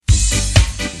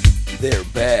They're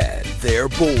bad, they're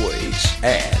boys,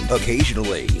 and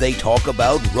occasionally they talk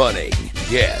about running.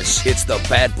 Yes, it's the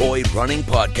Bad Boy Running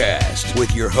Podcast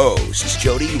with your hosts,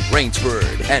 Jody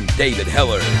Rainsford and David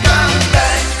Heller. Come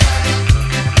back,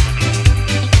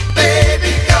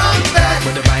 baby, come back.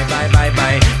 When the bye,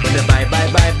 when the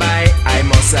bye. I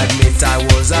must admit I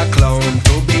was a clown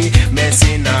to be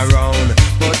messing around,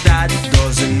 but that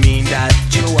doesn't mean that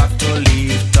you have to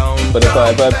leave town. Bye.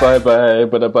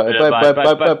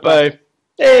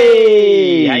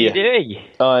 Hey! How you doing?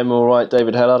 I'm alright,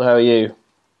 David Hellard, how are you?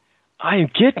 I'm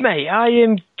good, mate. I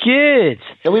am good.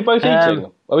 Are we both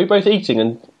eating? Are we both eating?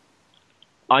 And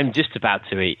I'm just about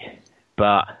to eat,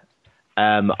 but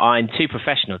I'm too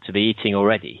professional to be eating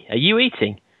already. Are you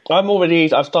eating? I'm already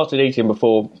eating. I've started eating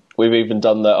before we've even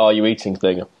done the Are You Eating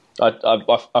thing. I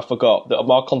forgot that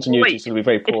our continuity is going to be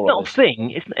very poor. It's not a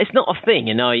thing. It's not a thing,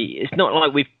 and it's not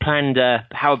like we've planned.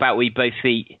 How about we both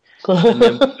eat? And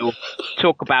then we'll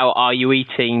talk about Are You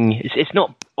Eating? It's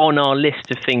not on our list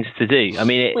of things to do. I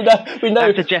mean, we know.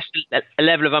 That suggests a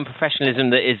level of unprofessionalism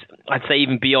that is, I'd say,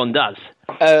 even beyond us.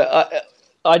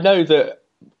 I know that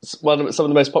some of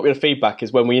the most popular feedback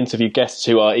is when we interview guests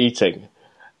who are eating,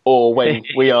 or when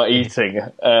we are eating,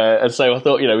 and so I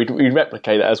thought we'd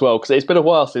replicate that as well, because it's been a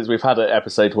while since we've had an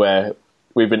episode where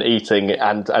we've been eating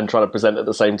and trying to present at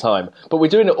the same time. But we're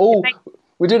doing it all.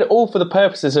 We're doing it all for the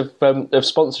purposes of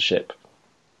sponsorship.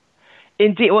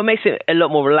 Indeed, well, it makes it a lot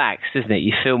more relaxed, doesn't it?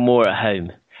 You feel more at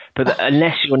home. But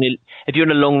if you're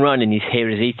on a long run and you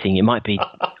hear us eating, it might be,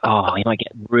 you might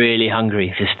get really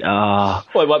hungry. Well,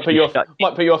 it might put you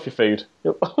off your food.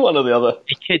 One or the other.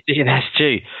 It could do, that's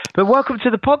true. But welcome to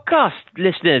the podcast,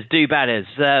 listeners, do-badders.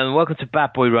 Welcome to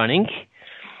Bad Boy Running.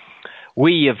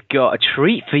 We have got a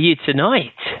treat for you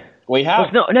tonight. We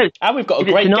have. And we've got a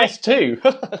great guest too.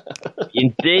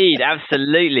 Indeed,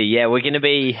 absolutely. Yeah, we're going to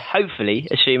be, hopefully,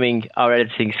 assuming our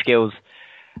editing skills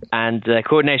and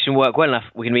coordination work well enough,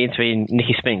 we're going to be interviewing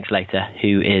Nicky Spinks later,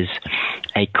 who is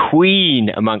a queen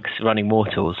amongst running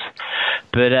mortals.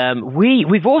 But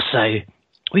we've got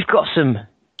some.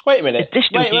 Wait a minute.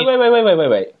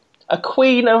 Wait. A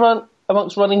queen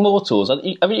amongst running mortals.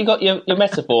 Haven't you got your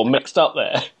metaphor mixed up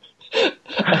there?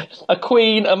 A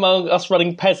queen among us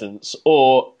running peasants,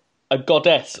 or a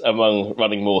goddess among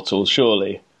running mortals?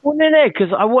 Surely. Well, no,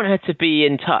 because I want her to be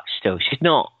in touch still. She's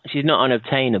not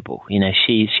unobtainable.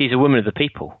 She's a woman of the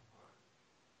people.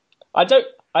 I don't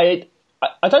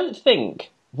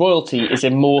think royalty is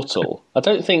immortal. I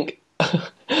don't think.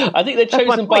 I think they're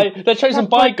chosen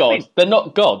by God. They're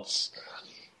not gods,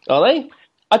 are they?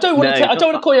 I don't want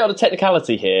to call you out a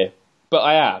technicality here, but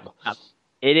I am.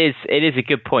 It is a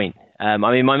good point. I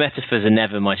mean, my metaphors are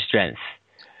never my strength,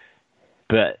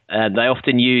 but they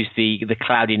often use the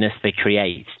cloudiness they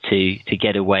create to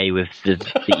get away with the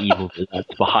evil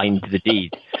that's behind the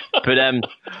deed. But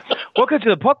welcome to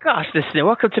the podcast, listener.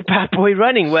 Welcome to Bad Boy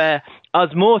Running, where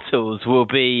us mortals will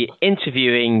be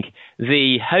interviewing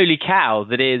the holy cow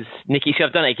that is Nicky. See,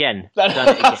 I've done it again.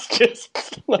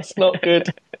 That's not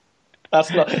good. That's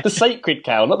not the sacred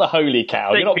cow, not the holy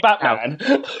cow. You're not Batman.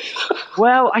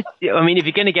 Well, I mean, if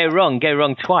you're going to go wrong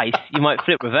twice. You might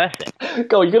reverse it.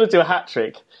 Go on, you're going to do a hat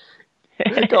trick.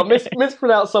 Go on,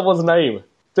 mispronounce someone's name.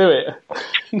 Do it.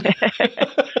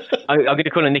 I'm going to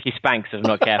call her Nicky Spinks if I'm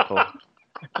not careful.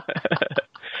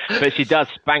 But she does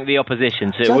spank the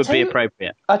opposition, so it would be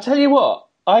appropriate. I tell you what,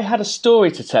 I had a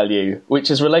story to tell you which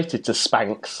is related to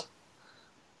Spanks.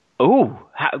 Oh,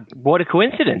 what a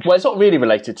coincidence. Well, it's not really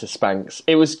related to Spanks.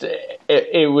 It was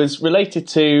related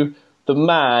to the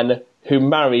man who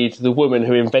married the woman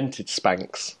who invented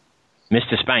Spanks.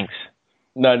 Mr. Spanks?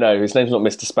 No, his name's not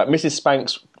Mr. Spanks. Mrs.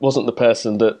 Spanks wasn't the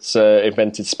person that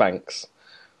invented Spanks.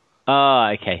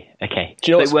 Ah, okay.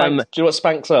 Do you know what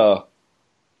Spanks are?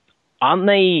 Aren't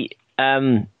they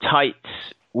tights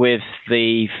with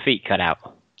the feet cut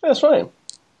out? That's right.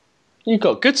 You've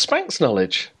got good Spanks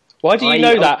knowledge. Why do you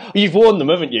know that? You've worn them,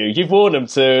 haven't you? You've worn them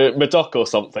to Madoc or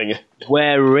something.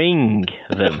 Wearing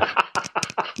them.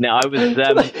 No, I was.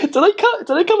 Do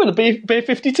they come in a beer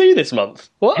 52 this month?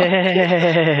 What?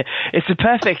 It's a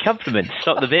perfect compliment.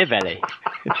 Stop the beer belly.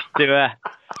 to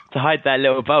hide that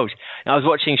little bulge. I was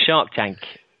watching Shark Tank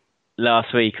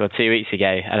last week or 2 weeks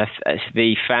ago, and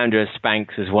the founder of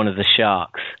Spanks was one of the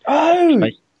sharks. Oh!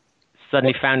 I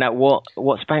suddenly found out what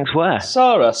Spanks were.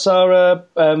 Sarah.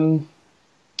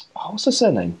 What's her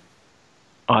surname?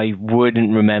 I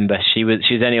wouldn't remember. She was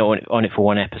only on it for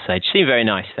one episode. She seemed very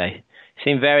nice, though. She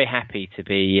seemed very happy to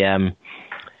be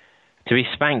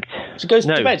spanked. She goes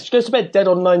to bed. She goes to bed dead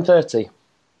on 9:30.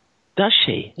 Does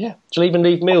she? Yeah. She'll even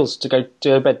leave meals to go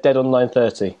to bed dead on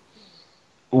 9:30.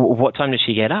 What time does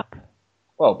she get up?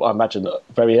 Well, I imagine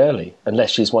very early,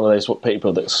 unless she's one of those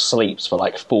people that sleeps for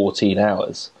like 14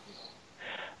 hours.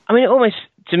 I mean, almost,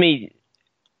 to me,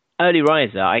 early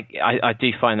riser, I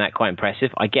do find that quite impressive.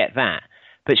 I get that.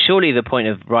 But surely the point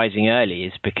of rising early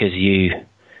is because you're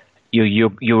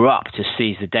up to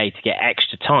seize the day to get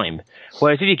extra time.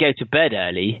 Whereas if you go to bed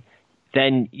early,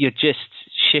 then you're just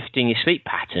shifting your sleep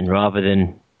pattern rather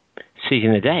than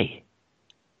seizing the day.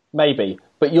 Maybe.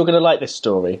 But you're going to like this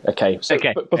story. Okay. So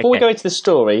before we go into the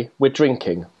story, we're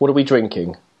drinking. What are we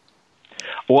drinking?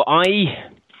 Well,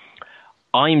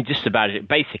 I'm just about it.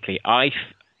 Basically, I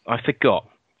forgot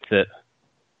that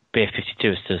Beer 52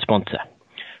 is still a sponsor.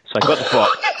 So I got the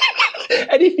box.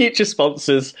 Any future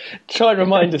sponsors, try and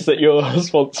remind us that you're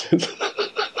sponsored.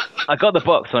 I got the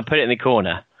box and I put it in the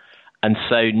corner. And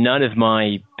so none of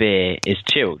my beer is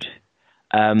chilled.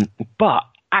 But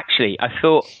actually, I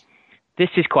thought this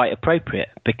is quite appropriate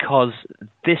because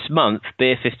this month,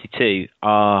 Beer 52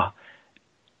 are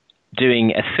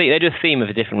doing they do a theme of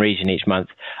a different region each month.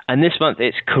 And this month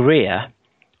it's Korea.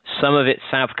 Some of it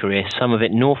South Korea, some of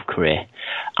it North Korea.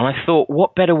 And I thought,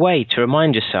 what better way to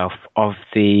remind yourself of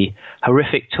the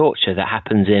horrific torture that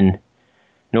happens in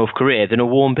North Korea than a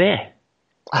warm beer?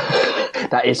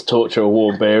 That is torture, a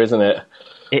warm beer, isn't it?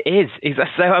 It is.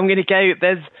 So I'm going to go,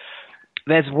 there's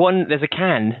a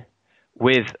can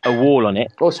with a wall on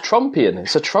it. Oh, it's Trumpian.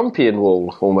 It's a Trumpian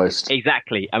wall, almost.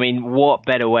 Exactly. I mean, what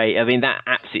better way? I mean, that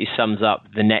absolutely sums up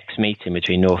the next meeting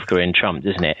between North Korea and Trump,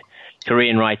 doesn't it?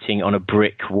 Korean writing on a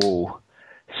brick wall.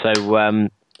 So I'm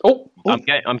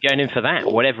going in for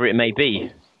that, whatever it may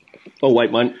be. Oh wait,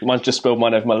 mine's just spilled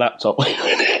mine over my laptop.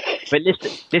 But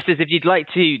listen, if you'd like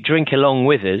to drink along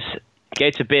with us, go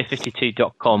to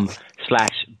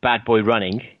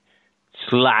beer52.com/badboyrunning/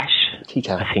 I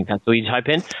think that's all you type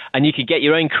in, and you can get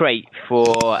your own crate for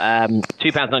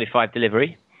 £2.95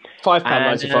 delivery.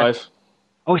 £5.95.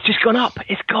 Oh, it's just gone up.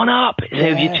 It's gone up.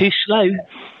 Yeah. So you're too slow.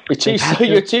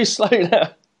 You're too slow now.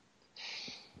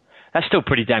 That's still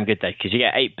pretty damn good, though, because you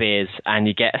get 8 beers and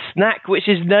you get a snack, which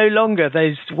is no longer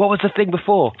those... What was the thing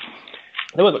before?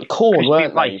 They were corn,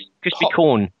 weren't they? Crispy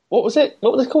corn. What was it?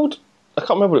 What was it called? I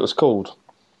can't remember what it was called.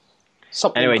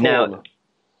 Something anyway, corn. Now,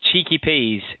 cheeky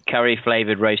peas,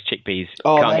 curry-flavoured roast chickpeas.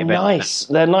 Oh, they're nice.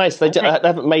 They're nice. They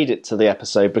haven't made it to the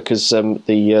episode because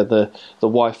the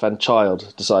wife and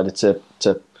child decided to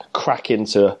crack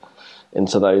into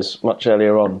those much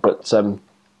earlier on. But do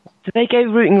they go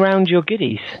rooting round your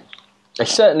goodies? They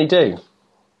certainly do.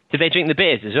 Do they drink the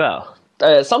beers as well?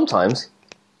 Sometimes.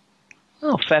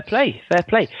 Oh, fair play.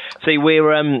 So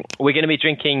we're going to be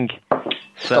drinking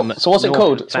some. So what's it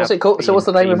called? So what's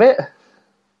the name of it?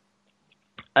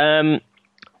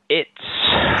 It's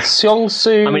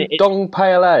Seongsu Dong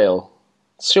Pale Ale.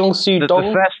 Seongsu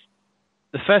Dong.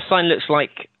 The first line looks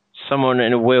like someone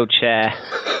in a wheelchair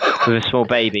with a small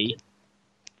baby.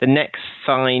 The next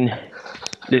sign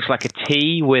looks like a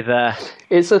T with a...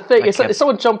 It's a thing. It's like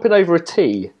someone jumping over a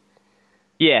T.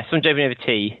 Yeah, someone jumping over a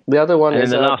T. The other one and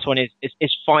is... And then the last one is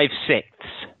 5/6.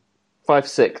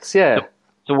 5/6, yeah.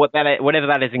 So whatever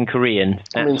that is in Korean,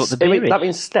 that's what the beer is. That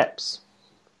means steps.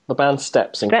 The band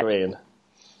Steps in Korean.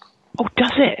 Oh,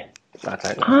 does it? I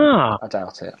don't know. I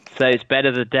doubt it. So it's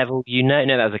Better the Devil You Know.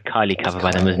 No, that was a Kylie cover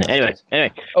by them, wasn't it?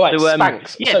 Anyway. All right, so,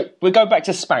 Spanks. Yeah. So we're going back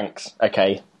to Spanks.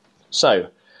 Okay. So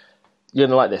you're going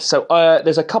to like this. So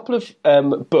there's a couple of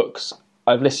books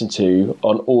I've listened to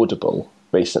on Audible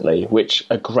recently, which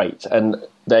are great. And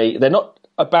they're not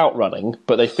about running,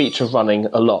 but they feature running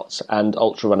a lot and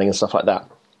ultra running and stuff like that.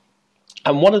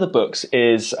 And one of the books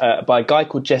is by a guy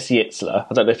called Jesse Itzler.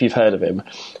 I don't know if you've heard of him.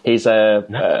 He's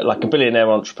like a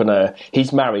billionaire entrepreneur.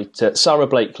 He's married to Sarah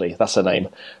Blakely, that's her name,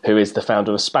 who is the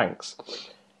founder of Spanx.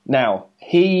 Now,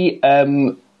 he's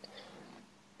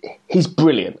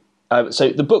brilliant. So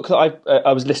the book that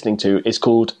I was listening to is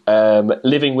called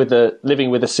Living with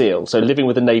a SEAL. So Living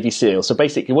with a Navy SEAL. So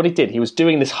basically, what he did, he was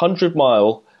doing this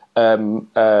 100-mile,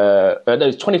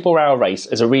 24-hour race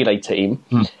as a relay team,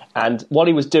 and while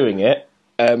he was doing it,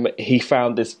 he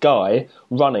found this guy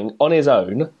running on his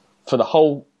own for the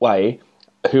whole way,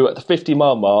 who at the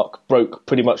 50-mile mark broke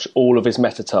pretty much all of his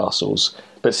metatarsals,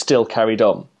 but still carried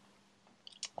on.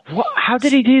 What? How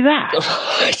did he do that?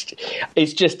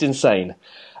 It's just insane.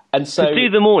 And so to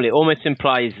do them all, it almost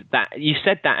implies that you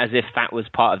said that as if that was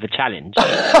part of the challenge.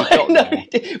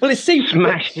 Well, it seems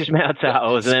smashed his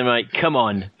metatarsals, and then like, come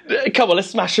on, let's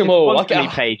smash them all. The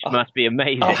page must be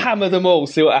amazing. I'll hammer them all,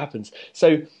 see what happens.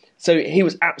 So he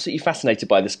was absolutely fascinated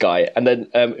by this guy, and then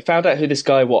found out who this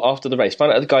guy was after the race.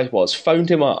 Found out who the guy was,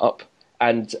 phoned him up,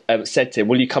 and said to him,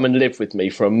 "Will you come and live with me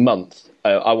for a month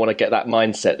I want to get that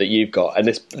mindset that you've got. And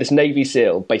this Navy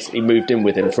SEAL basically moved in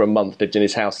with him for a month, lived in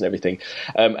his house and everything,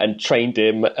 and trained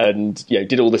him, and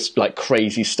did all this like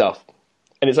crazy stuff,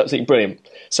 and it's absolutely brilliant.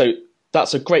 So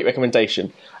that's a great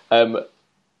recommendation.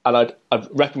 And I'd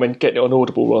recommend getting it on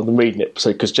Audible rather than reading it,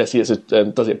 so because Jesse does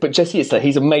it. But Jesse Itzler,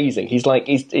 he's amazing. He's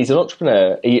an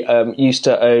entrepreneur. He used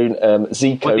to own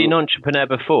Zico. Was he an entrepreneur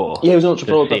before? Yeah, he was an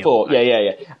entrepreneur before.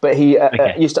 Yeah. But he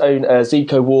used to own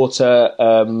Zico Water.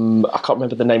 I can't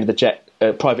remember the name of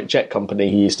the private jet company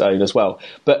he used to own as well.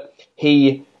 But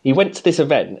he went to this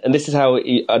event, and this is how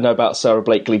I know about Sarah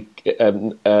Blakely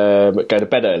going to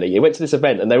bed early. He went to this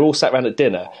event, and they were all sat around at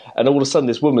dinner, and all of a sudden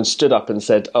this woman stood up and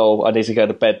said, "Oh, I need to go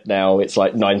to bed now. It's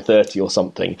like 9:30 or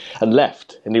something," and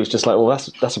left. And he was just like, "Well,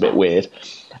 that's a bit weird."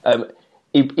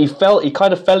 He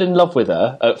kind of fell in love with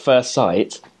her at first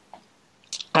sight,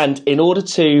 and in order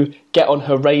to get on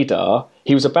her radar,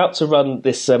 he was about to run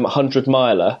this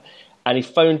 100-miler. And he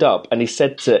phoned up and he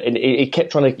said and he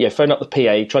kept trying to phone up the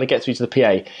PA, trying to get through to the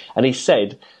PA. And he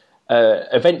said,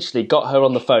 eventually got her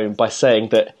on the phone by saying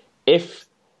that if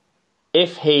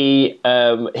he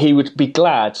would be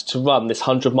glad to run this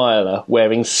 100-miler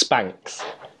wearing Spanks.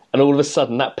 And all of a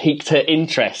sudden that piqued her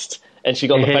interest. And she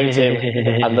got on the phone to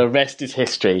him, and the rest is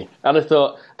history. And I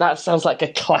thought, that sounds like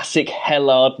a classic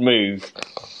Hellard move.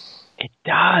 It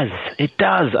does.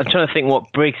 I'm trying to think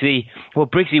what Briggsy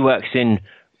works in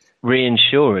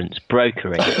reinsurance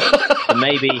brokering. So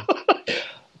maybe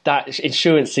that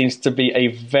insurance seems to be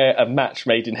a match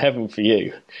made in heaven for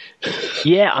you.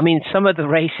 Yeah, I mean, some of the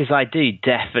races I do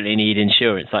definitely need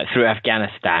insurance, like through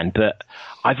Afghanistan, but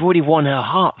I've already won her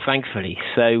heart, thankfully.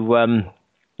 So,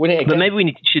 but maybe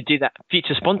we should do that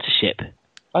future sponsorship.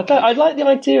 I like the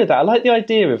idea of that. I like the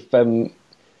idea of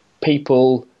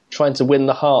people trying to win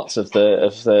the hearts of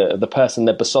the person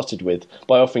they're besotted with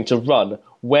by offering to run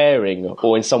wearing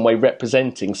or in some way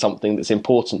representing something that's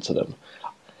important to them.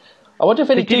 I wonder if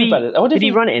any do better. Did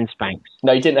he run it in Spanks?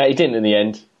 No, he didn't. He didn't in the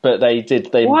end. But they did.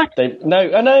 What? No,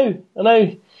 I know.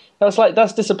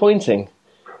 That's disappointing.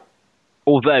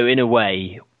 Although, in a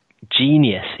way,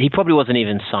 genius. He probably wasn't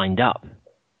even signed up.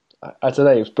 I don't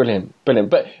know. It was brilliant.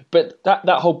 But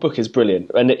that whole book is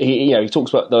brilliant, and he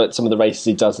talks about some of the races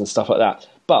he does and stuff like that.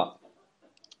 But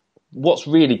what's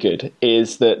really good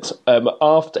is that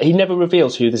after he never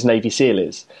reveals who this Navy SEAL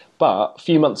is, but a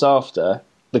few months after,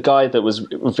 the guy that was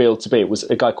revealed to be was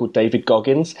a guy called David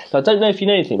Goggins. Now, I don't know if you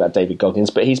know anything about David Goggins,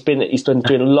 but he's been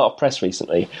doing a lot of press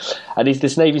recently, and he's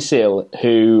this Navy SEAL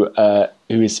who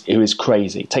is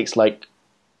crazy. Takes like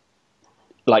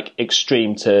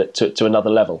extreme to another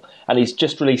level, and he's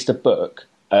just released a book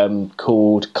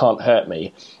called Can't Hurt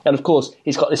Me, and of course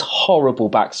he's got this horrible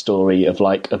backstory of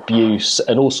like abuse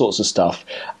and all sorts of stuff,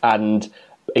 and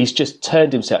he's just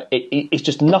turned himself. It's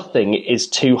just nothing is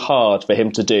too hard for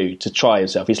him to do to try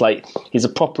himself. He's a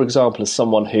proper example of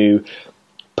someone who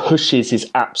pushes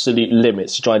his absolute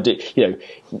limits to try and do,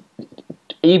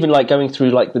 even like going through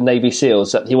like the Navy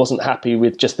SEALs, that he wasn't happy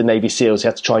with just the Navy SEALs. He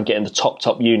had to try and get in the top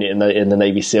unit in the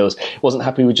Navy SEALs. He wasn't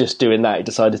happy with just doing that. He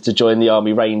decided to join the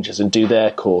Army Rangers and do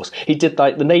their course. He did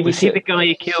like the Navy SEALs. Was he the guy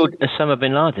who killed Osama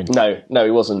bin Laden? No,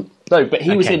 he wasn't. No, but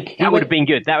he was in. That would have been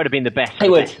good. That would have been the best.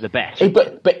 The best.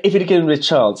 But if he'd given him a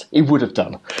chance, he would have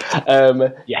done.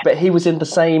 Yeah. But he was in the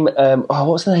same. What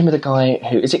was the name of the guy?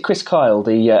 Is it Chris Kyle,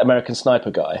 the American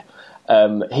sniper guy?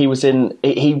 He was in.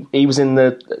 He was in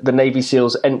the Navy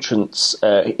SEALs entrance.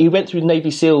 He went through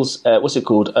Navy SEALs. What's it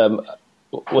called?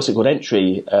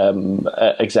 Entry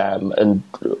exam, and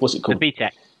what's it called? The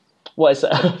BTEC. What is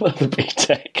that? The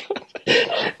BTEC.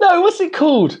 No, what's it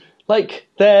called? Like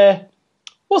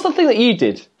what's the thing that you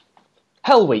did?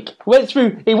 Hell Week. He went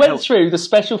through the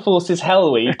Special Forces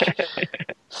Hell Week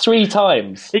 3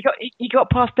 times. He got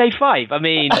past day 5. I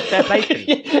mean, fair play to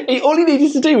him. All he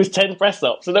needed to do was 10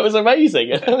 press-ups, and that was amazing.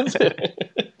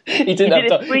 He did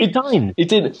it 3 times. He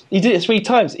did it 3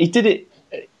 times. He did it.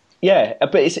 Yeah,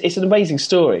 but it's an amazing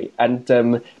story, and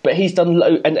but he's done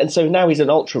and so now he's an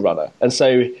ultra runner, and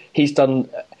so he's done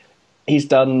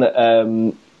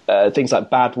things like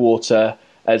Badwater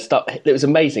and stuff. It was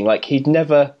amazing. Like he'd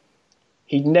never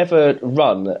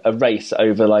run a race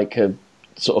over like a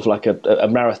sort of like a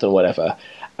marathon or whatever,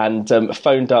 and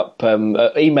phoned up,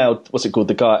 emailed, what's it called,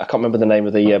 the guy, I can't remember the name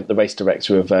of the race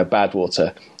director of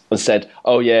Badwater, and said,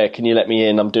 "Oh yeah, can you let me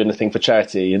in? I'm doing a thing for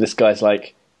charity." And this guy's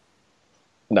like,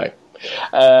 "No."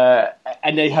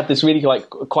 And they had this really like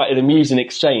quite an amusing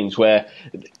exchange where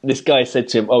this guy said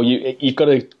to him, "Oh, you've got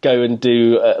to go and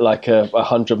do like a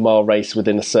 100-mile race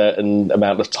within a certain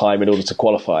amount of time in order to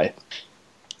qualify."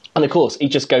 And of course, he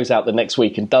just goes out the next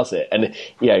week and does it, and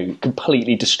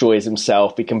completely destroys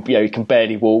himself. He can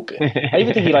barely walk. I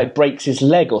even think he breaks his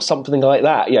leg or something like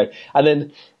that. And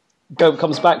then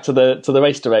comes back to the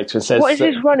race director and says, "What is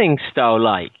his running style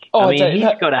like?" Oh, I mean, he's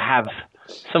got to have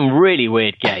some really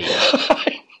weird gait.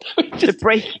 To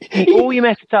break all your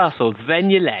metatarsals, then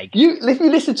your leg. If you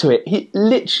listen to it, he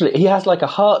has like a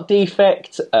heart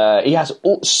defect. He has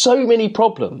so many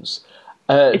problems.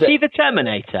 Is he the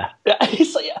Terminator?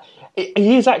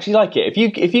 He is actually like it.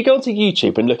 If you go onto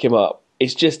YouTube and look him up,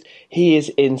 it's just he is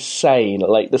insane.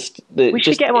 Like we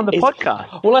should get him on the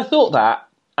podcast. Well, I thought that,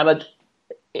 and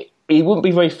he wouldn't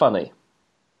be very funny.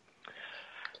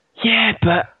 Yeah,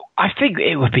 but I think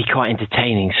it would be quite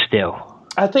entertaining still.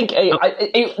 I think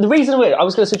the reason I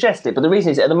was going to suggest it, but the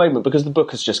reason is at the moment because the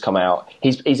book has just come out.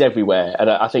 He's everywhere, and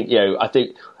I think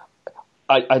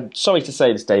I'm sorry to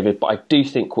say this, David, but I do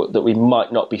think that we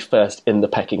might not be first in the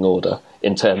pecking order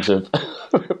in terms of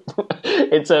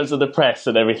the press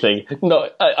and everything.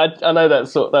 Not, I know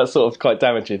that's sort of quite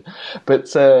damaging,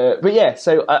 but yeah.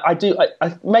 So I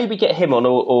maybe get him on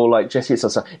or like Jesse or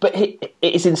something. But it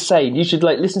is insane. You should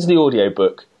listen to the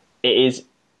audiobook. It is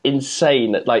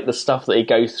insane, like the stuff that he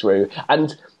goes through.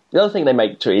 And the other thing they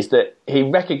make to it is that he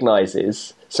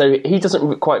recognises. So he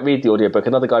doesn't quite read the audiobook,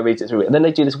 another guy reads it through, and then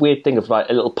they do this weird thing of like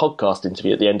a little podcast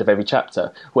interview at the end of every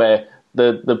chapter where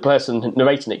the person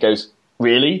narrating it goes,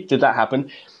 "Really? Did that happen?"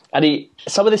 And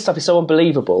some of this stuff is so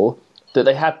unbelievable that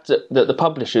that the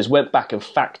publishers went back and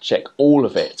fact-checked all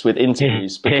of it with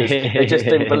interviews because they just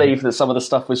didn't believe that some of the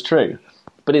stuff was true.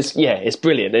 But it's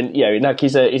brilliant, and now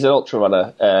he's an ultra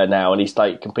runner now, and he's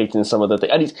like competing in some of the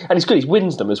things, and he's good. He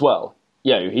wins them as well.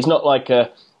 He's not like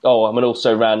I'm an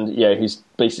also ran, who's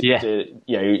basically,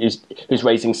 who's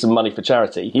raising some money for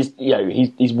charity. He's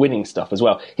winning stuff as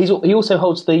well. He also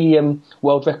holds the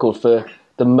world record for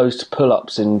the most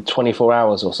pull-ups in 24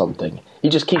 hours or something. He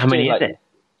just keeps doing is it?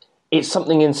 It's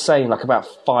something insane, like about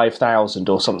 5,000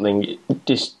 or something.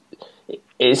 Just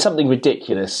it's something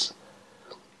ridiculous.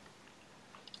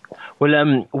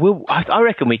 Well, I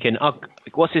reckon we can.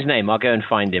 What's his name? I'll go and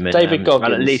find him. David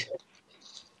Goggins. At least,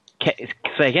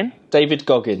 say again? David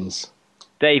Goggins.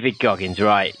 David Goggins,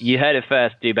 right. You heard it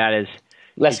first, do-badders.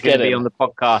 Let's He's going get to him. be on the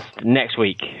podcast next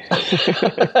week.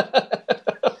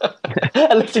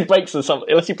 Unless he breaks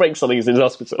something, he's in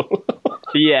hospital.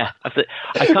 Yeah.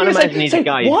 I can't imagine he's a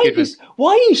guy who's good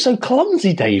why are you so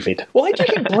clumsy, David? Why do you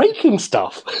keep breaking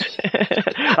stuff?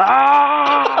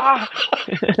 Ah!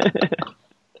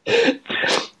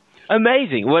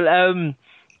 Amazing. Well,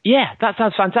 yeah, that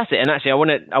sounds fantastic. And actually,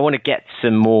 I want to get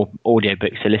some more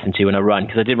audiobooks to listen to when I run,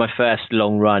 because I did my first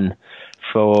long run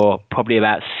for probably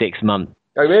about 6 months.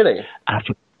 Oh, really? I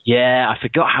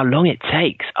forgot how long it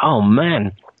takes. Oh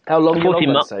man, how long did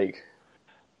it take?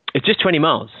 It's just 20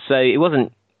 miles, so it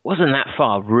wasn't that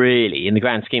far really in the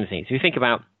grand scheme of things. If you think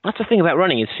about, that's the thing about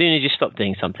running. As soon as you stop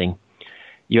doing something,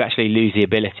 you actually lose the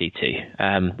ability to.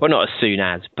 Well, not as soon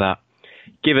as, but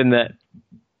given that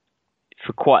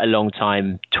for quite a long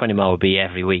time, 20 mile would be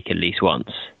every week at least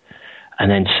once.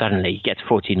 And then suddenly you get to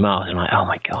 14 miles and I'm like, oh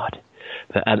my God.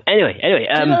 But anyway. Do you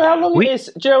know how long it is?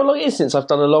 Do you know how long it is since I've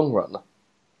done a long run?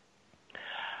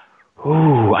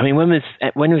 Ooh, I mean, when was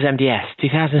MDS?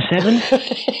 2007?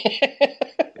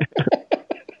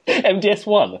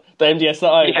 MDS1, the MDS that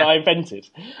I invented.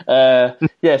 Yeah,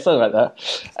 something like that.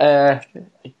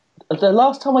 The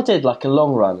last time I did like a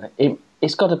long run,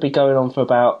 it's got to be going on for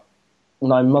about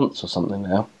 9 months or something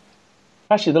now.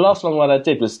 Actually, the last long run I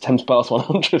did was Thames Past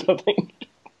 100, I think.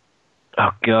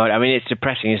 Oh God, I mean, it's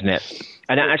depressing, isn't it?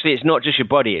 And actually, it's not just your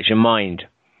body; it's your mind.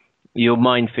 Your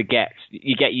mind forgets.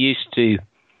 You get used to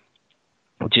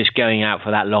just going out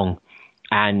for that long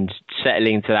and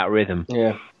settling into that rhythm.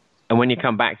 Yeah. And when you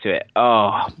come back to it,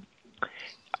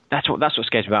 that's what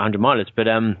scares me about 100 milers. But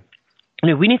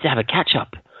we need to have a catch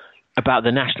up about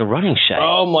the National Running Show.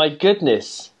 Oh my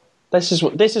goodness, this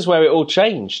is where it all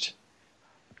changed.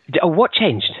 Oh, what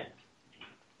changed?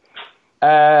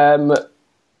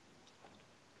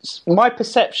 My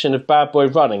perception of bad boy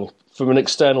running from an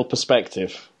external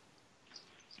perspective.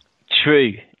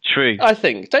 True. I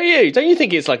think. Don't you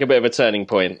think it's like a bit of a turning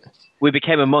point? We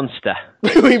became a monster.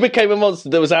 We became a monster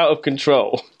that was out of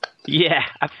control. Yeah,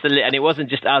 absolutely. And it wasn't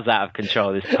just us out of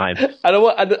control this time.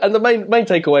 And the main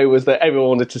takeaway was that everyone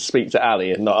wanted to speak to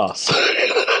Ali and not us.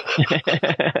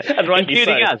 And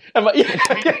including us.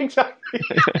 Yeah, exactly.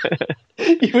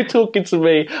 You were talking to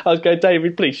me. I was going,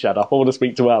 David, please shut up. I want to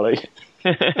speak to Ali.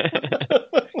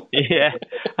 Yeah,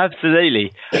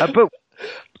 absolutely. But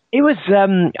it was,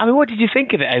 what did you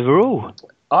think of it overall?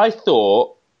 I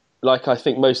thought, like I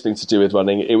think most things to do with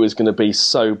running, it was going to be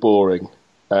so boring.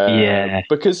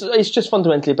 Because it's just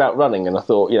fundamentally about running, and I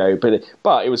thought,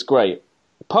 but it was great.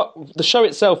 The show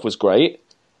itself was great,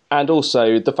 and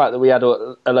also the fact that we had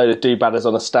a load of do-badders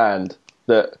on a stand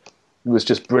that was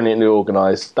just brilliantly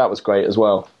organised. That was great as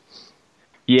well.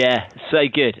 Yeah, so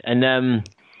good, and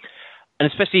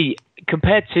especially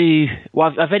compared to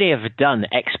I've only ever done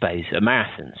expos at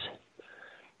marathons.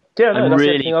 Yeah, no, that's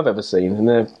everything I've ever seen, and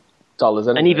they're dull as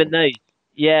anything. And even those,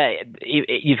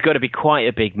 you've got to be quite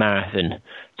a big marathon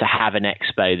to have an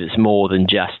expo that's more than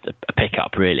just a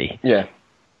pickup, really. Yeah,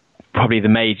 probably the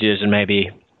majors and maybe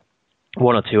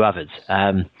one or two others.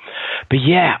 But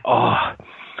yeah,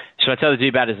 should I tell the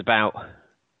do-badders about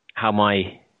how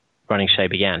my running show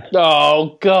began?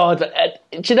 Oh God!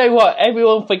 Do you know what?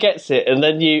 Everyone forgets it, and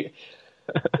then you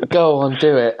go on,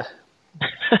 do it.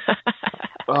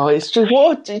 It's just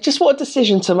what a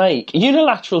decision to make. A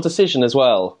unilateral decision as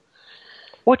well.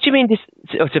 What do you mean?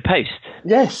 To post?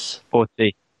 Yes. Or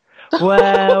to?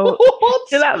 Well,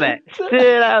 still out there.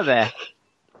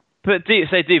 But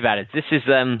do-badders. This is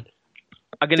I'm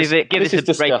going to give this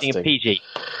a rating of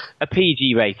a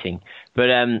PG rating. But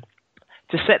to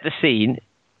set the scene,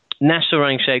 National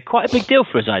Running Show, quite a big deal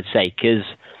for us, I'd say, because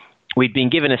we'd been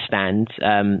given a stand.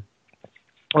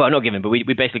 Well, not given, but we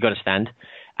basically got a stand,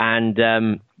 and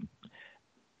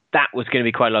that was going to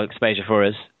be quite a lot of exposure for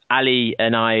us. Ali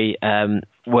and I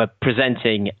were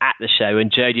presenting at the show,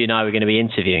 and Jodie and I were going to be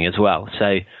interviewing as well.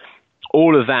 So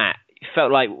all of that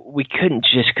felt like we couldn't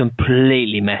just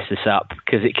completely mess this up,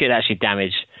 because it could actually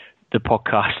damage the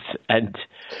podcast and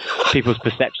people's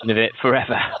perception of it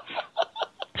forever.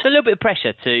 So a little bit of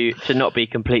pressure to not be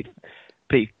complete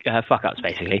fuck-ups,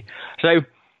 basically. So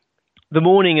the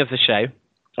morning of the show,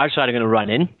 I decided I'm going to run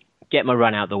in, get my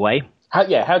run out the way. How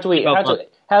do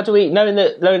we, knowing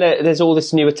that there's all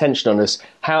this new attention on us,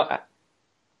 how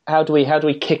do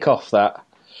we kick off that?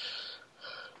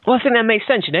 Well, I think that makes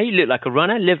sense. You look like a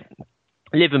runner, live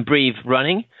and breathe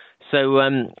running. So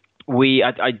I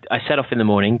set off in the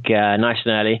morning, nice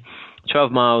and early,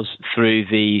 12 miles through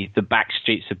the back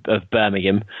streets of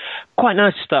Birmingham. Quite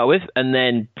nice to start with, and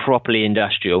then properly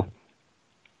industrial.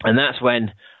 And that's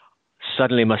when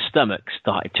suddenly my stomach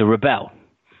started to rebel.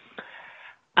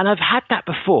 And I've had that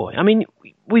before. I mean,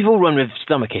 we've all run with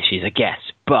stomach issues, I guess,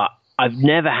 but I've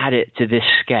never had it to this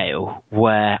scale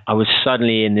where I was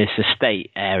suddenly in this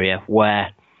estate area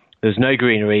where there was no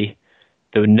greenery,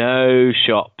 there were no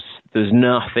shops, there was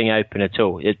nothing open at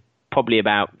all. It's probably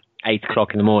about 8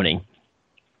 o'clock in the morning.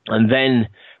 And then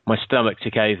my stomach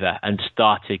took over and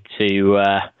started to,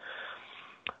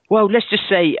 let's just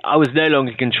say I was no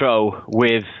longer in control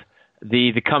with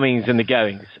the comings and the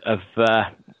goings of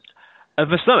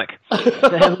my stomach.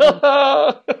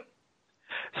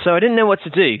 So I didn't know what to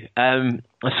do. I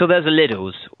saw there's a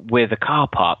Lidl's with a car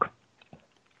park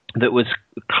that was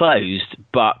closed,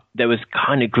 but there was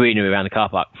kind of greenery around the car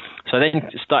park. So I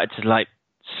then started to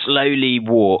slowly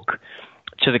walk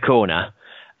to the corner,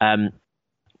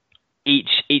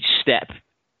 each step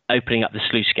opening up the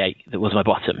sluice gate that was my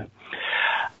bottom.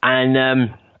 And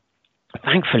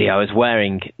thankfully I was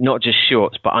wearing not just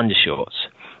shorts, but undershorts.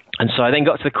 And so I then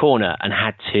got to the corner and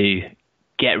had to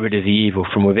get rid of the evil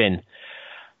from within.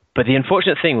 But the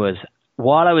unfortunate thing was,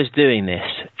 while I was doing this,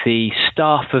 the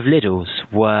staff of Lidl's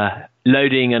were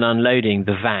loading and unloading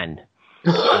the van,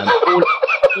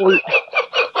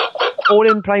 all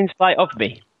in plain sight of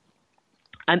me.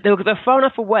 And they were far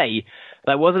enough away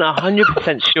that I wasn't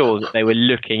 100% sure that they were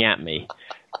looking at me,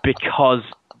 because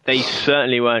they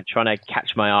certainly weren't trying to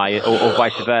catch my eye, or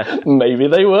vice versa. Maybe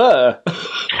they were.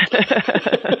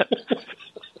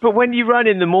 But when you run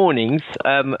in the mornings,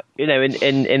 in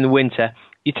the winter,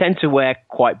 you tend to wear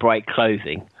quite bright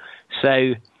clothing.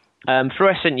 So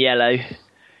fluorescent yellow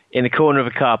in the corner of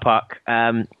a car park,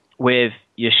 with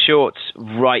your shorts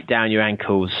right down your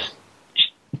ankles,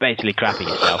 basically crapping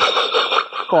yourself.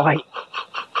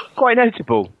 Quite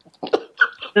notable.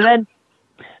 So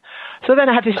then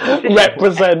I had this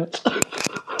represent.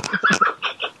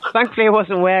 Thankfully, I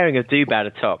wasn't wearing a do-badder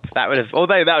top. That would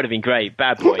have been great.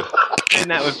 Bad boy. And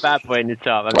that was bad boy in the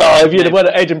top. If you'd have worn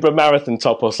an Edinburgh Marathon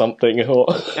top or something.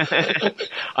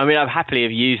 I mean, I'd happily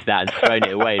have used that and thrown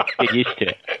it away. Get used to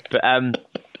it.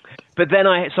 But then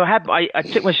I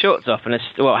took my shorts off, and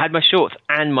I had my shorts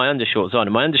and my undershorts on,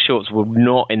 and my undershorts were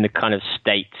not in the kind of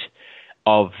state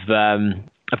of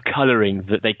colouring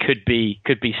that they could be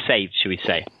saved, should we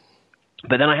say.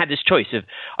 But then I had this choice of,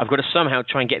 I've got to somehow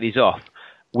try and get these off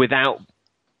without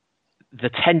the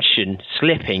tension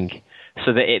slipping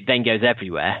so that it then goes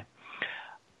everywhere,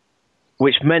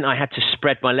 which meant I had to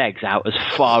spread my legs out as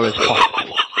far as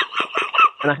possible.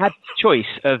 And I had the choice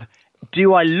of,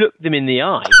 do I look them in the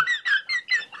eye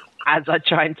as I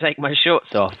try and take my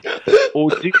shorts off? Or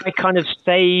do I kind of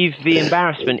save the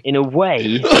embarrassment in a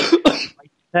way by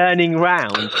turning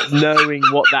round, knowing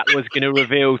what that was going to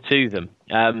reveal to them?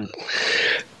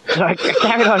 So I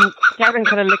carried on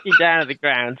kind of looking down at the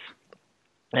ground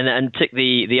and took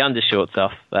the undershorts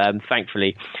off,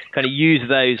 thankfully. Kind of used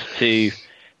those to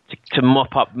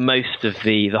mop up most of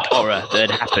the horror that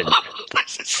had happened.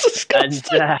 And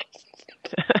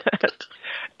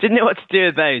didn't know what to do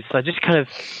with those, so I just kind of...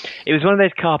 It was one of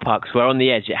those car parks where on the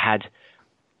edge it had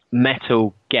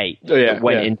metal gates that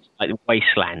went into like the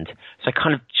wasteland. So I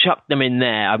kind of chucked them in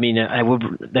there. I mean, they were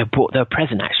a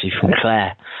present actually from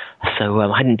Claire. So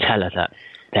I didn't tell her that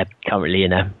they're currently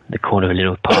in the corner of a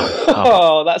little park.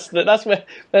 Oh, that's where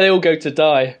they all go to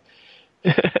die.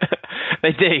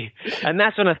 They do, and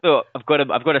that's when I thought I've got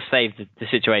to save the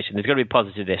situation. There's got to be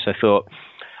positive to this. I thought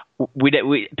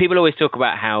people always talk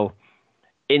about how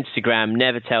Instagram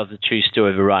never tells the true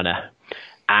story of a runner,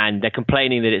 and they're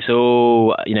complaining that it's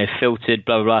all filtered,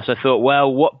 blah blah blah. So I thought,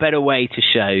 well, what better way to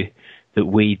show that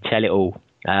we tell it all?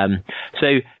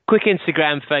 So quick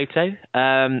Instagram photo.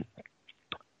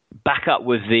 Back up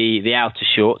with the outer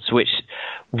shorts, which,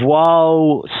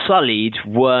 while sullied,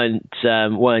 weren't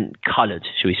coloured,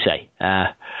 shall we say?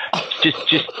 Just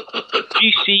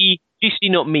juicy,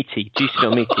 not meaty. Juicy,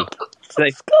 not meaty. So,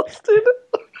 Disgusting.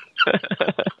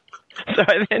 So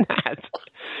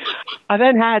I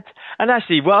then had, and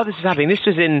actually, while this was happening, this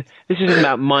was in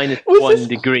about -1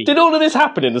 degree. Did all of this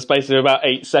happen in the space of about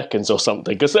 8 seconds or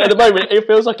something? Because at the moment, it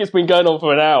feels like it's been going on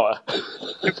for an hour.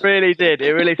 It really did.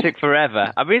 It really took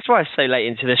forever. I mean, that's why I was so late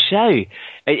into the show.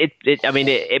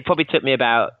 It probably took me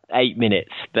about 8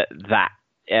 minutes that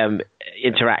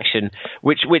interaction,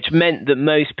 which meant that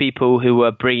most people who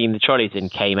were bringing the trolleys in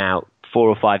came out 4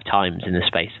 or 5 times in the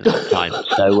space of that time.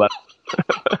 So.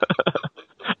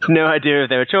 No idea if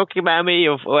they were talking about me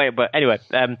but anyway.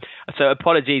 So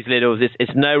apologies, Liddles.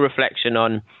 It's no reflection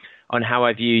on how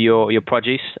I view your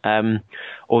produce.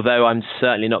 Although I'm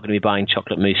certainly not going to be buying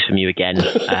chocolate mousse from you again,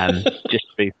 just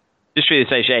through the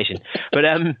association. But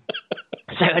and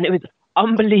it was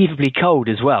unbelievably cold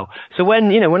as well. So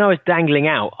when I was dangling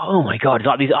out, oh my God, it's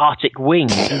like these Arctic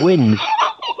winds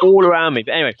all around me.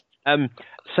 But anyway,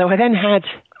 so I then had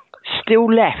still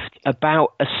left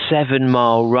about a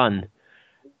 7-mile run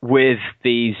with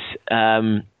these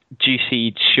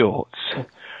juicy shorts,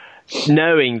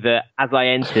 knowing that as I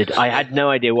entered, I had no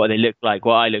idea what I looked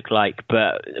like,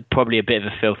 but probably a bit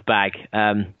of a filth bag.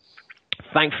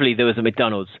 Thankfully, there was a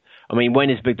McDonald's. I mean, when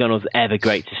is McDonald's ever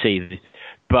great to see?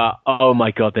 But, oh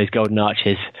my God, those golden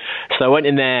arches. So I went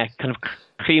in there, kind of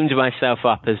cleaned myself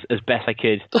up as best I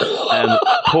could,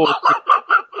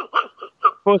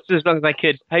 paused as long as I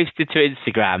could, posted to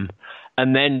Instagram,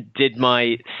 and then did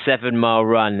my 7-mile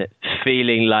run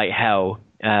feeling like hell.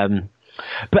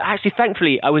 But actually,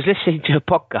 thankfully, I was listening to a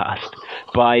podcast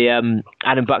by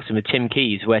Adam Buxton with Tim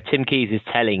Keyes, where Tim Keyes is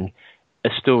telling a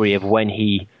story of when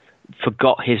he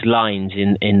forgot his lines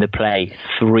in the play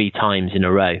 3 times in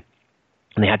a row.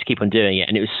 And they had to keep on doing it.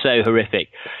 And it was so horrific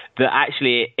that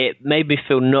actually it made me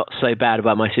feel not so bad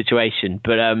about my situation.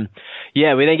 But we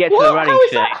then get to the running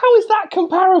show. How is that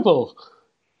comparable?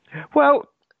 Well,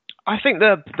 I think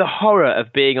the horror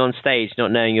of being on stage,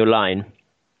 not knowing your line,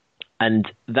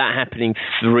 and that happening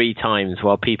 3 times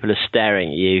while people are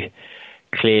staring at you,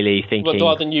 clearly thinking...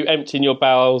 Rather than you emptying your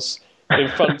bowels in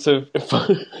front of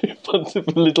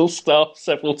little staff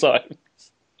several times.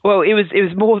 Well, it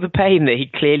was more the pain that he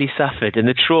clearly suffered and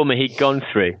the trauma he'd gone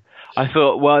through. I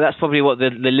thought, well, that's probably what the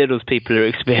Liddles people are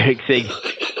experiencing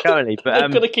currently. But they're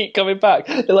going to keep coming back.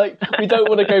 They're like, we don't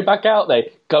want to go back out there.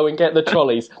 Go and get the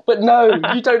trolleys. But no,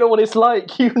 you don't know what it's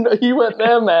like. You weren't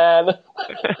there, man.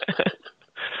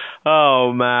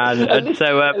 Oh man!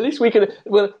 At least we can.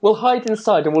 We'll hide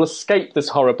inside and we'll escape this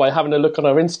horror by having a look on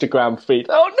our Instagram feed.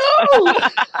 Oh no!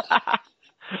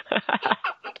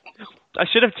 I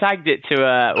should have tagged it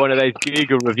to one of those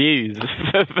Google reviews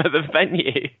for the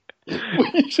venue.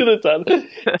 What you should have done,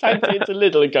 tagged it into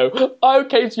Lidl and go, I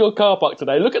came to your car park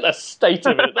today, look at the state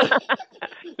of it.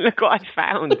 Look what I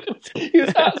found. He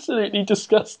was absolutely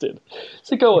disgusted.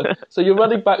 So go on. So you're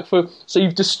running back so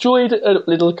you've destroyed a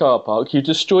little car park, you've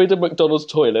destroyed a McDonald's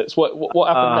toilets. What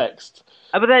happened next?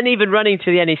 But then even running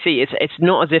to the NEC, it's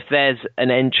not as if there's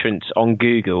an entrance on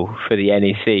Google for the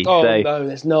NEC. Oh, no,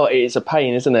 there's not. It's a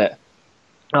pain, isn't it?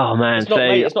 Oh, man.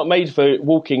 It's not made for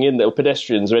walking in there or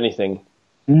pedestrians or anything.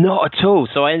 Not at all.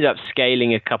 So I ended up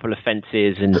scaling a couple of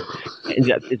fences and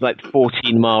it's like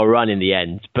 14-mile run in the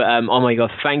end. But, oh, my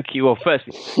God, thank you. Well, first,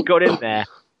 got in there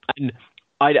and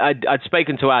I'd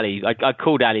spoken to Ali. I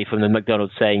called Ali from the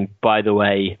McDonald's saying, by the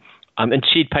way, and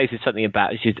she'd posted something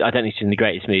about, I don't think she's in the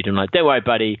greatest mood. I'm like, don't worry,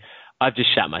 buddy, I've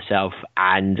just shat myself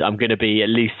and I'm going to be at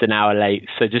least an hour late.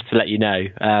 So just to let you know.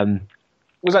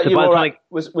 Was that,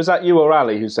 was that you or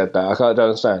Ali who said that? I don't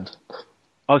understand.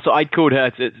 Oh, so I called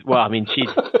her she's...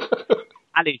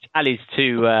 Ali's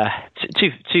too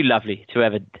lovely to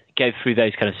ever go through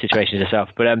those kind of situations herself.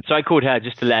 But so I called her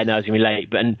just to let her know I was going to be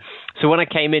late. So when I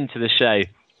came into the show,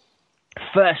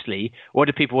 firstly, what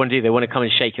do people want to do? They want to come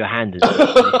and shake your hand. Because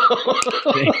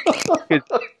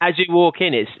as you walk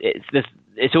in,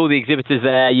 it's all the exhibitors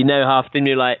there. You know, half of them.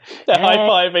 You're like, they're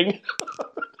high-fiving.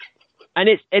 And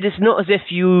it is not as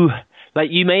if you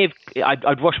may have.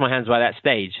 I'd washed my hands by that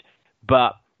stage,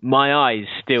 but my eyes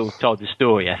still told the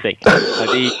story. I think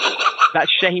that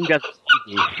shame doesn't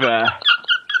leave you for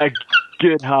a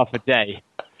good half a day.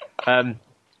 And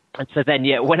so then,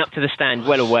 went up to the stand,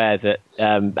 well aware that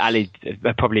Ali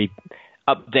probably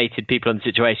updated people on the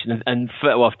situation. And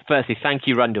firstly, thank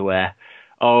you, Underwear.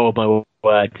 Oh my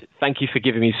word! Thank you for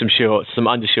giving me some shorts, some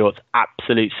undershorts,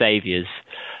 absolute saviours.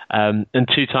 And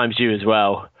 2 times you as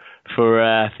well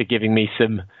for giving me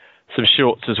some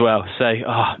shorts as well. So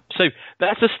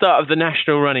that's the start of the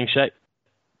National Running Show.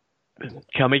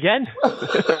 Come again.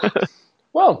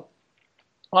 Well,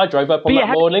 I drove up on that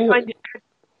morning.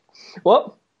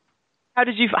 What? How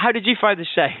did you find the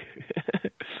show? I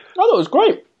thought it was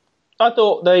great. I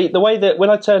thought the way that when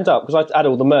I turned up, because I had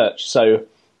all the merch, so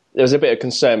there was a bit of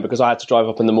concern because I had to drive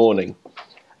up in the morning.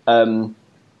 And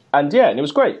it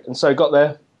was great. And so I got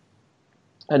there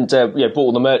and bought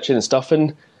all the merch in and stuff,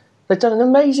 and they've done an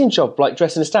amazing job,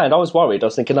 dressing the stand. I was worried. I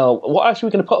was thinking, what actually are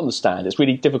we going to put on the stand? It's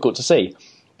really difficult to see.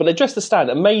 But they dressed the stand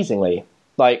amazingly.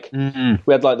 We had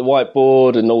the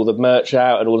whiteboard and all the merch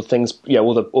out and all the things,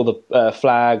 all the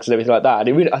flags and everything like that.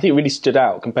 And I think it really stood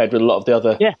out compared with a lot of the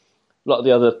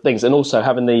other things. And also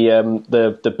having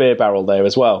the beer barrel there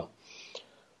as well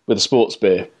with the sports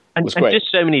beer was great. And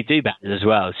just so many do-baggers as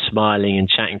well, smiling and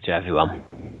chatting to everyone.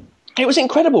 It was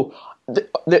incredible.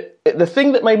 The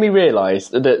thing that made me realise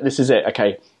that this is it.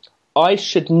 Okay, I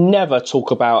should never talk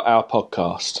about our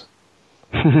podcast.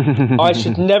 I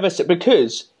should never say,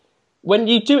 because when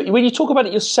you talk about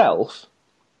it yourself,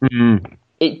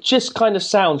 it just kind of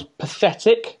sounds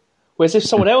pathetic. Whereas if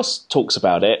someone else talks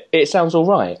about it, it sounds all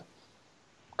right.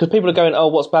 Because people are going, "Oh,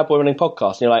 what's Bad Boy Running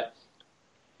Podcast?" And you're like,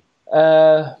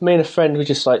 me and a friend, we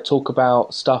just talk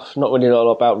about stuff, not really a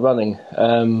lot about running.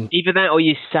 Either that, or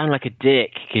you sound like a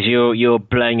dick because you're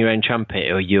blowing your own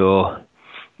trumpet, or you're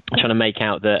trying to make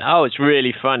out that it's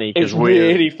really funny. It's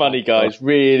really funny, guys.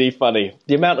 Really funny.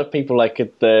 The amount of people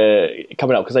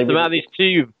coming up because they about these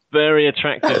 2 very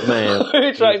attractive men,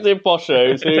 attractive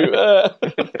poshos.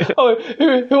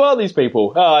 Who are these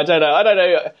people? Oh, I don't know. I've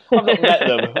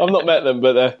not met them.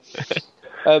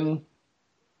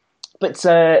 But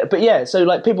yeah,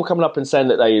 so people coming up and saying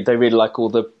that they really like all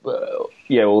the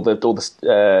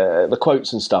the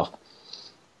quotes and stuff,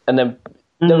 and then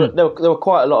there were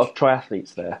quite a lot of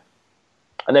triathletes there,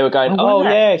 and they were going,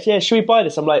 yeah, should we buy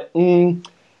this? I'm like, I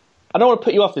don't want to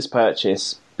put you off this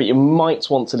purchase, but you might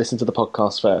want to listen to the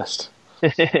podcast first.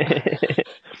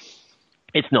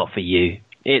 It's not for you.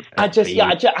 I'm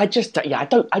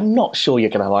not sure you're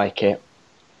going to like it.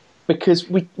 Because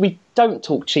we don't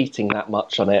talk cheating that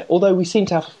much on it, although we seem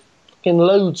to have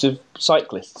loads of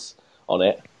cyclists on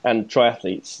it and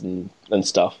triathletes and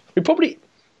stuff.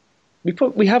 We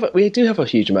do have a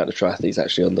huge amount of triathletes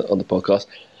actually on the podcast,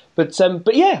 but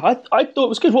yeah, I thought it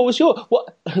was good. What was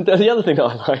the other thing that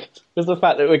I liked was the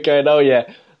fact that we're going,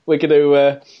 we're going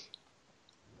to.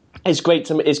 It's great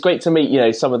to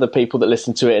meet some of the people that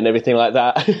listen to it and everything like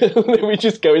that. And then we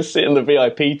just go and sit in the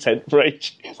VIP tent for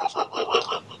ages.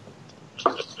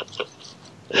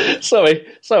 Sorry,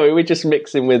 we're just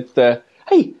mixing with.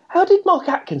 Hey, how did Mark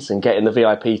Atkinson get in the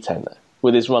VIP tent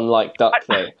with his run like duck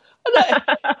thing?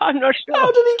 I'm not sure.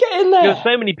 How did he get in there? There were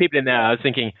so many people in there. I was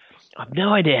thinking, I've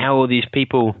no idea how all these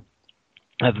people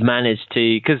have managed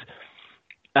to. Because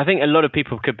I think a lot of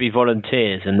people could be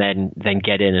volunteers and then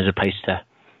get in as opposed to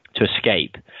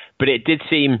escape. But it did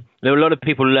seem there were a lot of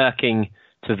people lurking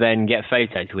to then get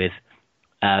photos with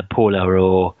Paula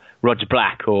or Roger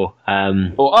Black or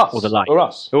us, or the like, or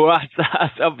us,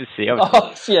 obviously.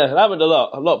 Us, yeah, that happened a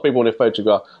lot. A lot of people want to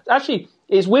photograph. Actually,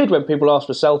 it's weird when people ask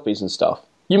for selfies and stuff.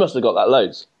 You must have got that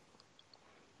loads.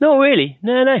 Not really,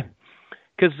 no.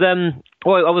 Because I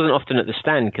wasn't often at the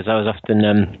stand because I was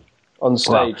often on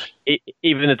stage. Well,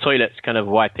 even the toilets, kind of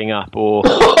wiping up, or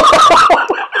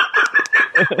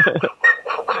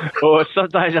or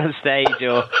sometimes on stage,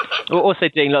 or also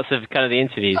doing lots of kind of the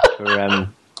interviews for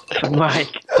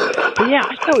Mike. But yeah,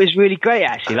 I thought it was really great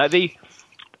actually.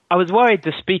 I was worried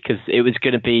the speakers, it was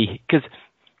going to be, because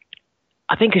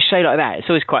I think a show like that, it's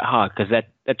always quite hard because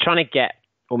they're trying to get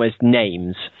almost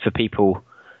names for people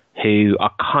who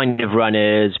are kind of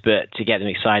runners, but to get them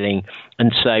exciting.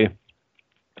 And so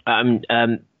I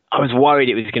was worried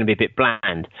it was going to be a bit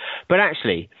bland. But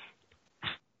actually,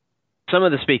 some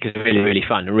of the speakers are really, really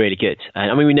fun and really good.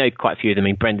 I mean, we know quite a few of them. I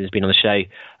mean, Brendan's been on the show.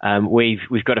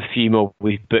 We've got a few more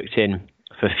we've booked in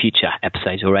for future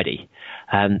episodes already.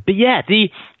 But yeah,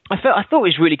 I thought it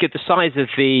was really good. The size of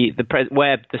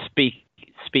where the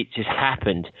speeches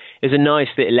happened is a nice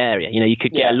little area. You know, you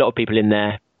could get a lot of people in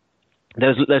there.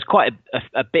 There's quite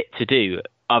a bit to do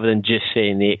other than just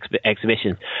seeing the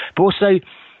exhibitions. But also,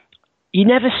 you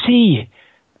never see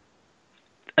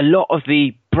a lot of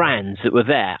the brands that were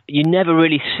there. You never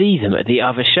really see them at the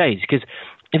other shows, because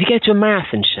if you go to a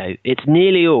marathon show, it's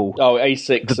nearly all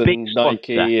Asics and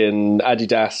Nike and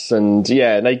Adidas, and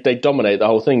they dominate the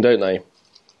whole thing, don't they?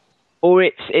 Or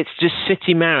it's just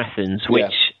city marathons,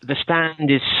 which the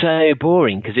stand is so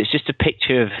boring because it's just a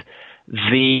picture of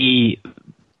the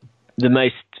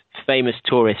most famous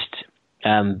tourist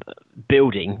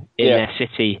building in their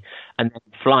city and then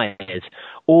flyers.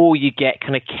 Or you get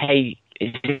kind of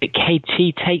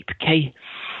KT tape,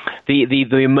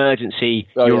 the emergency.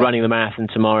 You're running the marathon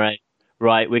tomorrow,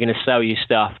 right? We're going to sell you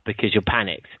stuff because you're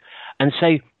panicked, and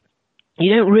so.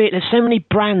 You don't really. There's so many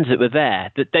brands that were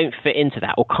there that don't fit into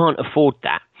that or can't afford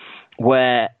that.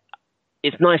 Where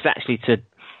it's nice actually to.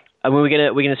 And we're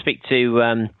gonna speak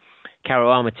to Carol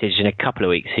Armitage in a couple of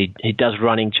weeks. Who does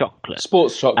running chocolate,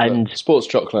 sports chocolate. Sports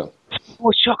chocolate.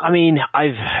 I mean,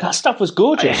 that stuff was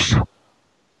gorgeous.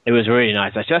 It was really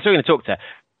nice. Actually, that's what we're going to talk to her.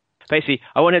 Basically,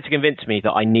 I wanted to convince me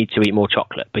that I need to eat more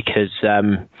chocolate because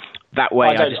that way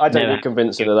I don't get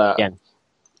convinced of that.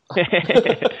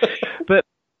 But.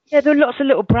 Yeah, there are lots of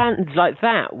little brands like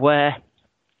that where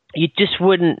you just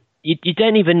wouldn't, you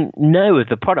don't even know of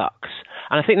the products.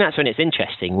 And I think that's when it's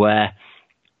interesting, where,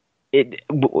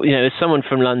 as someone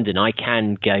from London, I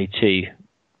can go to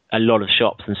a lot of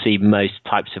shops and see most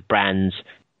types of brands.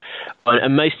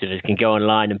 And most of us can go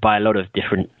online and buy a lot of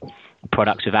different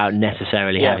products without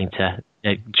necessarily having to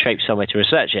traipse somewhere to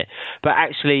research it. But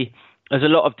actually, there's a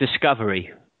lot of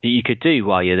discovery that you could do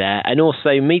while you're there, and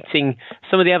also meeting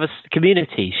some of the other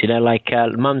communities, like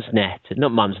Mumsnet,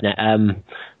 not Mumsnet,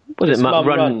 what was it?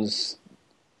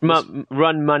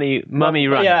 Mummy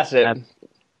Run. Yeah, that's it.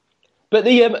 But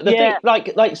the thing,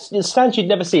 like stands you'd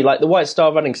never see, like the White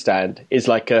Star running stand, is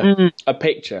like a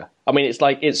picture. I mean,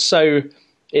 it's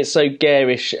so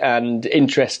garish and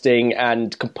interesting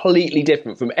and completely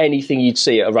different from anything you'd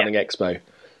see at a running expo.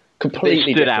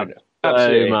 Completely different.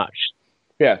 Absolutely. So much.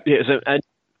 Yeah.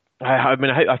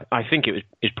 I think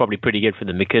it's probably pretty good for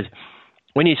them, because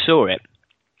when you saw it,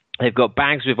 they've got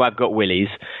bags with "I've got willies."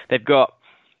 They've got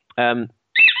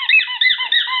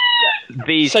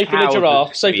these Safe for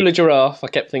the giraffe. I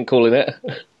kept calling it.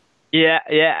 Yeah,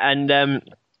 and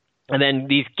then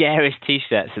these garish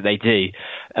T-shirts that they do,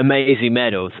 amazing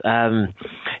medals, and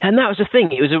that was the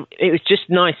thing. It was just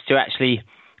nice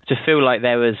to feel like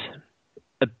there was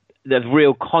the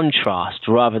real contrast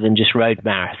rather than just road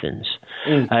marathons.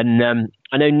 And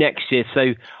I know next year,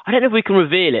 so I don't know if we can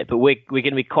reveal it, but we're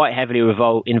going to be quite heavily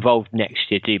involved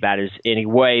next year, Do-Badders, in a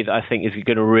way that I think is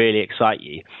going to really excite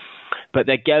you. But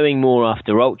they're going more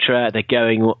after ultra, they're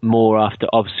going more after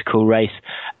obstacle race,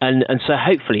 and so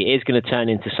hopefully it is going to turn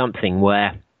into something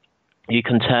where you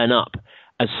can turn up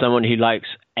as someone who likes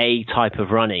a type of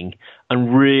running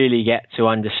and really get to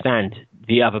understand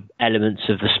the other elements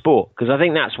of the sport, because I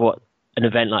think that's what an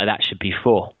event like that should be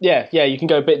for. Yeah, you can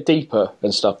go a bit deeper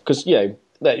and stuff, because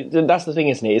that's the thing,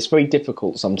 isn't it? It's very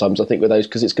difficult sometimes, I think, with those,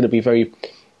 because it's going to be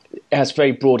it has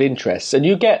very broad interests, and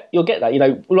you'll get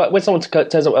that. Like when someone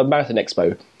turns up at a marathon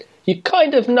expo, you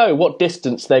kind of know what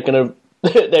distance they're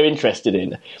interested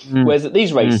in. Whereas at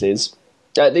these races,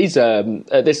 this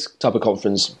type of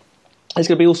conference, there's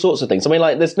going to be all sorts of things. I mean,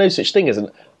 like, there's no such thing as an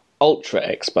ultra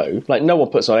expo. Like, no one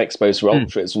puts on expos for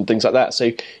ultras and things like that.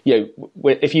 So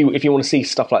if you want to see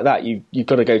stuff like that, you've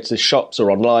got to go to the shops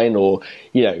or online, or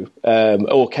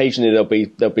or occasionally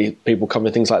there'll be people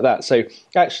covering things like that. So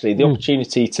actually, the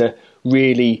opportunity to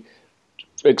really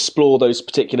explore those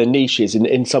particular niches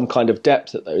in some kind of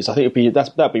depth at those, I think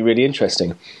that'd be really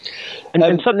interesting.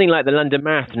 And something like the London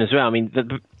Marathon as well. I mean,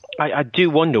 I do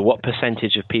wonder what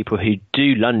percentage of people who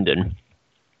do London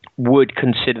would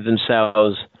consider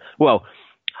themselves, well,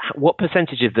 what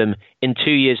percentage of them in 2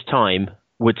 years' time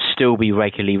would still be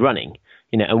regularly running?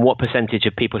 And what percentage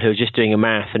of people who are just doing a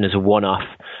marathon as a one-off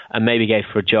and maybe go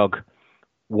for a jog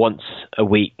once a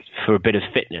week for a bit of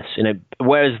fitness?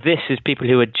 Whereas this is people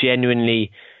who are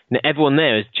genuinely everyone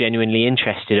there is genuinely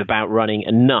interested about running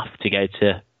enough to go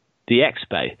to the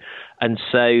expo, and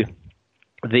so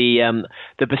the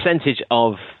percentage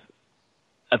of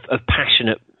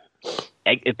passionate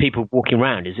people walking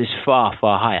around is far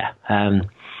higher.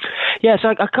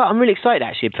 So I'm really excited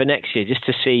actually for next year, just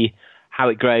to see how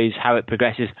it grows, how it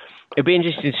progresses. It'll be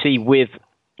interesting to see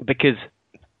because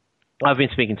I've been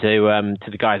speaking to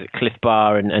the guys at Cliff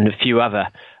Bar and a few other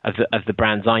of the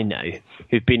brands I know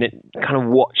who've been kind of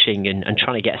watching and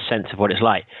trying to get a sense of what it's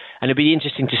like. And it'll be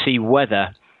interesting to see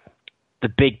whether the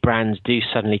big brands do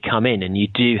suddenly come in and you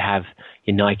do have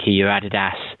your Nike, your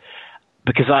Adidas,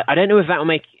 because I don't know if that will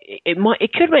make it.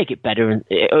 It could make it better,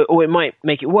 or it might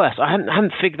make it worse. I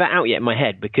haven't figured that out yet in my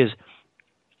head, because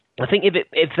I think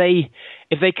if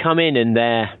they come in and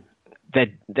they're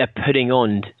putting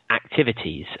on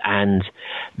activities and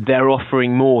they're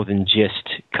offering more than just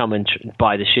come and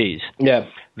buy the shoes,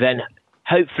 then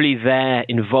hopefully their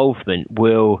involvement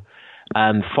will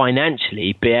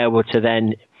financially be able to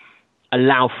then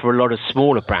allow for a lot of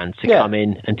smaller brands to come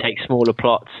in and take smaller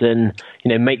plots, and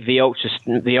make the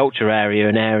ultra area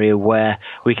an area where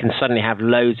we can suddenly have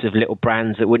loads of little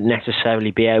brands that wouldn't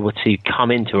necessarily be able to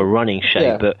come into a running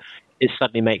show, but it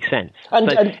suddenly makes sense.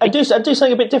 And do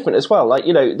something a bit different as well. Like,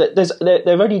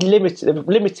 they're only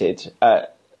limited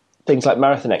things like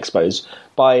marathon expos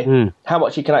by how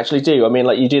much you can actually do. I mean,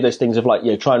 like, you do those things of like,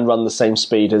 try and run the same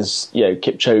speed as,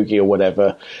 Kipchoge or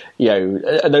whatever,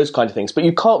 and those kind of things. But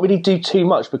you can't really do too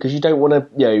much because you don't want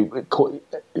to,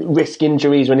 risk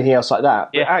injuries or anything else like that.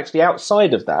 Yeah. But actually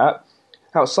outside of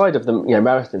the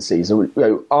marathon season,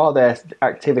 are there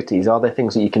activities, are there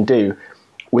things that you can do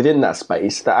within that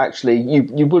space that actually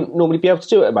you wouldn't normally be able to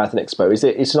do at a marathon expo?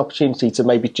 It's an opportunity to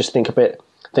maybe just think a bit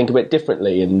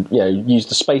differently and use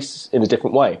the space in a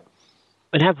different way,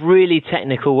 and have really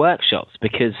technical workshops,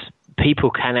 because people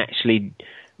can actually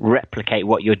replicate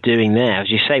what you're doing there, as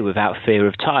you say, without fear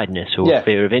of tiredness or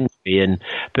fear of injury.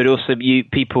 But also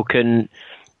people can,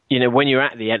 when you're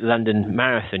at the London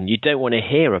Marathon, you don't want to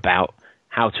hear about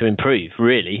how to improve,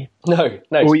 really. No.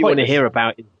 All you want to hear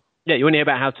about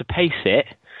how to pace it,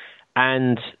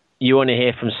 and you want to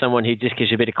hear from someone who just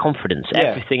gives you a bit of confidence.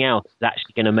 Everything else is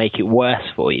actually going to make it worse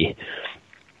for you.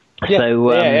 So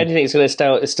anything that's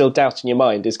going to still doubt in your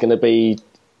mind is going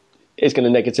to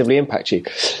negatively impact you.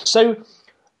 So,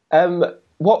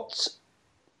 what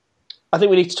I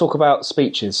think we need to talk about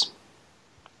speeches.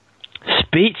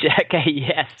 Speech, okay,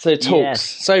 yes. So talks. Yes.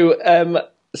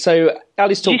 So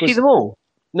Ali's talk. Did you see them all?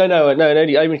 No. I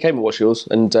only came and watched yours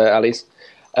and Ali's.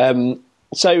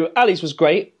 So Ali's was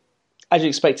great, as you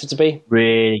expected to be.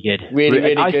 Really good. Really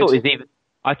good. I thought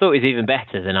it was even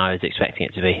better than I was expecting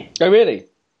it to be. Oh, really?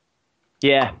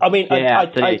 Yeah. I mean,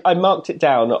 I marked it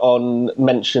down on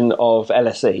mention of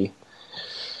LSE,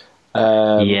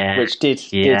 which did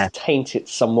taint it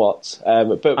somewhat.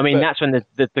 But I mean, that's when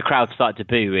the crowd started to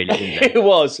boo, really, didn't they? It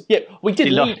was. Yeah, we did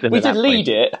lead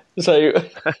it. So.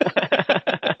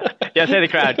 Yeah, I say the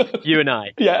crowd, you and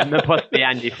I, and then possibly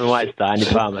Andy from White Star, Andy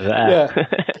Palmer.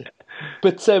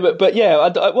 But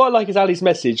what I like is Ali's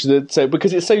message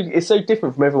because it's so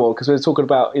different from everyone, because we're talking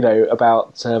about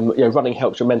running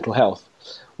helps your mental health.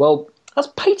 Well, that's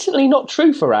patently not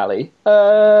true for Ali,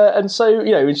 and so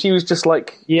and she was just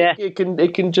like, it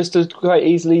can just as quite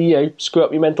easily screw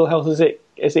up your mental health as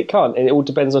it can't, and it all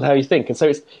depends on how you think. And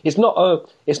so it's not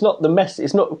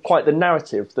quite the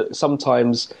narrative that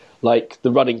sometimes, like,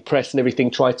 the running press and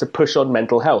everything try to push on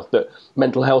mental health, that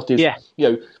mental health is,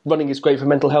 running is great for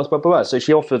mental health, blah, blah, blah. So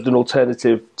she offered an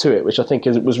alternative to it, which I think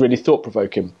was really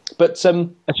thought-provoking. But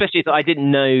especially that I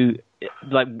didn't know,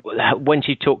 like, when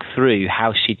she talked through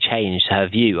how she changed her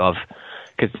view of,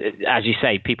 because, as you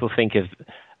say, people think of,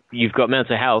 you've got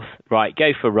mental health, right,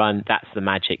 go for a run, that's the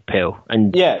magic pill.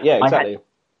 And exactly.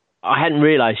 I hadn't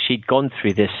realised she'd gone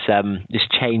through this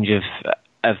change of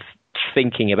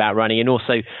thinking about running, and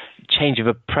also change of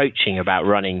approaching about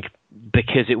running,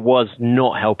 because it was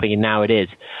not helping and now it is.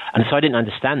 And so I didn't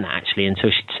understand that actually until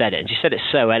she'd said it, and she said it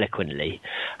so eloquently.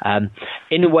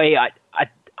 In a way,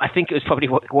 I think it was probably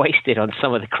wasted on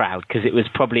some of the crowd, because it was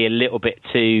probably a little bit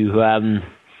too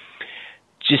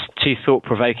just too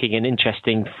thought-provoking and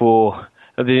interesting for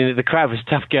the crowd. Was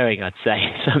tough going, I'd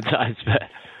say, sometimes. But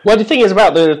well, the thing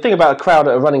about a crowd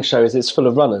at a running show is it's full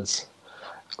of runners.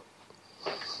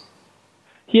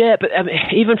 Yeah, but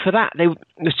even for that, it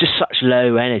was just such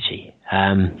low energy.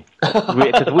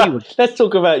 Let's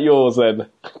talk about yours then,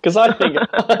 because I think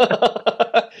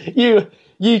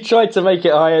You tried to make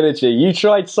it high energy. You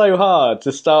tried so hard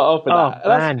to start off with that.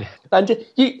 Man. And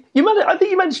I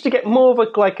think you managed to get more of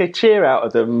a cheer out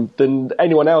of them than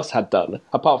anyone else had done,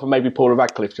 apart from maybe Paula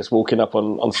Radcliffe just walking up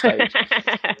on stage.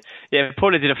 Yeah,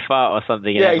 Paula did a fart or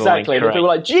something. Yeah, exactly. And people were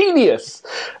like, genius.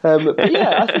 But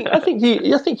yeah, I think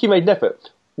you made an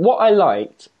effort. What I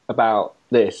liked about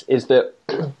this is that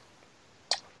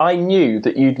I knew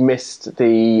that you'd missed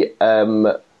the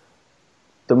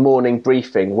morning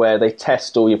briefing where they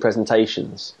test all your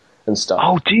presentations and stuff.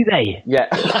 Oh, do they? Yeah.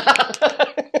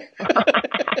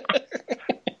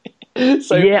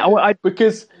 So yeah,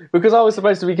 because I was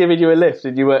supposed to be giving you a lift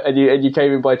and you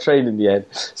came in by train in the end.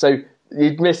 So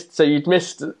you'd missed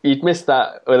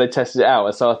that when they tested it out,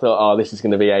 and so I thought, oh, this is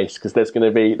going to be ace because there's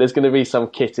going to be some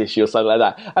kit issue or something like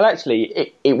that. And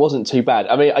actually, it wasn't too bad.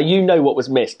 I mean, you know what was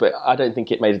missed, but I don't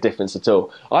think it made a difference at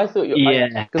all. I thought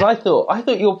I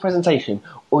thought your presentation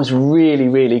was really,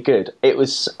 really good. I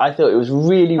thought it was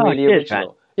really, really original.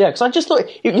 Man. Yeah, because I just thought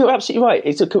you're absolutely right.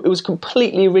 It was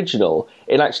completely original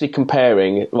in actually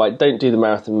comparing. Like, don't do the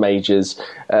marathon majors.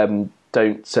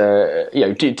 Don't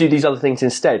do these other things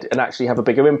instead and actually have a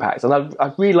bigger impact. And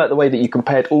I really like the way that you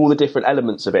compared all the different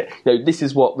elements of it. This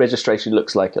is what registration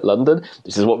looks like at London.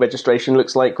 This is what registration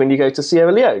looks like when you go to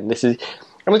Sierra Leone. And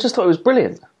I just thought it was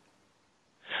brilliant.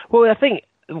 Well, I think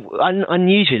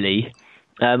unusually,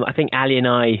 I think Ali and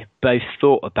I both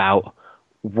thought about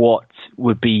what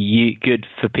would be good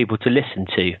for people to listen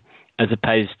to, as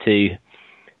opposed to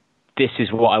this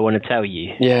is what I want to tell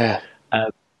you. Yeah.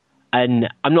 And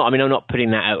I'm not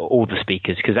putting that out all the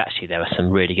speakers, because actually there were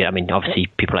some really good. I mean, obviously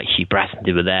people like Hugh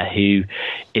Brassenden were there, who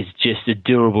is just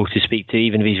adorable to speak to,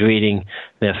 even if he's reading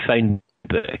their phone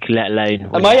book, let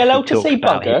alone. Am I allowed to say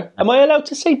bugger? Am I allowed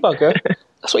to say bugger?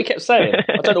 That's what he kept saying.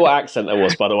 I don't know what accent that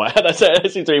was, by the way. That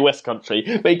seemed to be West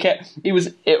Country.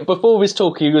 But before his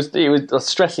talk, he was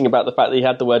stressing about the fact that he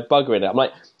had the word bugger in it. I'm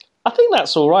like, I think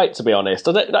that's all right, to be honest.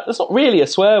 That's not really a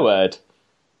swear word.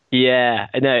 Yeah,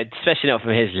 no, especially not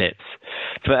from his lips.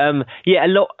 But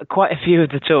quite a few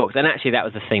of the talks, and actually that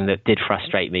was the thing that did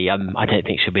frustrate me. I don't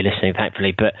think she'll be listening,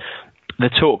 thankfully, but the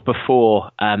talk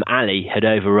before Ali had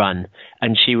overrun,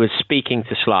 and she was speaking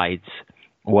to slides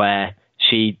where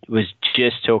she was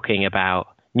just talking about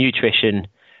nutrition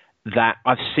that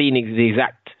I've seen the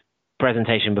exact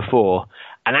presentation before,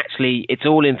 and actually it's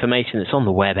all information that's on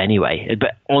the web anyway,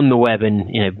 but on the web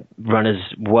and Runner's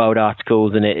World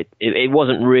articles, and it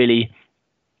wasn't really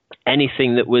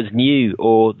anything that was new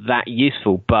or that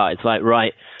useful. But it's like,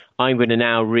 right, I'm going to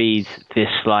now read this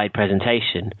slide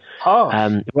presentation.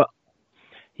 Yeah,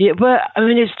 but I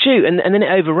mean, it's true, and then it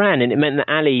overran, and it meant that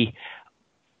Ali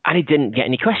didn't get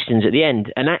any questions at the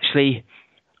end. And actually,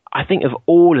 I think of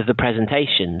all of the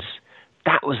presentations,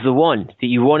 that was the one that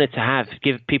you wanted to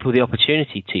give people the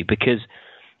opportunity to, because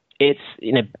it's,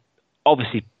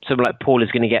 obviously someone like Paul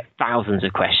is going to get thousands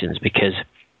of questions because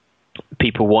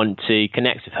people want to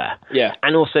connect with her. Yeah.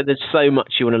 And also there's so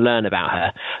much you want to learn about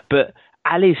her. But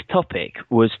Ali's topic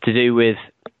was to do with,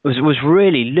 was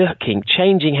really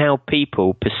changing how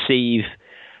people perceive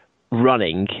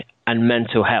running and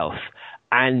mental health.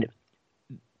 And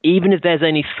even if there's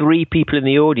only 3 people in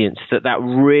the audience that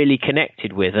really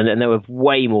connected with, and there were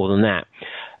way more than that,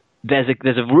 there's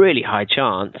a really high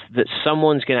chance that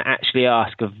someone's going to actually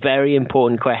ask a very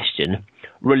important question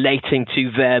relating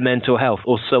to their mental health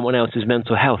or someone else's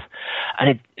mental health.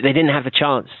 And they didn't have the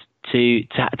chance to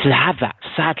have that,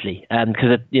 sadly,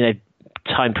 because of,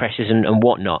 time pressures and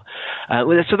whatnot.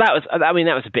 So that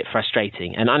was a bit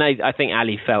frustrating. And I think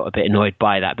Ali felt a bit annoyed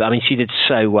by that. But I mean, she did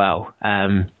so well.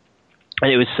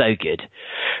 And it was so good.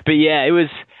 But yeah, it was.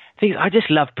 I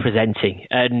just love presenting,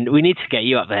 and we need to get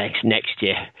you up there next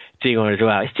year doing one as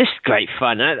well. It's just great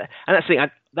fun, and that's the thing.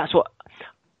 That's what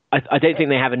I don't think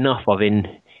they have enough of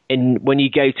in when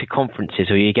you go to conferences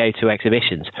or you go to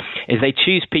exhibitions, is they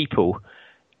choose people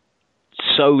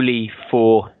solely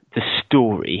for the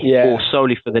story or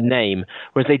solely for the name,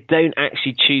 whereas they don't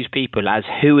actually choose people as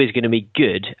who is going to be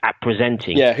good at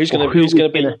presenting. Yeah, who's going to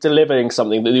be delivering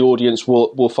something that the audience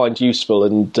will find useful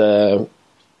and be able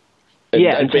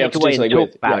to do something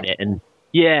with. About it. And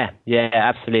yeah,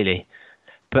 absolutely.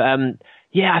 But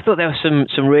I thought there were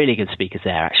some really good speakers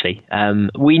there. Actually,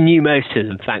 we knew most of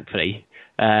them, thankfully,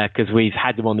 because we've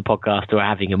had them on the podcast or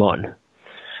having them on.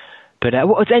 But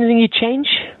what was anything you'd change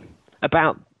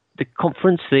about the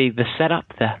conference, the setup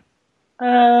there?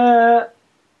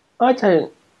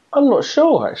 I'm not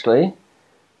sure, actually.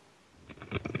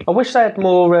 I wish they had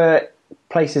more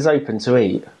places open to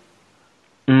eat.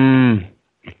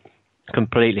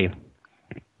 Completely.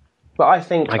 But I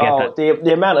think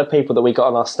the amount of people that we got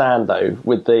on our stand though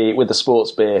with the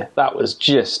sports beer, that was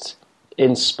just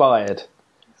inspired.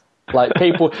 Like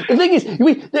people, the thing is,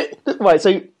 right.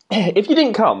 So if you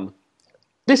didn't come,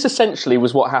 this essentially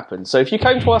was what happened. So if you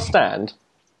came to our stand,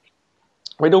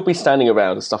 we'd all be standing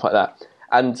around and stuff like that,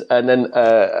 and then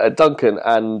Duncan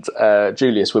and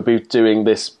Julius would be doing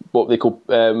this what they call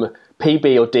PB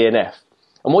or DNF.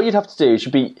 And what you'd have to do is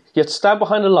you have to stand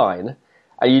behind a line,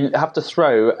 and you have to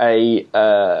throw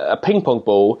a ping pong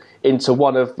ball into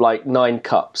one of like 9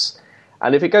 cups.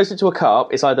 And if it goes into a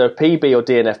cup, it's either a PB or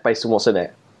DNF based on what's in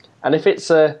it. And if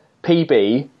it's a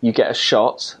PB, you get a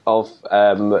shot of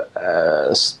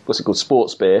what's it called,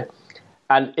 sports beer.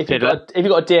 And if you've got a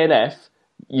DNF,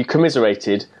 you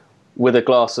commiserated with a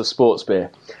glass of sports beer.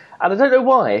 And I don't know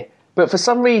why, but for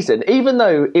some reason, even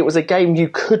though it was a game you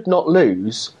could not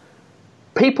lose,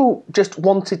 people just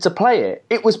wanted to play it.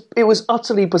 It was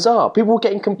utterly bizarre. People were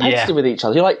getting competitive with each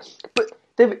other. You're like, but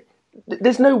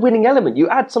there's no winning element. You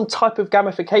add some type of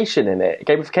gamification in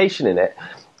it,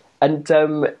 and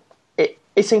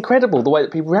it's incredible the way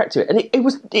that people react to it. And it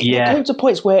came to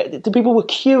points where the people were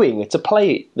queuing to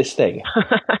play this thing.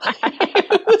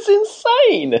 It was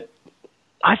insane.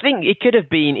 I think it could have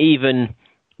been even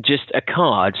just a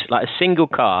card, like a single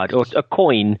card or a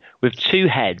coin with 2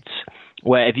 heads,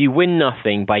 where if you win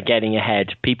nothing by getting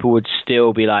ahead, people would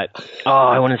still be like, "Oh,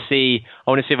 I want to see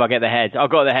if I get the head. I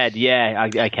got the head. Yeah,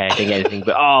 okay, I didn't get anything,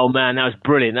 but oh man, that was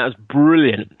brilliant.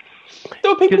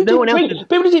 There were people who didn't drink.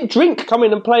 People who didn't drink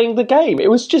coming and playing the game. It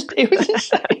was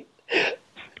insane.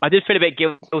 I did feel a bit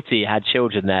guilty. I had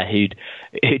children there who'd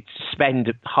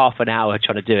spend half an hour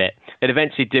trying to do it. They'd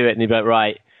eventually do it, and they'd be like,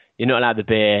 "Right, you're not allowed the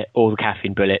beer or the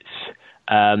caffeine bullets,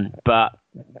 but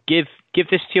give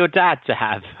this to your dad to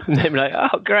have." And they'd be like,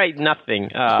 "Oh, great,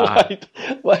 nothing." Oh.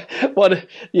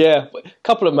 A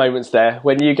couple of moments there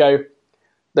when you go,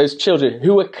 those children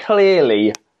who were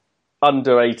clearly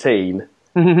under 18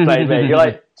 playing there. You're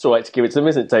like, it's all right to give it to them,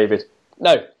 isn't it, David?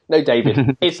 No,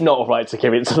 David, it's not all right to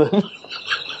give it to them.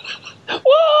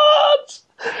 What?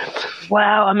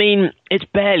 Well, I mean, it's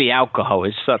barely alcohol.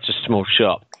 It's such a small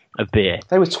shot of beer.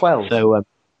 They were 12. So,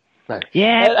 no.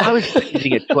 Yeah, I was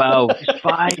using at 12. It's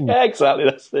fine. Yeah, exactly,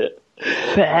 that's it.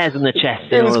 Put hairs on the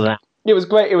chest and all of that. It was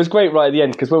great. It was great right at the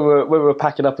end because when we were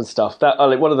packing up and stuff, that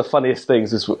one of the funniest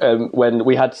things was when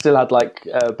we still had like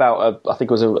about I think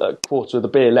it was a quarter of the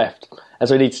beer left, and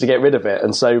so we needed to get rid of it.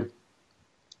 And so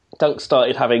Dunk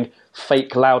started having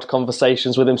fake loud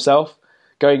conversations with himself,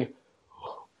 going,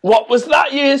 "What was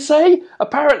that you say?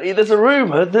 Apparently, there's a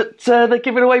rumour that they're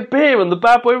giving away beer on the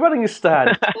Bad Boy Running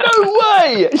stand." No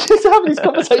way! He's just having these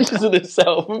conversations with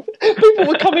himself. People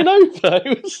were coming over.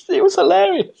 It was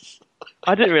hilarious.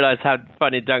 I didn't realise how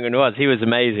funny Duncan was. He was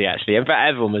amazing, actually. In fact,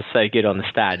 everyone was so good on the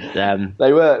stand.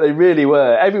 They were. They really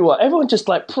were. Everyone just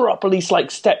like properly like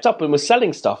stepped up and was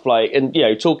selling stuff, like, and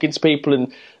talking to people,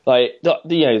 and like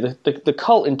the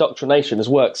cult indoctrination has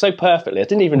worked so perfectly. I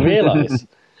didn't even realise.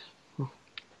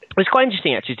 It's quite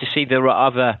interesting actually to see there are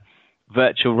other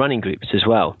virtual running groups as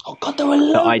well. Oh God, there were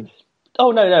loads.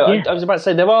 Oh no! Yeah. I was about to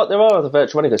say there are other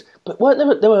virtual running groups, but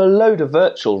there were a load of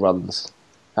virtual runs.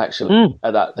 Actually,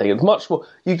 at that thing, it's much more.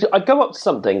 I go up to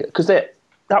something because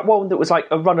that one that was like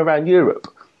a run around Europe,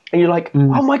 and you're like,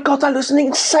 "Oh my God, that looks an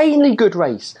insanely good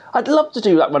race. I'd love to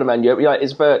do that run around Europe." You're like,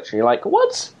 "It's virtual." You're like,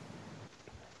 "What?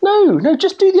 No,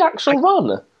 just do the actual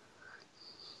run."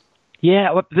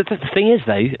 Yeah, well, the thing is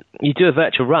though, you do a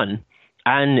virtual run,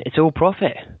 and it's all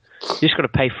profit. You just got to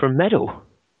pay for a medal.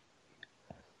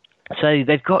 So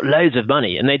they've got loads of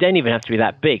money, and they don't even have to be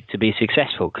that big to be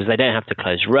successful because they don't have to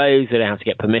close roads, they don't have to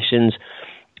get permissions.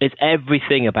 It's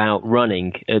everything about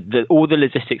running, all the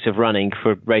logistics of running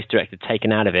for a race director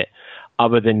taken out of it,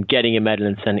 other than getting a medal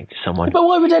and sending it to someone. But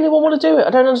why would anyone want to do it? I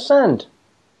don't understand.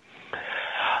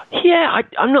 Yeah,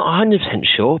 I'm not 100%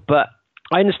 sure, but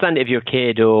I understand it if you're a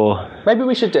kid or... Maybe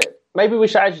we should do it. Maybe we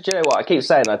should actually, do you know what? I keep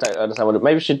saying I don't understand what it...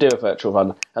 Maybe we should do a virtual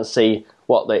run and see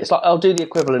what they... It's like, I'll do the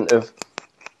equivalent of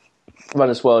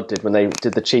Runners World did when they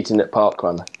did the cheating at park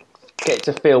run. Get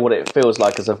to feel what it feels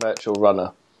like as a virtual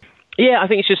runner. Yeah, I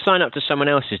think you should sign up to someone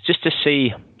else's just to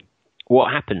see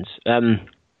what happens. I mean,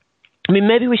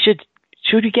 maybe we should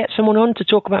we get someone on to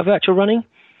talk about virtual running?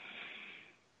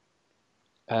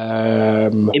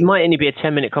 It might only be a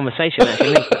 10-minute conversation,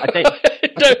 actually. I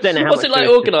don't know how what's it like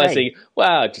organising?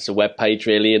 Wow, just a web page,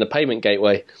 really, and a payment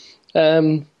gateway. I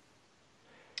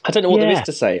don't know what there is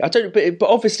to say. But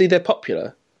obviously they're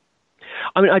popular.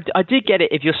 I mean, I did get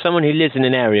it if you're someone who lives in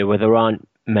an area where there aren't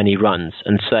many runs,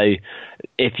 and so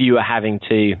if you are having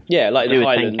to like do the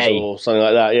Highlands or something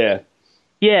like that,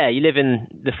 you live in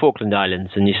the Falkland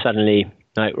Islands, and you suddenly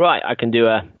Like, right, I can do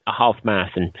a half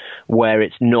marathon where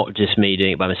it's not just me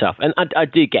doing it by myself. And I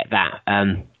do get that.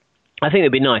 I think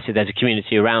it'd be nice if there's a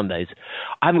community around those.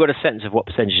 I haven't got a sense of what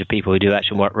percentage of people who do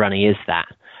actual running is that.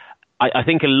 I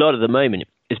think a lot of the moment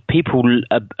is people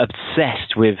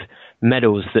obsessed with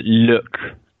medals that look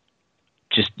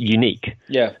just unique.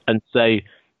 Yeah. And so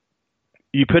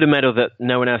you put a medal that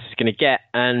no one else is going to get,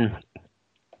 and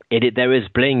there is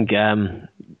bling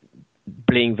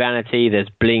vanity, there's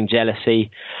bling jealousy.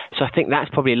 So I think that's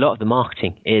probably a lot of the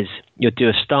marketing is you'll do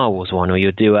a Star Wars one, or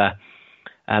you'll do a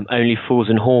Only Fools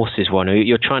and Horses one, or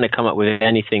you're trying to come up with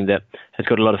anything that has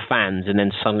got a lot of fans, and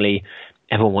then suddenly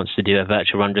everyone wants to do a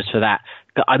virtual run just for that.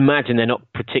 I imagine they're not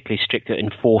particularly strict at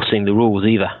enforcing the rules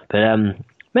either. But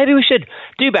maybe we should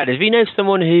do better. If you know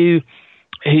someone who's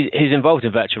involved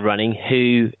in virtual running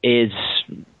who is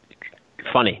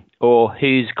funny, or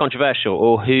who's controversial,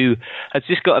 or who has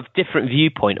just got a different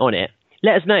viewpoint on it,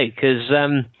 let us know, because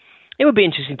it would be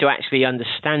interesting to actually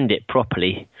understand it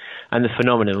properly and the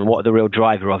phenomenon and what the real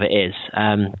driver of it is,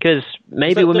 because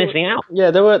maybe we're missing out.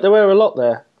 Yeah, there were a lot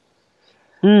there.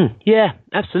 Yeah,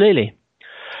 absolutely.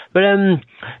 But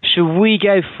should we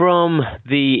go from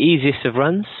the easiest of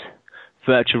runs,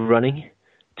 virtual running,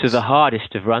 to the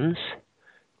hardest of runs,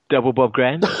 double Bob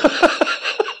Graham?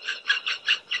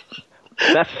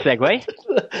 That's a segue.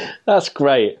 That's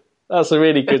great. That's a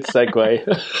really good segue.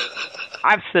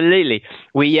 Absolutely.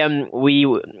 We said we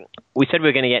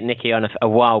were going to get Nicky on a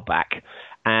while back,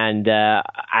 and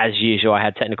as usual, I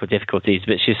had technical difficulties,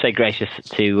 but she was so gracious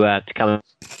to come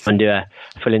and do a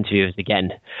full interview with us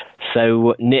again.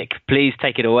 So, Nick, please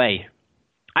take it away.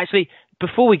 Actually,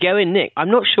 before we go in, Nick,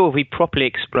 I'm not sure if we properly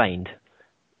explained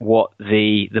what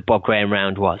the Bob Graham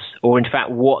round was, or in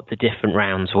fact what the different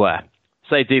rounds were.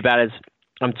 So, do-batters,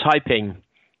 I'm typing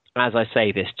as I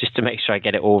say this just to make sure I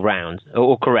get it all round,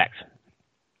 or correct.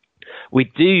 We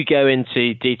do go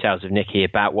into details of Nicky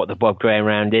about what the Bob Graham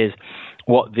round is,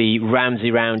 what the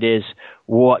Ramsey round is,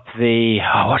 what's the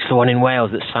one in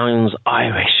Wales that sounds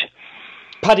Irish?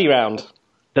 Paddy round.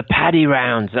 The Paddy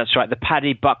round, that's right, the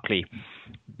Paddy Buckley.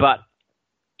 But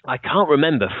I can't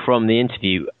remember from the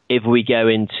interview if we go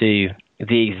into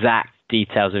the exact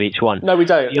details of each one. No, we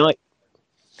don't.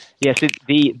 Yes,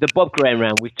 the Bob Graham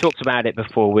round, we've talked about it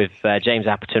before with James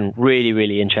Appleton, really,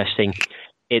 really interesting.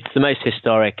 It's the most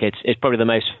historic, it's probably the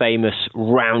most famous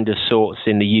round of sorts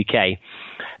in the UK.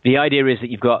 The idea is that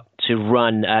you've got to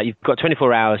run, you've got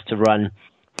 24 hours to run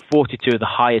 42 of the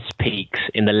highest peaks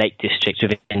in the Lake District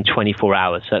within 24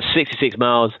 hours. So that's 66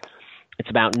 miles, it's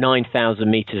about 9,000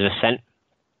 meters of ascent,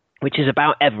 which is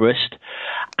about Everest,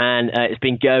 and it's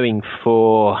been going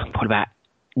for about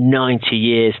 90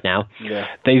 years now. Yeah.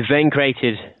 They've then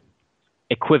created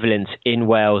equivalents in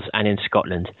Wales and in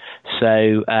Scotland.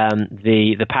 So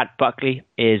the Pat Buckley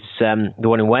is the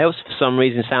one in Wales. For some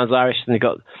reason, sounds Irish,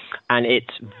 and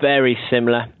it's very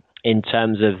similar in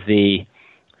terms of the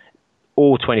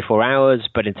all 24 hours,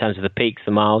 but in terms of the peaks,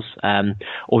 the miles.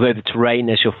 Although the terrain,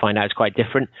 as you'll find out, is quite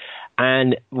different.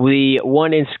 And the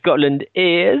one in Scotland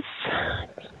is,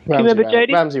 do you remember,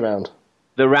 Jody? Ramsey round.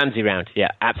 The Ramsey round,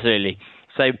 yeah, absolutely.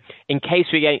 So in case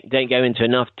we don't go into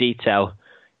enough detail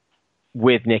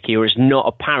with Nicky, or it's not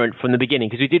apparent from the beginning,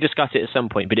 because we did discuss it at some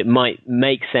point, but it might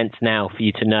make sense now for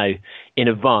you to know in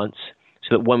advance,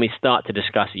 so that when we start to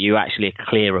discuss it, you actually are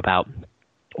clear about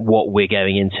what we're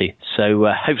going into. So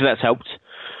hopefully that's helped.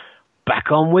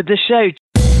 Back on with the show.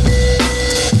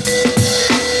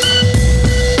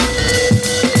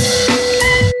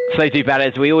 So,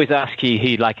 do-batters, we always ask you who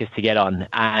you'd like us to get on,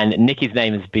 and Nicky's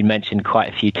name has been mentioned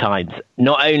quite a few times.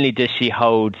 Not only does she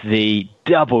hold the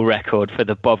double record for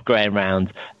the Bob Graham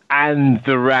round and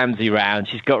the Ramsey round,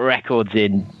 she's got records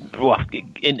in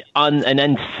an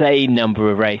insane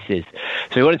number of races.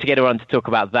 So we wanted to get her on to talk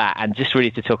about that, and just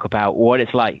really to talk about what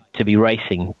it's like to be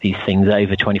racing these things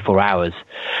over 24 hours.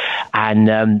 And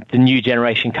the new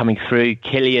generation coming through,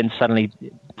 Killian suddenly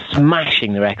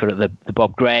smashing the record at the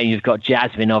Bob Graham. You've got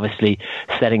Jasmine obviously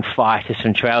setting fire to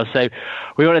some trails. So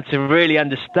we wanted to really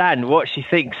understand what she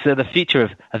thinks the future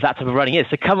of that type of running is.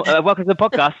 So welcome to the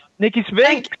podcast, Nicky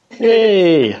Spinks.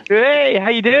 Hey, how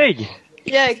you doing?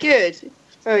 Yeah, good,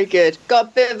 very good. Got a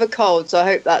bit of a cold, so I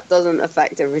hope that doesn't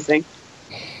affect everything.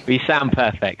 You sound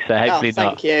perfect, so hopefully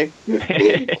not. Thank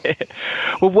you.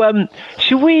 Well,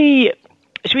 should we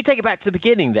take it back to the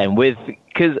beginning then,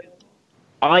 because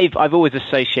I've always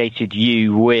associated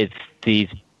you with these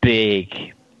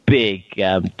big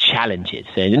challenges,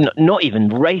 and not even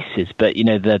races, but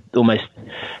the almost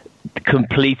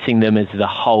completing them as the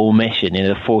whole mission.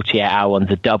 The 48-hour ones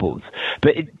are doubles.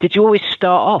 But did you always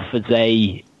start off as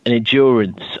an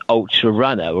endurance ultra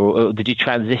runner, or did you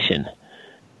transition?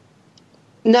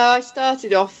 No, I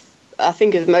started off, I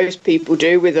think as most people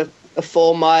do, with a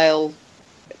 4 mile.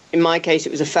 In my case,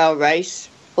 it was a fell race.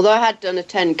 Although I had done a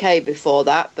 10k before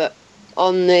that, but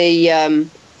on the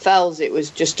fells, it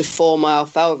was just a 4 mile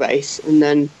fell race. And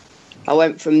then I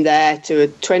went from there to a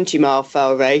 20 mile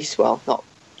fell race. Well, not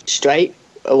straight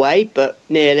away, but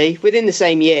nearly within the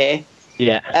same year.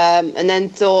 Yeah. And then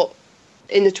thought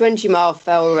in the 20 mile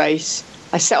fell race,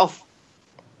 I set off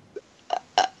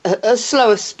a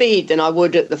slower speed than I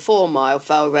would at the 4 mile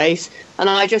fell race, and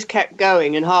I just kept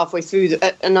going. And halfway through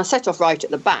and I set off right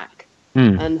at the back.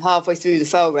 And halfway through the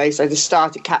fell race, I just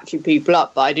started catching people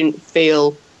up, but I didn't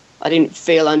feel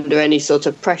under any sort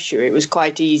of pressure. It was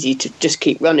quite easy to just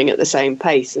keep running at the same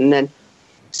pace. And then,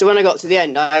 so when I got to the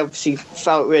end, I obviously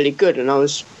felt really good, and I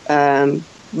was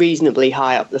reasonably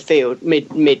high up the field,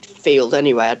 midfield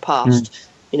anyway. I'd passed,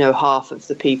 half of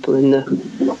the people in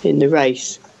the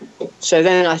race. So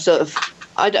then I sort of,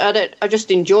 I just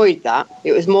enjoyed that.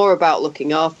 It was more about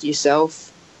looking after yourself.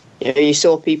 You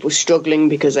saw people struggling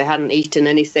because they hadn't eaten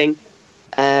anything,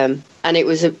 and it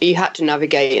was you had to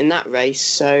navigate in that race.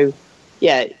 So,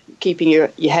 yeah, keeping your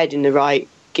head in the right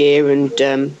gear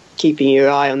and keeping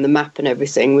your eye on the map and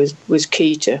everything was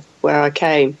key to where I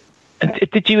came. And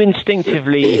did you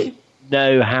instinctively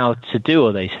know how to do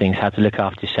all those things, how to look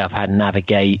after yourself, how to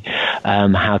navigate,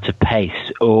 how to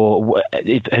pace, or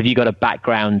have you got a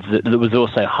background that was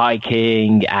also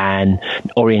hiking and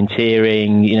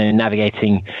orienteering,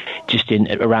 navigating just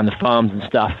around the farms and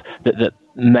stuff that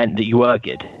meant that you were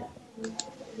good?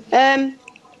 No,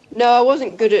 I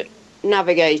wasn't good at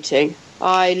navigating.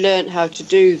 I learned how to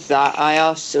do that. I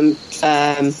asked some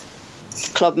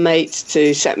club mates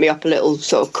to set me up a little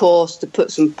sort of course to put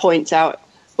some points out.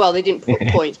 Well, they didn't put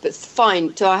points, but so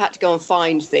I had to go and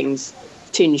find things,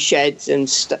 tin sheds and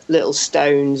little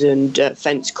stones and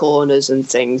fence corners and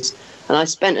things. And I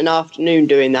spent an afternoon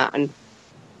doing that, and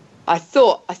I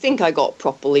think I got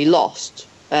properly lost.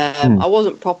 I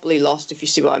wasn't properly lost, if you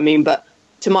see what I mean, but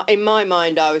in my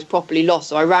mind, I was properly lost.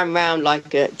 So I ran round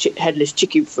like a headless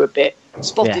chicken for a bit,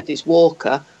 spotted this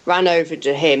walker, ran over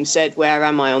to him, said, "Where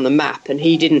am I on the map?" And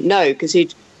he didn't know because he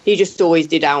just always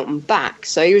did out and back.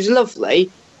 So he was lovely.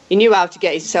 He knew how to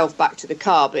get himself back to the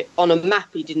car, but on a map,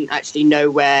 he didn't actually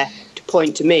know where to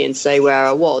point to me and say where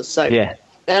I was. So then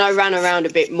I ran around a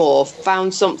bit more,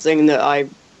 found something that I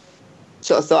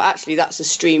sort of thought, actually, that's a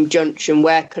stream junction.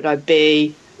 Where could I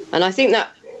be? And I think that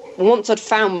once I'd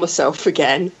found myself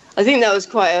again, I think that was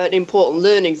quite an important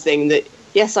learning thing that,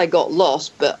 yes, I got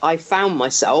lost, but I found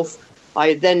myself.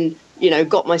 I then,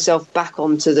 got myself back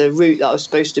onto the route that I was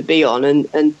supposed to be on. And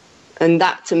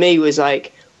that to me was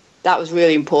like, that was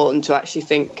really important to actually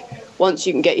think, once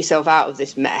you can get yourself out of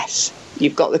this mess,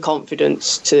 you've got the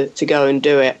confidence to go and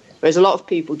do it. Whereas a lot of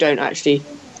people don't actually,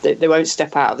 they won't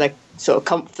step out of their sort of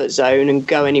comfort zone and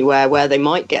go anywhere where they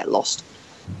might get lost.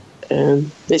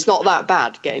 It's not that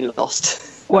bad getting lost.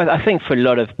 Well, I think for a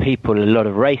lot of people, a lot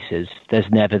of racers,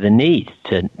 there's never the need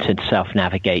to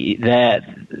self-navigate.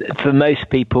 For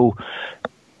most people,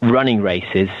 running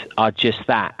races are just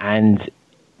that, and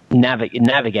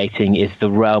navigating is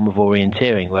the realm of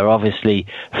orienteering, where obviously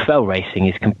fell racing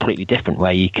is completely different,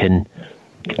 where you can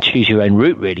choose your own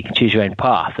route, really, can choose your own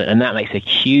path, and that makes a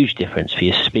huge difference for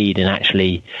your speed and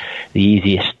actually the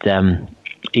easiest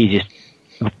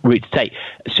route to take.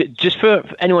 So just for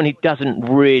anyone who doesn't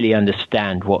really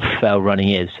understand what fell running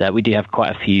is, we do have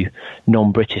quite a few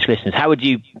non-British listeners. How would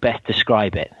you best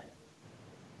describe it?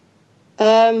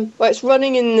 Well, it's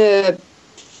running in the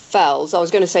fells. I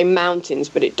was going to say mountains,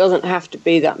 but it doesn't have to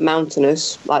be that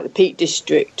mountainous. Like the Peak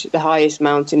District, the highest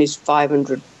mountain is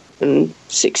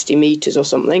 560 metres or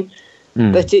something.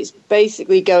 But it's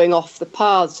basically going off the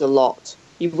paths a lot.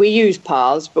 We use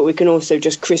paths, but we can also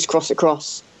just crisscross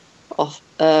across off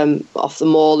the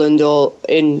moorland, or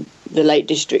in the Lake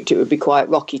District it would be quite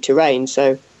rocky terrain.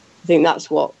 So I think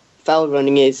that's what fell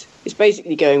running is. It's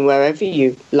basically going wherever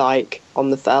you like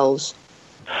on the fells.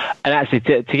 And actually,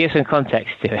 to give some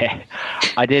context to it,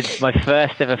 I did my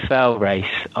first ever fell race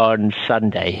on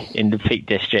Sunday in the Peak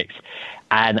District,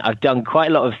 and I've done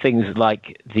quite a lot of things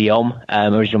like the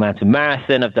Original Mountain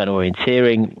Marathon. I've done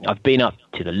orienteering. I've been up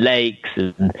to the lakes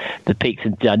and the peaks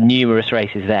and done numerous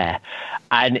races there,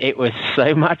 and it was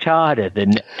so much harder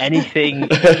than anything.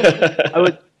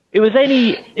 It was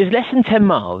less than 10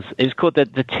 miles. It was called the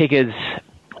Tigger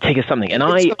something, and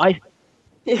I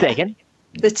say again.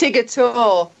 The Tigger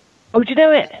Tour. Oh, did you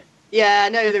know it? Yeah, I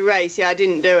know the race. Yeah, I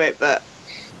didn't do it, but...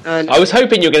 I was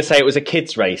hoping you were going to say it was a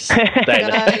kids' race then. And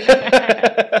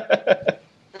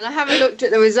I haven't looked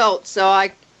at the results, so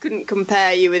I couldn't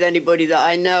compare you with anybody that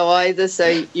I know either,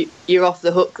 so you're off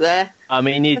the hook there. I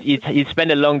mean, you'd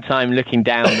spend a long time looking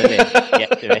down the list to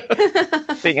get to it.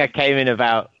 I think I came in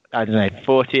about, I don't know,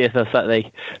 40th or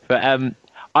something. But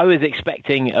I was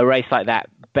expecting a race like that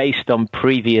based on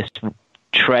previous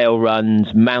trail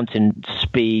runs, mountain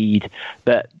speed,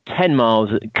 but 10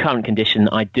 miles at current condition,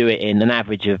 I do it in an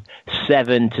average of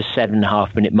 7 to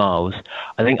 7.5 minute miles.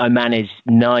 I think I managed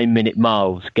 9-minute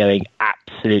miles going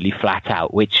absolutely flat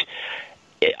out, which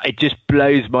it just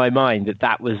blows my mind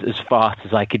that was as fast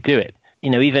as I could do it.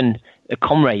 Even a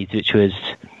Comrades, which was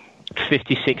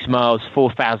 56 miles,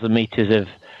 4,000 meters of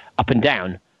up and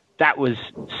down, that was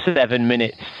 7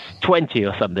 minutes 20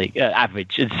 or something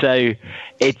average. And so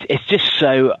it's just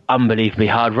so unbelievably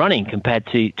hard running compared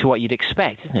to what you'd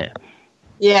expect, isn't it?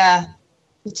 Yeah,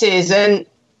 it is. And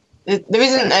there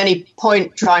isn't any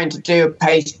point trying to do a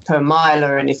pace per mile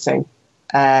or anything.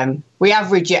 We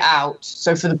average it out.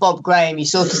 So for the Bob Graham, you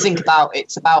sort of think about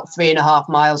it's about 3.5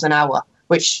 miles an hour,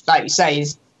 which, like you say,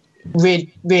 is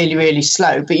really, really, really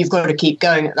slow. But you've got to keep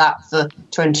going at that for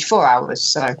 24 hours.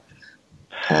 So.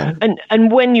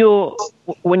 And when you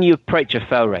approach a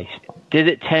fell race, does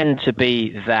it tend to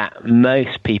be that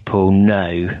most people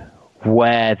know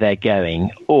where they're going,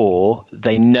 or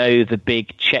they know the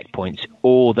big checkpoints,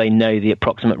 or they know the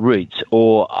approximate routes,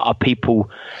 or are people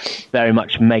very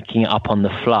much making it up on the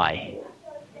fly?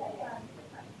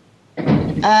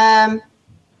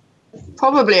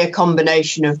 Probably a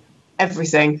combination of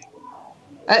everything.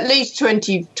 At least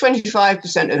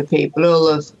 25% of the people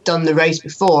will have done the race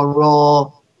before,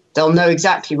 or they'll know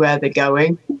exactly where they're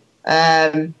going.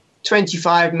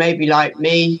 25 maybe like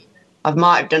me. I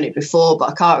might have done it before, but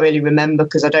I can't really remember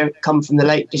because I don't come from the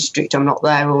Lake District. I'm not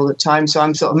there all the time. So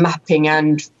I'm sort of mapping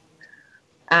and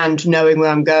knowing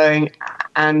where I'm going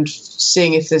and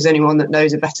seeing if there's anyone that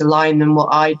knows a better line than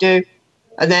what I do.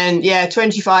 And then,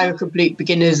 25 are complete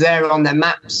beginners there on their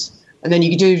maps. And then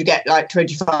you do get like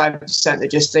 25%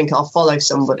 that just think I'll follow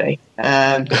somebody.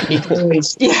 You can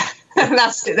always,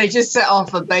 that's it. They just set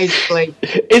off and basically.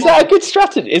 Is that a good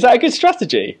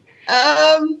strategy?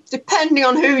 Depending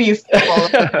on who you follow.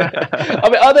 I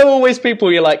mean, are there always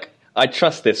people you're like, I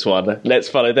trust this one, let's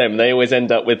follow them? They always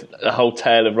end up with a whole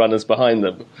tail of runners behind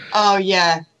them. Oh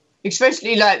yeah,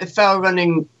 especially like the fell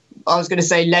running. I was going to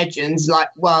say legends, like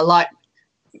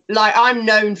I'm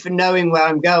known for knowing where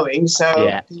I'm going,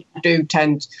 so people do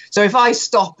tend. So if I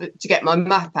stop to get my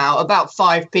map out, about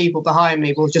 5 people behind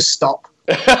me will just stop.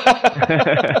 They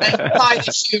tie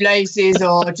their shoelaces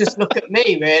or just look at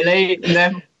me, really. And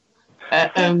then,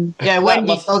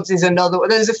 Wendy Dodds is another one.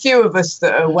 There's a few of us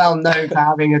that are well known for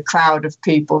having a crowd of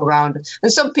people around us.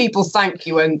 And some people thank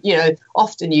you, and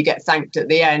often you get thanked at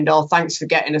the end. Oh, thanks for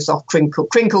getting us off Crinkle.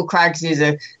 Crinkle Crags is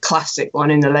a classic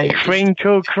one in the lake.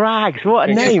 Crinkle Crags, what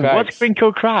a name! Crags. What's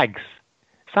Crinkle Crags?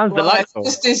 Sounds delightful.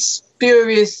 It's just this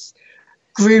spurious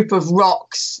group of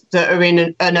rocks that are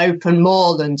in an open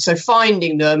moorland. So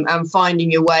finding them and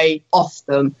finding your way off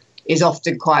them is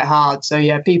often quite hard.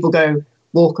 So people go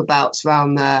walkabouts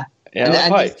around there, and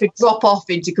you could drop off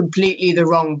into completely the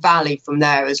wrong valley from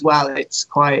there as well. It's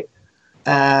quite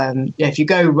if you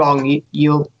go wrong,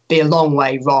 you'll be a long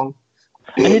way wrong.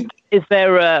 And is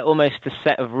there almost a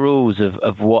set of rules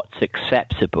of what's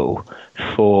acceptable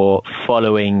for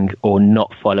following or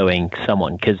not following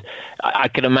someone? Because I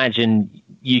can imagine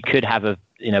you could have a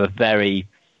very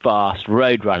fast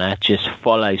road runner just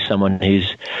follow someone who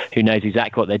knows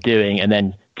exactly what they're doing and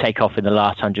then take off in the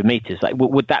last 100 meters. Like,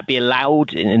 would that be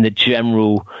allowed in the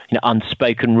general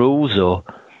unspoken rules, or?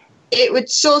 It would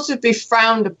sort of be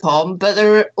frowned upon, but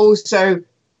there are also,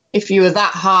 if you were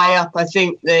that high up, I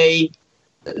think the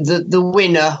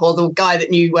winner or the guy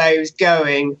that knew where he was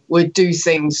going would do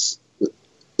things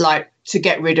like to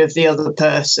get rid of the other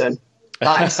person,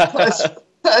 like put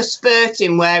a spurt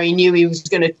in where he knew he was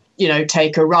going to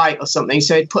take a right or something.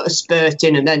 So he'd put a spurt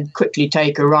in and then quickly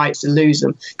take a right to lose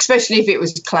them, especially if it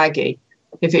was claggy.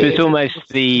 It's almost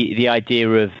the idea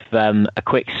of a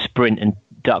quick sprint and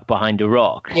duck behind a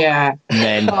rock. Yeah. And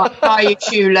then tie your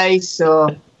shoelace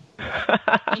or...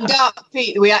 In Dark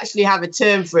Peak, we actually have a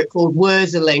term for it called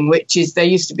wurzeling, which is there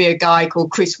used to be a guy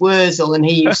called Chris Wurzel and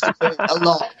he used to do it a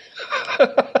lot.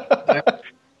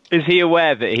 Is he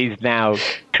aware that he's now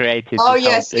created? Oh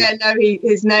yes,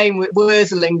 his name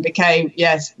Wurzeling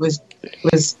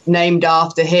was named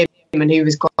after him, and he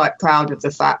was quite proud of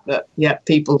the fact that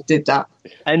people did that.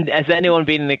 And has anyone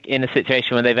been in a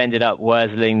situation where they've ended up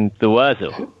wurzeling the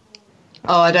Wurzel?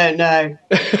 Oh, I don't know.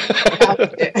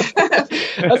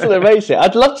 That's an amazing.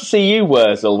 I'd love to see you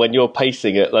wurzel when you're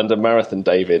pacing at London Marathon,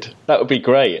 David. That would be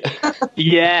great.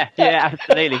 Yeah,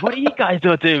 absolutely. What are you guys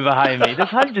all doing behind me? There's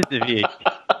hundreds of you.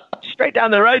 Straight down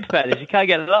the road, fellas. You can't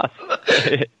get lost.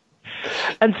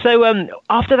 And so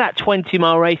after that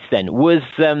 20-mile race then, was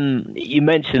you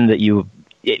mentioned that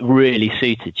it really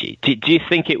suited you. Do you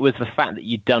think it was the fact that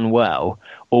you'd done well,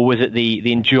 or was it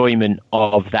the enjoyment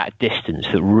of that distance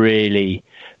that really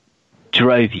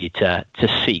drove you to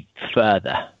seek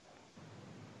further?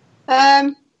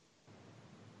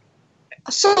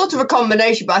 Sort of a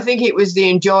combination, but I think it was the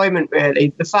enjoyment,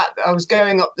 really. The fact that I was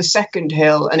going up the second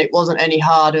hill and it wasn't any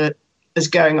harder as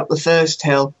going up the first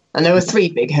hill. And there were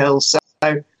 3 big hills.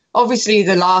 So obviously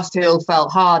the last hill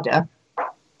felt harder,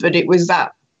 but it was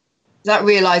that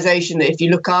realisation that if you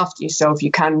look after yourself,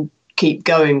 you can keep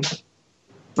going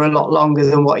for a lot longer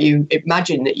than what you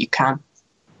imagine that you can.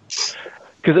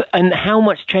 And how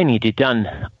much training had you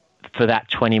done for that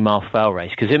 20-mile fell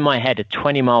race? Because in my head, a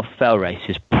 20-mile fell race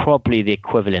is probably the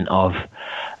equivalent of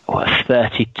a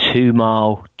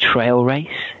 32-mile trail race.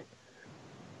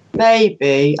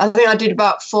 Maybe. I think I did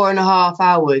about 4.5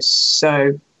 hours.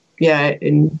 So, yeah,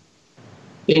 in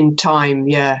time,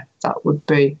 yeah, that would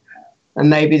be. And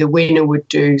maybe the winner would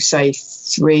do, say,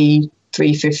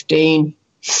 3:15.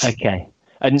 Okay.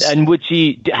 And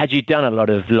had you done a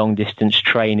lot of long distance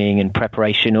training and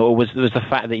preparation, or was the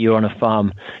fact that you're on a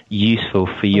farm useful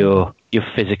for your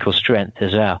physical strength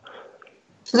as well?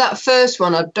 For that first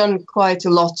one, I'd done quite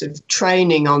a lot of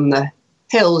training on the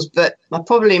hills, but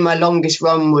probably my longest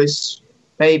run was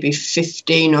maybe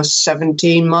 15 or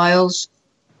 17 miles.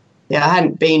 Yeah, I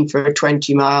hadn't been for a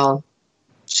 20-mile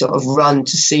sort of run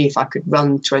to see if I could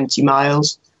run 20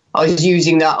 miles. I was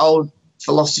using that old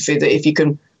philosophy that if you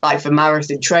can, like for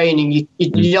marathon training,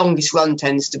 your longest run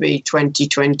tends to be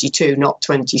 20:22, not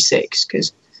 26,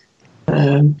 because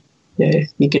you're going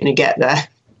to get there.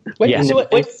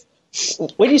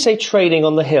 When you say training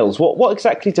on the hills, what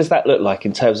exactly does that look like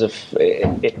in terms of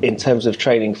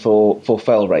training for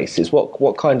fell races?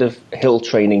 What kind of hill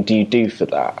training do you do for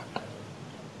that?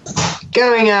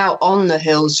 Going out on the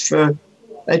hills for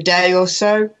a day or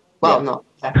so. Well, not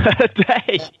a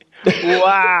day.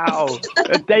 Wow,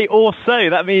 a day or so.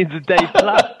 That means a day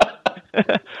plus.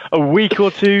 A week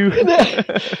or two.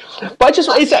 But is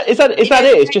that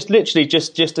it? It's just literally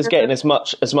just as getting as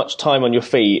much time on your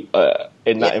feet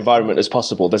in that environment as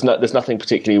possible. There's nothing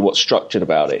particularly what's structured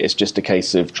about it. It's just a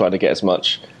case of trying to get as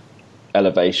much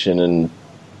elevation and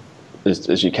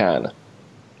as you can.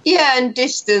 Yeah, and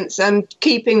distance and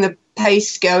keeping the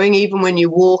pace going even when you're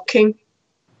walking.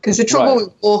 Because the trouble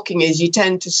with walking is you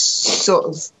tend to sort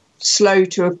of slow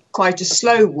to quite a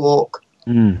slow walk.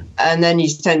 And then you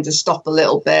tend to stop a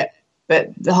little bit.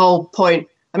 But the whole point,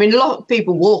 I mean, a lot of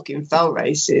people walk in fell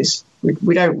races.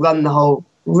 We don't run the whole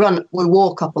run. We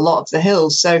walk up a lot of the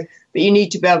hills. But you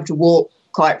need to be able to walk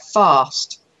quite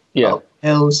fast up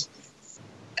hills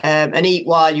and eat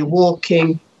while you're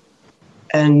walking.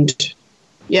 And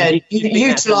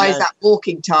utilise that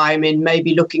walking time in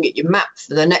maybe looking at your map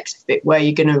for the next bit where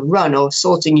you're going to run, or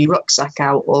sorting your rucksack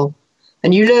out,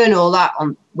 and you learn all that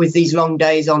with these long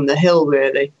days on the hill,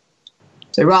 really.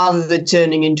 So rather than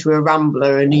turning into a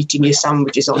rambler and eating your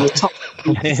sandwiches on the top.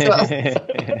 And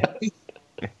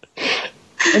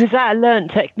is that a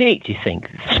learnt technique, do you think?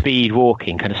 Speed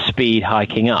walking, kind of speed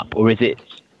hiking up, or is it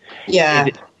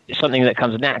something that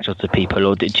comes natural to people,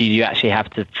 or do you actually have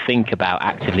to think about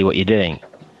actively what you're doing?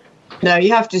 No,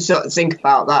 you have to sort of think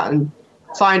about that and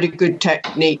find a good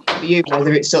technique for you,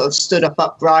 whether it's sort of stood up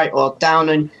upright or down.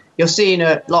 And you're seeing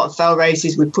a lot of fell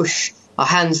races, we push our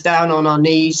hands down on our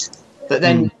knees, but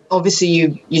then obviously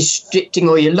you're restricting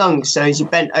all your lungs. So as you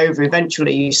bent over,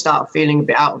 eventually you start feeling a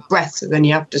bit out of breath, so then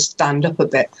you have to stand up a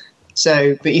bit.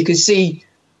 But you can see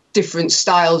different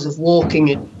styles of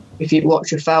walking if you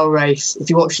watch a fell race,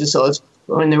 if you watch the sort of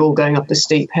when they're all going up a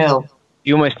steep hill.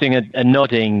 You're almost doing a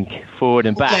nodding forward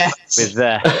and back with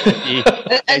the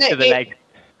legs.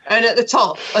 And at the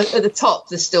top,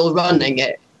 they're still running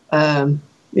it.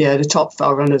 The top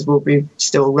fell runners will be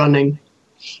still running.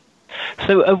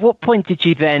 So at what point did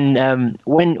you then,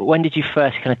 when did you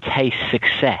first kind of taste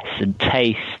success and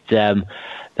taste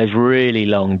those really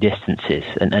long distances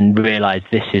and realise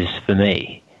this is for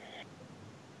me?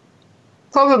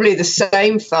 Probably the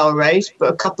same fell race,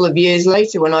 but a couple of years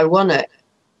later when I won it.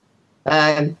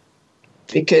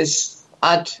 Because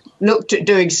I'd looked at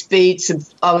doing speed, so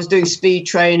I was doing speed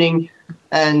training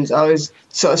and I was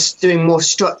sort of doing more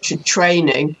structured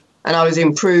training and I was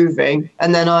improving,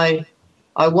 and then I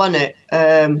won it.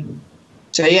 And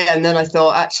then I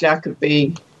thought actually I could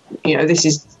be,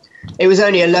 it was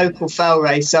only a local fell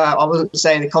race, so I wasn't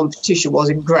saying the competition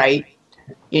wasn't great.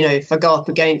 If I go up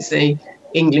against the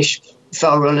English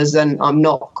fell runners, then I'm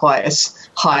not quite as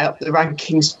high up the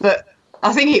rankings, but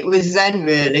I think it was then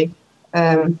really.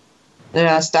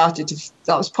 I started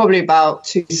that was probably about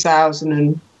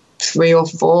 2003 or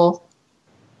 4.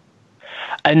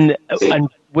 And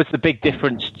was the big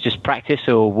difference just practice,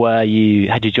 or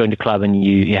had you joined a club and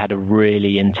you had a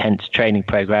really intense training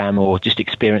program, or just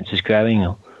experiences growing?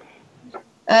 Or?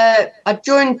 I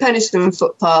joined Penistone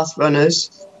Footpath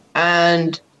Runners,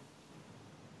 and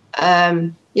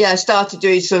I started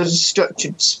doing sort of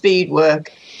structured speed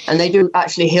work, and they do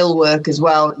actually hill work as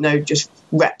well. Just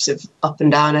reps of up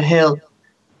and down a hill,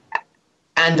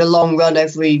 and a long run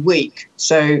every week.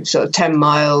 So sort of 10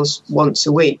 miles once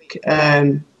a week.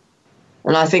 And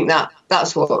I think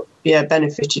that's what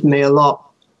benefited me a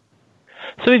lot.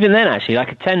 So even then, actually,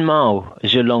 like a 10-mile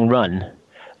as your long run,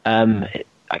 I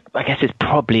guess it's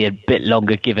probably a bit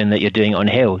longer given that you're doing it on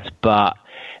hills, but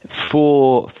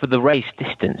for the race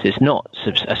distance, it's not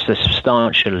a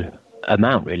substantial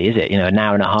amount, really, is it? An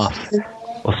hour and a half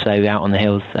or so out on the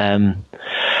hills. And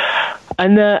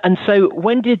so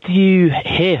when did you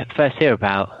first hear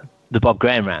about the Bob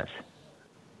Graham rounds?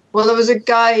 Well, there was a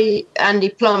guy, Andy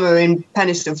Plummer, in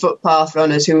Penistone Footpath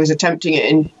Runners who was attempting it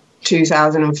in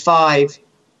 2005,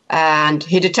 and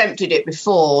he'd attempted it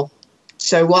before.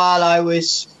 So while I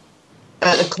was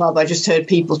at the club, I just heard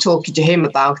people talking to him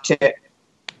about it.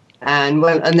 And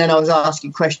then I was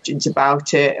asking questions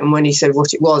about it. And when he said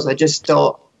what it was, I just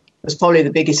thought it was probably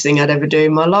the biggest thing I'd ever do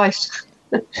in my life.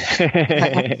 That's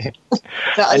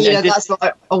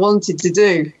what I wanted to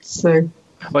do. So.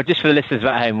 Well, just for the listeners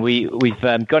at home, we've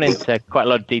gone into quite a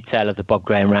lot of detail of the Bob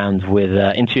Graham rounds with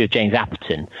interview of James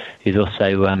Appleton, who's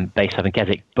also based up in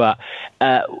Keswick. But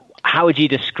how would you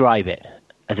describe it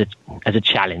as a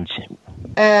challenge?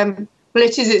 Well,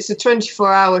 it's a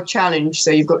 24-hour challenge,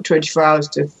 so you've got 24 hours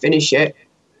to finish it.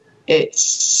 It's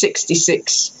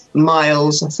 66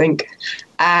 miles, I think,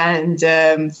 and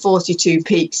 42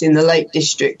 peaks in the Lake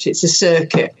District. It's a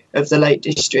circuit of the Lake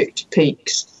District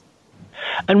peaks.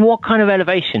 And what kind of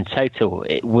elevation total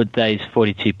would those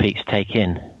 42 peaks take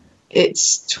in?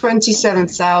 It's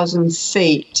 27,000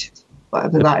 feet,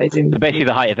 whatever that is. So basically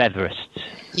the height of Everest.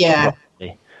 Yeah.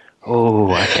 Roughly.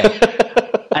 Oh, okay.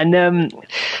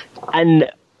 And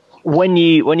when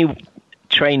you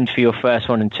trained for your first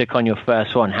one and took on your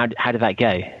first one, how did that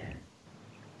go?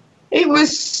 It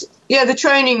was, the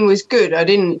training was good. I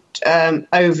didn't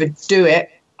overdo it.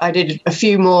 I did a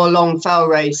few more long fell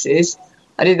races.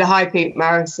 I did the High Peak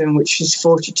Marathon, which was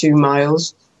 42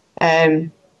 miles.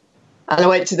 And I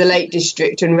went to the Lake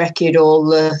District and recce'd all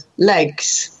the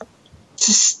legs.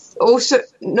 Also,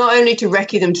 not only to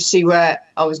recce them to see where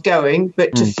I was going,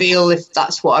 but to feel if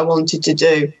that's what I wanted to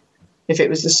do, if it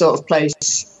was the sort of place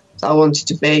that I wanted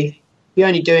to be. You're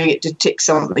only doing it to tick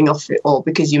something off it or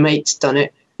because your mate's done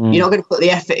it. You're not going to put the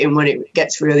effort in when it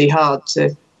gets really hard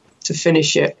to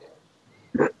finish it.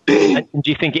 And do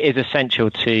you think it is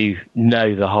essential to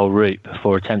know the whole route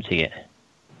before attempting it?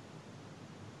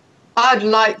 I'd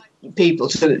like people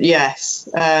to, yes.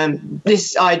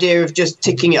 This idea of just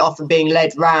ticking it off and being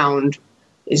led round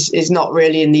is not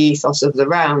really in the ethos of the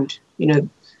round, Yeah,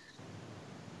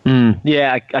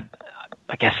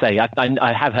 I guess so.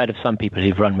 I have heard of some people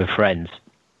who've run with friends,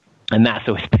 and that's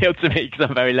always appealed to me because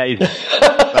I'm very lazy.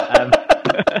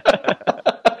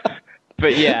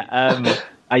 But yeah,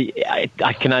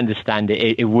 I can understand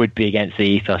it. It would be against the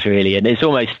ethos, really, and it's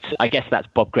almost, I guess, that's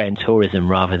Bob Graham tourism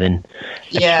rather than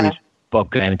true Bob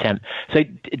Graham attempt. So,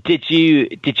 did you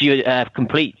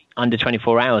complete under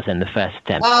 24 hours in the first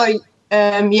attempt? Oh,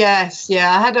 yes,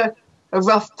 yeah. I had a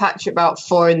rough patch about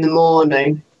 4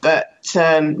 a.m, but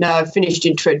no, I finished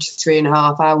in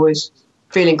 23.5 hours,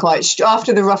 feeling quite.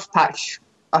 After the rough patch,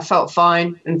 I felt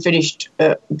fine and finished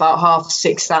at about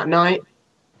 6:30 that night.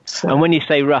 So. And when you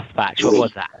say rough patch, what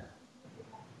was that?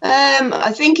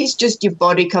 I think it's just your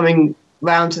body coming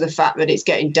round to the fact that it's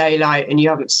getting daylight and you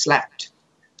haven't slept.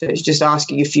 So it's just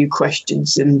asking a few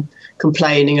questions and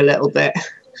complaining a little bit.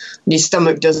 And your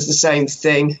stomach does the same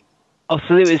thing. Oh,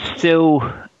 so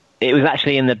it was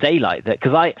actually in the daylight,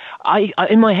 because I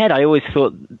in my head I always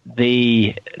thought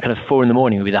the kind of 4 a.m.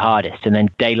 would be the hardest, and then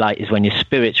daylight is when your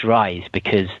spirits rise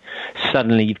because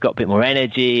suddenly you've got a bit more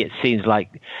energy. It seems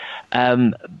like,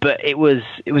 but it was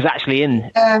actually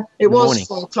in. It was morning.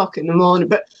 4 o'clock in the morning,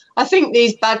 but I think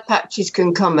these bad patches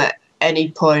can come at any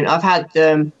point. I've had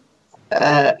them,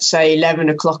 say 11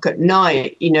 o'clock at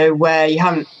night. Where you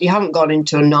haven't gone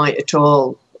into a night at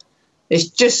all. It's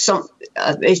just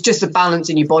the balance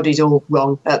in your body's all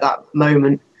wrong at that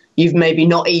moment. You've maybe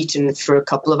not eaten for a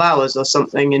couple of hours or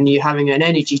something, and you're having an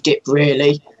energy dip,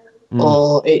 really,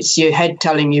 or it's your head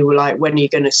telling you like when are you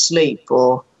going to sleep,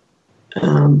 or.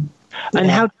 And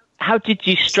how did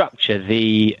you structure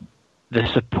the the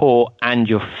support and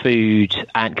your food,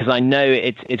 and because I know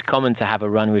it's common to have a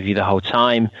run with you the whole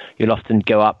time. You'll often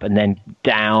go up and then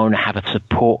down, have a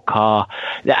support car.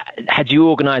 Had you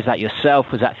organised that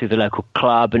yourself? Was that through the local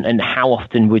club? And how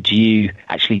often would you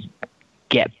actually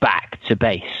get back to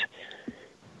base?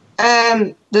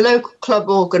 The local club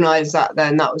organised that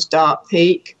then. That was Dark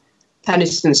Peak.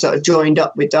 Penistone sort of joined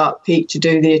up with Dark Peak to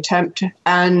do the attempt.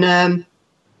 And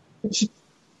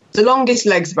the longest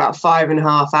leg's about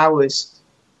 5.5 hours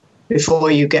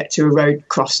before you get to a road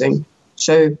crossing.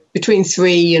 So between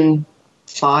 3 and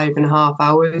 5.5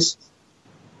 hours.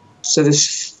 So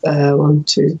there's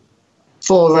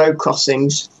 4 road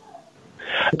crossings.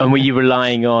 And were you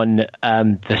relying on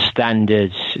the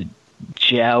standard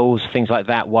gels, things like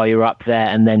that, while you're up there,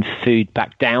 and then food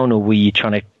back down, or were you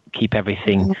trying to keep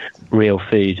everything real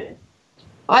food?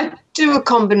 I do a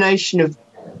combination of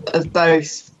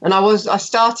both, and I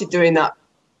started doing that,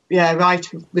 right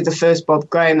with the first Bob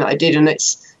Graham that I did, and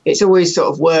it's always sort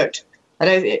of worked. I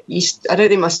don't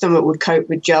think my stomach would cope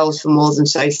with gels for more than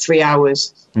say 3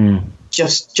 hours.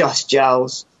 Just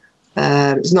gels.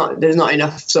 There's not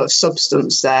enough sort of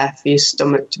substance there for your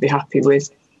stomach to be happy with.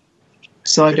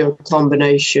 So I do a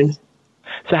combination.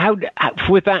 So how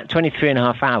with that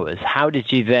 23.5 hours, how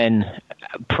did you then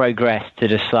progress to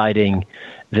deciding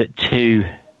that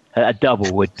a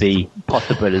double would be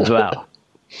possible as well?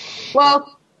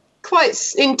 Well, quite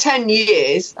in 10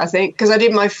 years, I think, because I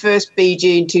did my first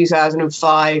BG in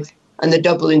 2005 and the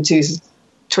double in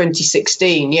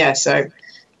 2016. Yeah, so it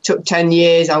took 10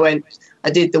 years. I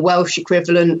did the Welsh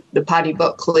equivalent, the Paddy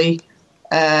Buckley.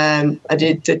 I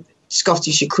did the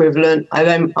Scottish equivalent. I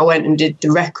went and did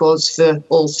the records for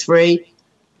all 3.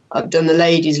 I've done the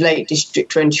Ladies Lake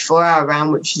District 24-hour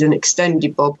round, which is an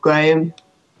extended Bob Graham.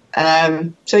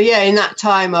 So in that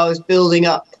time I was building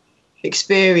up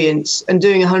experience and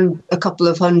doing a couple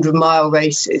of 100-mile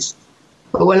races.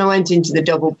 But when I went into the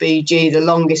double BG, the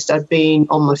longest I'd been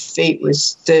on my feet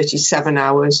was 37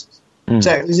 hours. So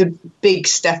it was a big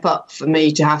step up for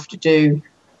me to have to do,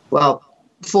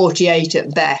 48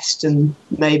 at best and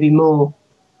maybe more.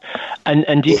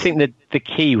 And do you think that the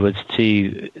key was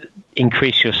to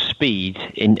increase your speed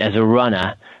as a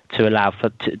runner to allow for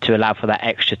that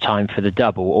extra time for the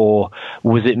double, or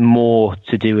was it more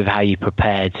to do with how you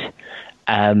prepared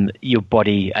your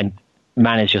body and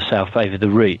manage yourself over the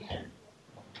route?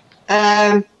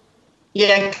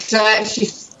 Because I actually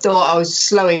thought I was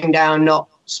slowing down, not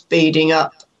speeding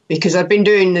up, because I've been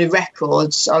doing the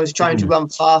records. I was trying to run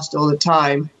fast all the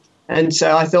time, and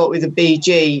so I thought with the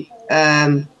BG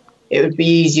it would be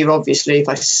easier, obviously, if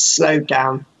I slowed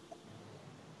down.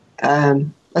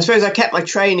 I suppose I kept my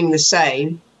training the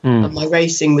same and my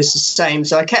racing was the same,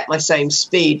 so I kept my same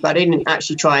speed, but I didn't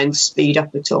actually try and speed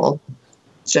up at all.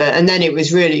 So, and then it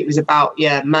was about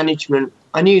management.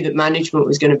 I knew that management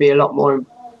was going to be a lot more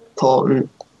important.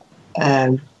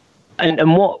 And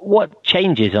what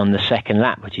changes on the second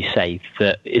lap would you say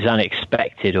that is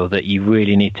unexpected or that you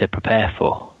really need to prepare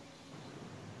for?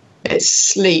 It's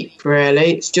sleep,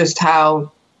 really. It's just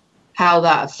how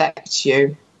that affects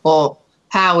you, or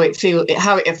how it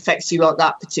affects you at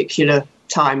that particular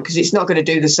time, because it's not going to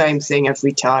do the same thing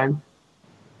every time.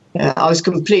 I was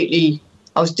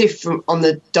different on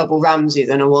the double Ramsey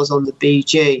than I was on the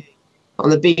BG. On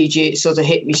the BG, it sort of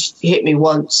hit me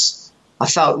once. I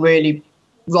felt really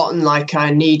rotten, like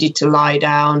I needed to lie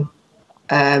down.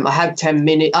 I had 10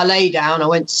 minutes. I lay down. I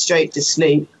went straight to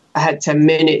sleep. I had 10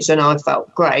 minutes and I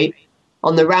felt great.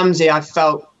 On the Ramsey, I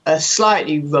felt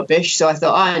slightly rubbish, so I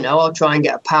thought, I'll try and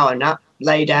get a power nap.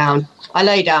 Lay down. I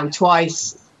lay down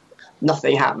twice.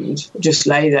 Nothing happened. I just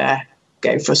lay there,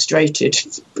 getting frustrated.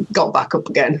 Got back up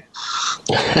again.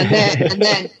 And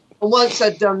then once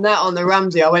I'd done that on the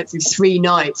Ramsey, I went through 3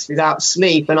 nights without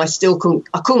sleep, and I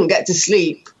couldn't get to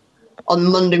sleep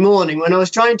on Monday morning when I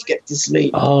was trying to get to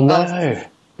sleep. Oh, no.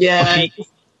 Yeah.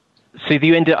 So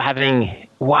you ended up having,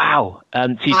 wow.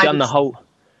 So you've done the whole...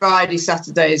 Friday,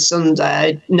 Saturday, and Sunday, I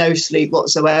had no sleep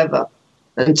whatsoever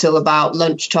until about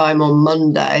lunchtime on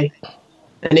Monday.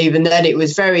 And even then, it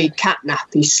was very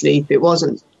catnappy sleep. It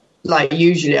wasn't like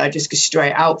usually I just go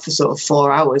straight out for sort of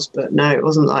 4 hours, but no, it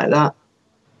wasn't like that.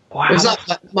 Wow. It was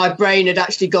like my brain had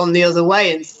actually gone the other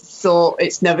way and thought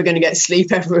it's never going to get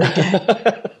sleep ever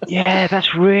again. Yeah,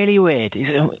 that's really weird.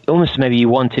 It's almost maybe you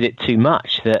wanted it too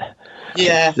much, that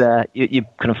you're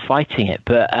kind of fighting it.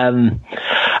 But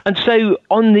and so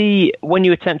when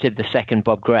you attempted the second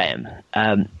Bob Graham,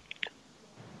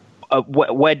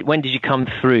 when did you come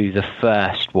through the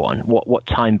first one? What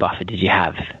time buffer did you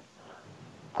have?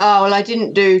 Oh, well, I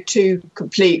didn't do 2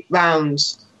 complete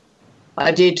rounds.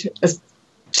 I did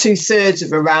 2/3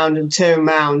 of a round and turn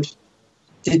round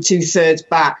did 2/3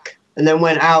 back, and then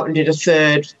went out and did a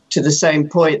third to the same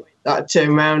point that I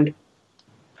turned around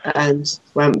and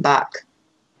went back.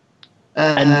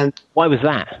 And why was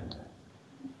that?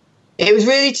 It was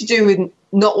really to do with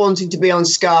not wanting to be on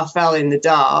Scarfell in the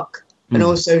dark, and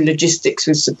also logistics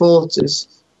with supporters.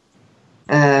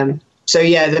 So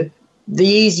yeah, the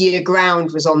easier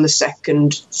ground was on the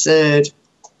second, third.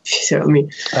 You know what I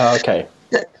mean? Oh, okay.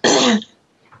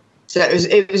 So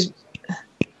it was.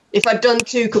 If I'd done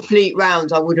 2 complete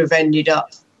rounds, I would have ended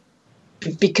up,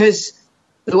 because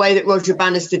the way that Roger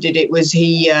Bannister did it was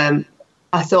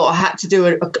I thought I had to do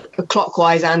a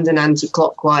clockwise and an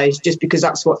anti-clockwise, just because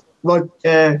that's what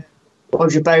Roger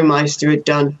Baumeister had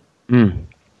done.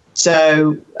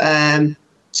 So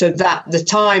that the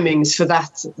timings for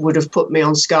that would have put me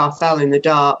on Scarfell in the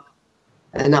dark,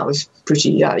 and that was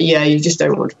pretty. You just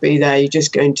don't want to be there. You're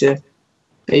just going to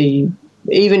be,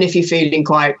 even if you're feeling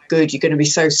quite good, you're going to be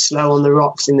so slow on the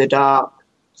rocks in the dark.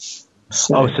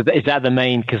 So is that the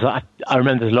main? Because I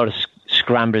remember there's a lot of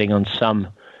scrambling on some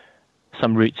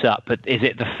routes up, but is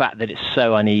it the fact that it's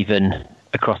so uneven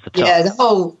across the top? Yeah, the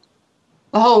whole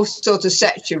sort of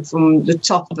section from the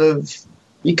top of,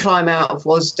 you climb out of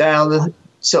Wasdale,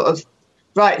 sort of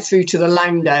right through to the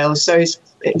Langdale. So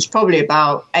it's probably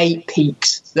about 8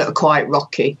 peaks that are quite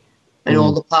rocky, and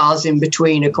all the paths in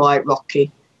between are quite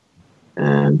rocky,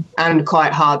 and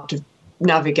quite hard to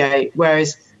navigate.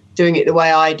 Whereas doing it the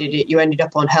way I did it, you ended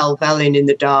up on Helvellyn in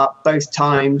the dark both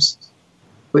times,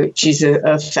 which is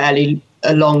a fairly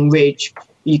long ridge.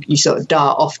 You sort of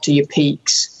dart off to your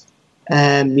peaks.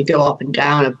 You go up and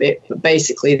down a bit, but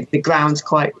basically the ground's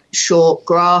quite short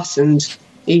grass and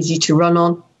easy to run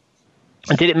on.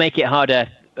 And did it make it harder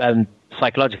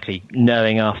psychologically,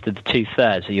 knowing after the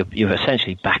 2/3 that you're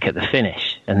essentially back at the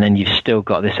finish, and then you've still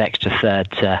got this extra third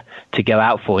to go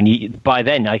out for? And by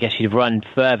then, I guess you've run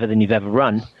further than you've ever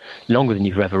run, longer than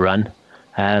you've ever run.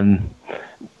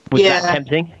 Was that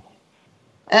tempting?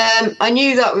 I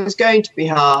knew that was going to be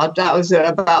hard. That was at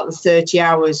about the 30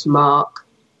 hours mark.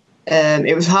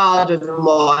 It was harder than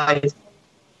what I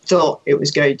thought it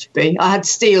was going to be. I had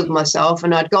steeled myself,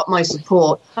 and I'd got my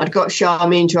support. I'd got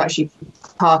Charmaine to actually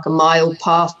park a mile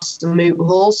past the Moot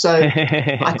Hall, so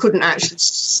I couldn't actually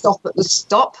stop at the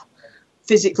stop.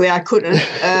 Physically, I couldn't,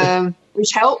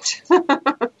 which helped.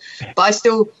 But I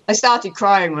started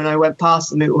crying when I went past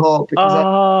the Moot Hall,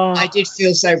 because I did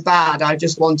feel so bad. I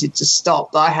just wanted to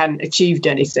stop, but I hadn't achieved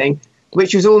anything,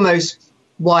 which was almost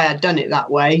why I'd done it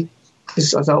that way.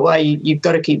 Because I thought, well, you've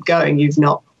got to keep going.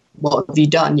 What have you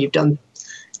done? You don't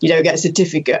get a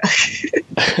certificate.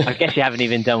 I guess you haven't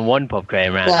even done one Bob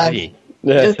Graham round, have you?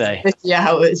 Just 50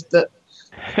 hours, but.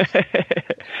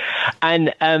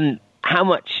 And how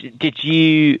much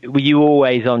were you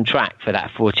always on track for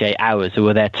that 48 hours, or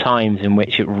were there times in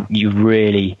which you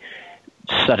really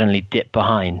suddenly dipped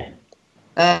behind?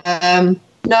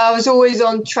 No, I was always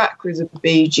on track with the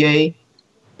BG,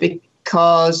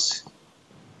 because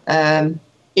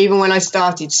even when I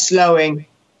started slowing,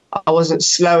 I wasn't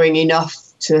slowing enough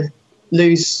to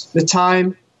lose the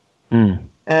time.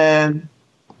 And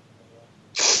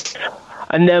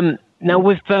now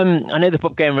with I know the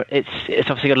Bob game, it's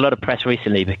obviously got a lot of press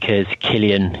recently, because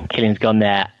Killian's gone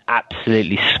there,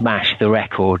 absolutely smashed the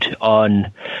record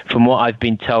on, from what I've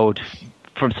been told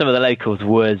from some of the locals,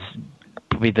 was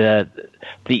probably the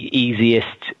easiest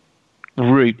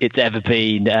route it's ever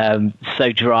been.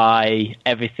 So dry,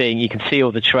 everything, you can see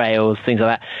all the trails, things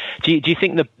like that. Do you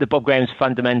think the Bob Graham's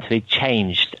fundamentally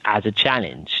changed as a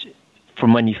challenge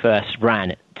from when you first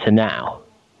ran it to now?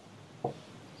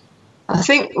 I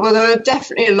think, well, there are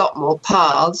definitely a lot more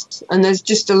paths, and there's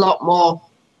just a lot more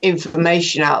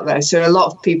information out there. So a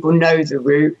lot of people know the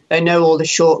route. They know all the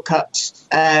shortcuts.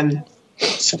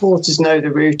 Supporters know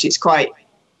the route. It's quite,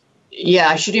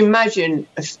 I should imagine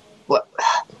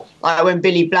like when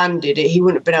Billy Bland did it, he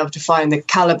wouldn't have been able to find the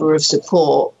calibre of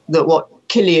support that what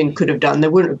Killian could have done.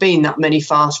 There wouldn't have been that many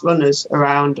fast runners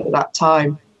around at that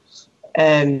time.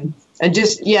 And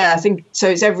just, I think, so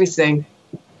it's everything.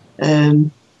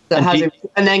 And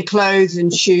then clothes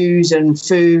and shoes and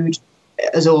food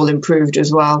has all improved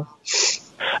as well.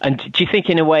 And do you think,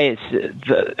 in a way,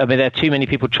 there are too many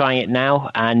people trying it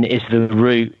now, and is the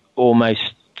route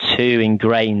almost too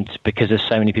ingrained because there's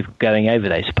so many people going over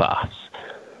those paths?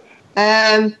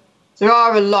 There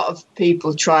are a lot of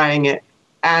people trying it,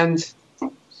 and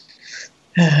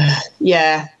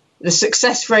the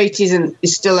success rate is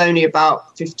still only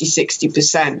about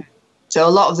 50-60%. So a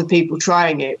lot of the people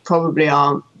trying it probably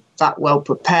aren't that well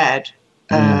prepared,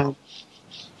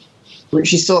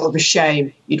 which is sort of a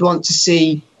shame. You'd want to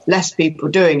see less people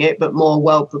doing it, but more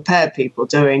well prepared people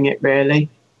doing it, really.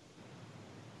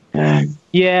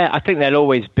 Yeah, I think there'll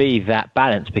always be that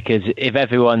balance, because if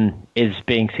everyone is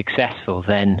being successful,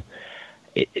 then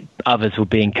others will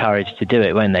be encouraged to do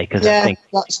it, won't they? Because I think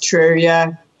that's true.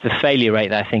 Yeah, the failure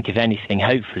rate, I think, if anything,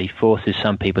 hopefully forces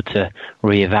some people to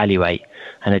reevaluate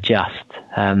and adjust.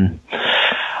 And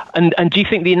do you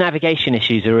think the navigation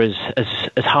issues are as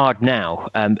hard now?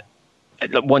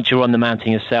 Once you're on the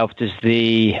mountain yourself,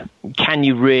 can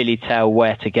you really tell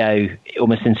where to go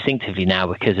almost instinctively now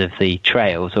because of the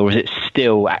trails, or is it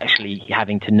still actually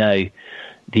having to know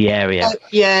the area?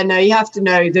 No, you have to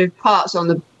know the parts on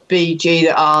the BG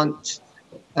that aren't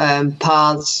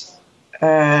paths.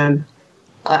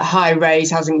 High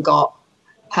Raise hasn't got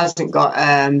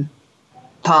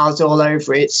paths all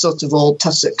over it. It's sort of all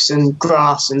tussocks and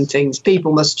grass and things.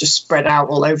 People must just spread out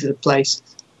all over the place,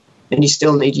 and you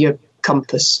still need your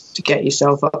compass to get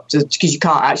yourself up to, because you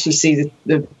can't actually see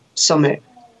the summit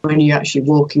when you're actually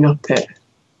walking up it.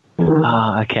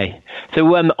 Okay.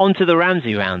 So onto the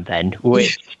Ramsey round then,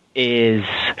 which is,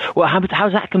 well, how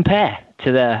does that compare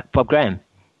to the Bob Graham?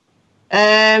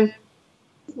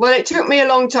 Well, it took me a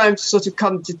long time to sort of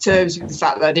come to terms with the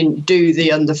fact that I didn't do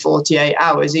the under 48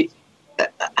 hours.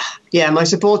 My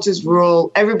supporters were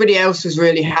everybody else was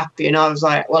really happy, and I was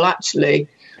like, well, actually,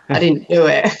 I didn't do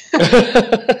it.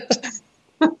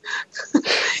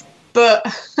 But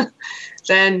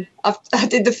then I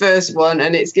did the first one,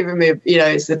 and it's given me,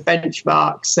 it's the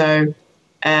benchmark. So,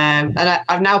 and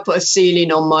I've now put a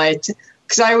ceiling on my,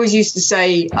 because I always used to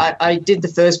say I did the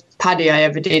first paddy I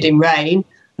ever did in rain,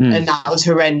 and that was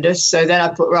horrendous. So then I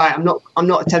put, I'm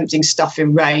not attempting stuff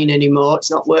in rain anymore.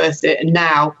 It's not worth it. And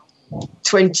now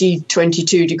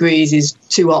 22 degrees is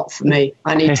too hot for me.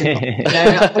 I need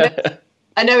to.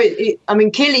 I know it. I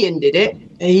mean, Killian did it.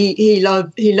 He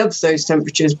loves those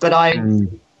temperatures, but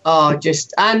and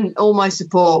all my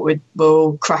support were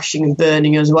all crashing and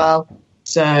burning as well.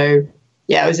 So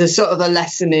yeah, it was a sort of a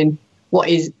lesson in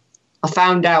I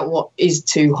found out what is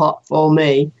too hot for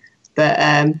me. But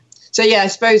so yeah, I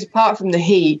suppose apart from the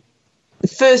heat, the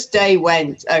first day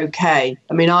went okay.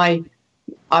 I mean, I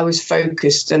was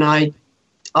focused, and I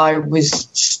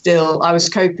was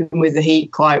coping with the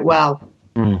heat quite well.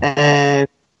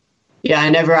 I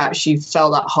never actually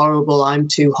felt that horrible I'm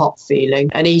too hot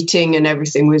feeling, and eating and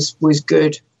everything was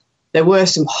good. There were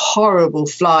some horrible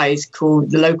flies the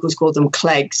locals called them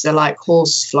clegs. They're like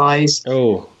horse flies.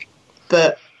 Oh.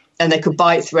 And they could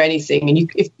bite through anything,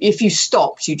 and if you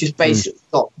stopped, you just basically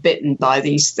got bitten by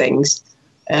these things.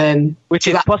 Which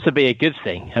is possibly a good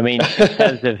thing. I mean, in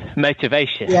terms of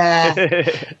motivation. Yeah.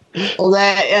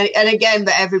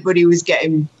 But everybody was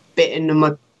getting bitten, and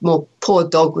my poor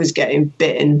dog was getting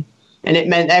bitten, and it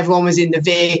meant everyone was in the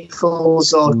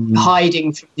vehicles or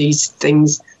hiding from these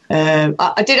things.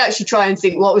 I did actually try and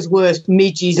think what was worse,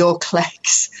 midges or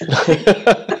clegs.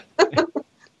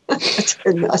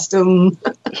 I still.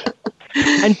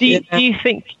 And do you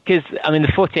think, because I mean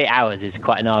the 48 hours is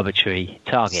quite an arbitrary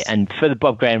target, and for the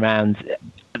Bob Graham rounds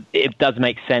it does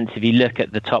make sense if you look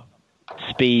at the top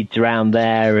speeds around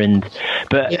there,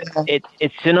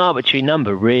 it's an arbitrary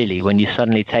number really when you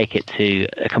suddenly take it to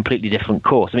a completely different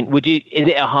course. I mean, is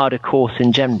it a harder course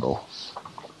in general?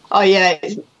 Oh yeah,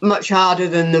 it's much harder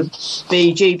than the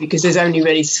BG because there's only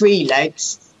really 3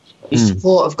 legs. Your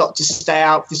support have got to stay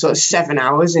out for sort of 7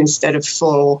 hours instead of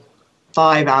 4-5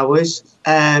 hours.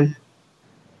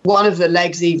 One of the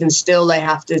legs, even still, they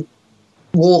have to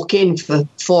walk in for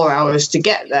 4 hours to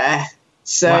get there.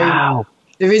 So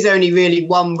there is only really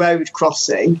one road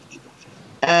crossing.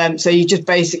 So you're just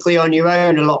basically on your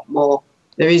own a lot more.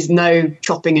 There is no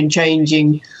chopping and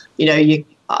changing.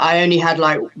 I only had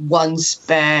like one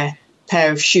spare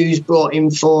pair of shoes brought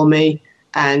in for me,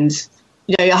 and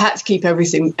I had to keep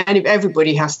everything, and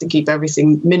everybody has to keep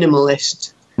everything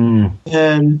minimalist. So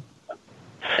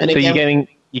you're going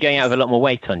out with a lot more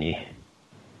weight on you?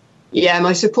 Yeah,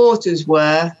 my supporters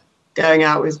were going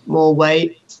out with more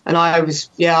weight, and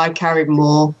I carried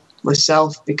more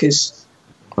myself because,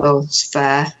 well, it's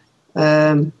fair.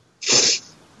 And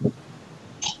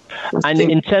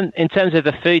in terms of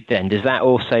the food then, does that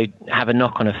also have a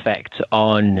knock-on effect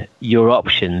on your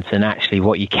options and actually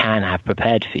what you can have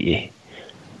prepared for you?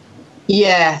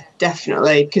 Yeah,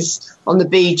 definitely, because on the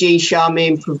BG,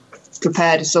 Charmaine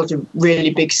prepared a sort of really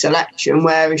big selection,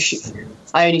 whereas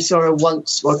I only saw her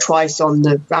once or twice on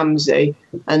the Ramsey,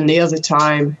 and the other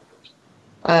time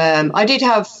I did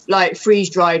have like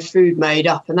freeze-dried food made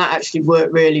up, and that actually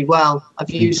worked really well. I've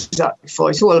used that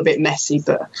before. It's all a bit messy,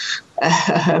 but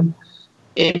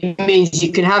it means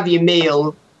you can have your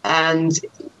meal, and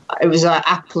it was like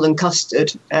apple and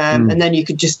custard, and then you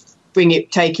could just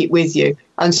take it with you,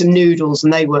 and some noodles,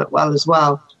 and they work well as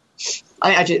well.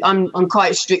 I'm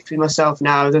quite strict with myself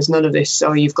now. There's none of this.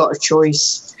 Oh, you've got a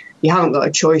choice. You haven't got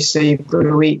a choice, so you've got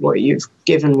to eat what you've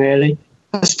given. Really,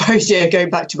 I suppose. Yeah, going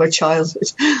back to my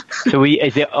childhood. So,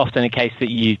 is it often a case that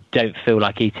you don't feel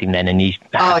like eating then, and you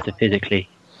have to physically?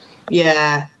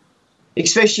 Yeah,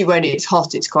 especially when it's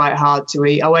hot, it's quite hard to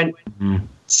eat.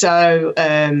 So.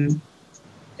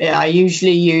 Yeah, I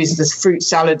usually use the fruit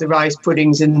salad, the rice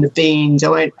puddings, and the beans.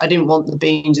 I didn't want the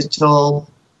beans at all.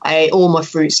 I ate all my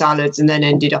fruit salads and then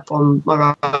ended up on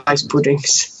my rice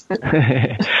puddings.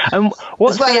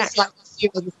 What's the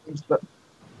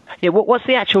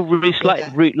actual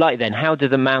route like then? How do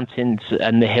the mountains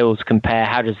and the hills compare?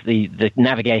 How does the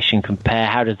navigation compare?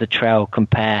 How does the trail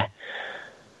compare?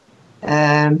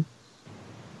 Well,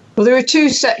 there are 2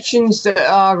 sections that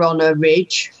are on a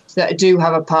ridge that do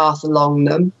have a path along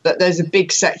them, but there's a big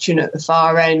section at the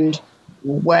far end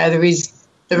where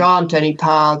there aren't any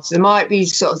paths. There might be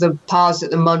sort of the paths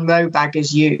that the Munro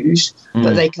baggers use,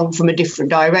 but they come from a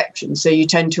different direction, so you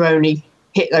tend to only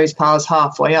hit those paths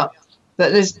halfway up.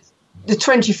 But there's the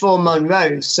 24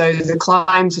 Munros, so the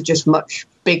climbs are just much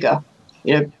bigger.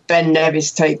 You know, Ben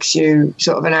Nevis takes you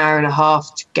sort of an hour and a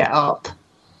half to get up,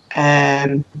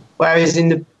 whereas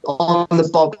on the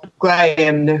Bob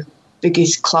Graham, the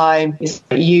biggest climb is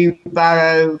U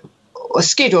Barrow, or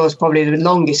Skiddaw is probably the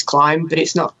longest climb, but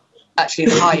it's not actually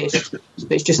the highest.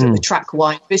 It's just that the track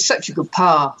wide. It's such a good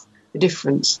path, the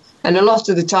difference. And a lot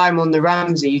of the time on the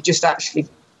Ramsey, you're just actually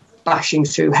bashing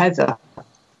through heather.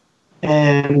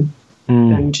 And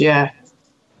yeah.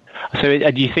 So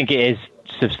do you think it is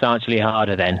substantially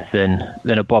harder then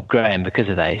than a Bob Graham because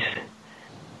of those?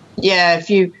 Yeah, if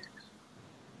you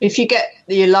get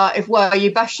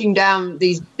you're bashing down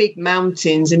these big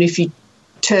mountains, and if you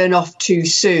turn off too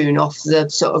soon off the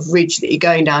sort of ridge that you're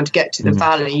going down to get to the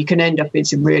valley, you can end up in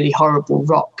some really horrible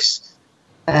rocks.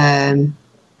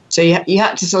 So you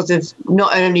had to sort of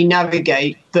not only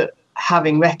navigate, but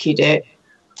having recce'd it,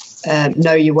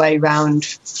 know your way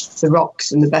around the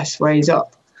rocks and the best ways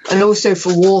up. And also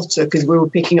for water, because we were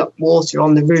picking up water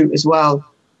on the route as well,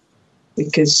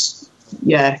 because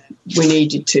we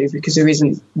needed to, because there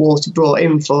isn't water brought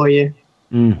in for you.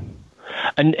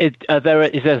 And is there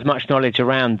as much knowledge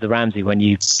around the Ramsey when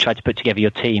you tried to put together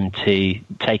your team to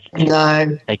take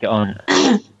it on?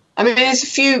 I mean,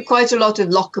 there's quite a lot of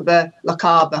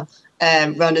Lochaber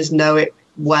runners know it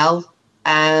well.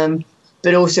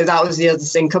 But also that was the other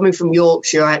thing. Coming from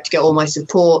Yorkshire, I had to get all my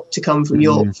support to come from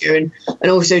Yorkshire, and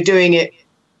also doing it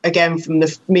again from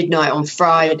the midnight on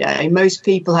Friday. Most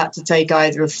people had to take I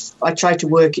tried to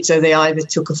work it so they either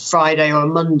took a Friday or a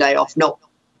Monday off. Not,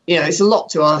 it's a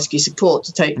lot to ask your support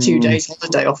to take 2 days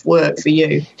holiday off work for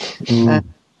you. And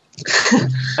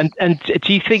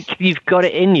do you think you've got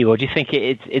it in you, or do you think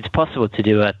it's possible to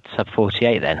do a sub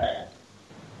 48 then?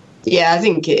 Yeah, I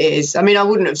think it is. I mean, I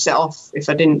wouldn't have set off if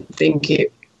I didn't think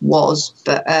it was,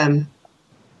 but and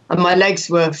my legs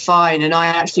were fine, and I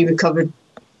actually recovered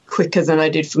quicker than I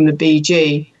did from the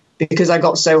BG because I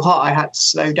got so hot I had to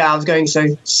slow down. I was going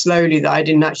so slowly that I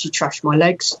didn't actually trash my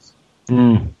legs.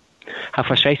 How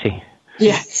frustrating.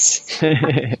 Yes.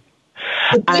 The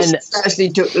distance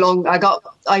actually took long.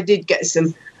 I did get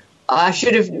some. I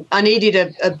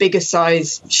needed a bigger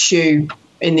size shoe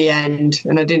in the end,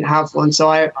 and I didn't have one.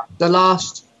 So the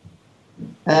last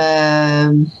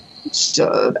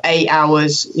sort of 8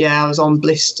 hours, I was on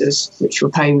blisters, which were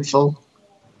painful.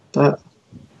 But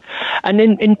and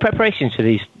in preparation for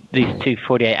these 2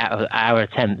 48-hour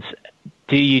attempts,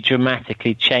 do you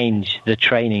dramatically change the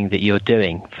training that you're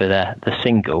doing for the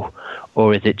single,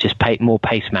 or is it just more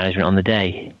pace management on the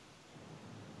day?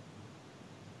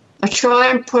 I try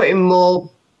and put in more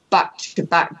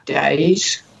back-to-back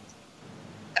days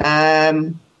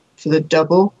for the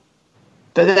double.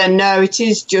 But then, no, it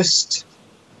is just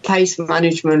pace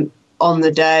management on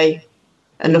the day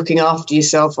and looking after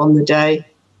yourself on the day.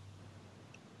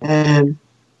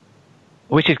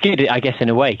 Which is good, I guess, in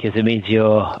a way, because it means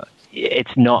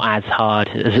it's not as hard,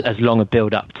 as long a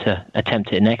build-up to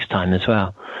attempt it next time as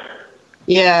well.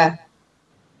 Yeah.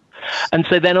 And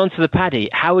so then onto the paddy.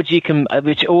 How would you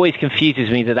which always confuses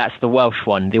me that's the Welsh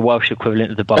one, the Welsh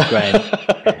equivalent of the Bob Graham,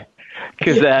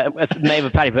 because it's the name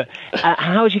of paddy. But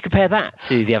how would you compare that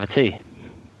to the other two?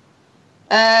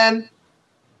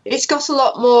 It's got a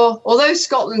lot more. Although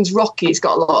Scotland's rocky, it's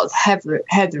got a lot of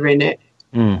heather in it.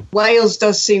 Wales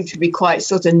does seem to be quite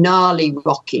sort of gnarly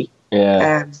rocky.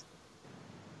 Yeah.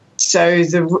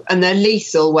 And they're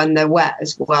lethal when they're wet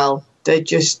as well.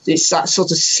 It's that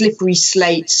sort of slippery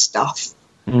slate stuff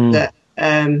that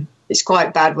it's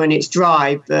quite bad when it's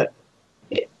dry, but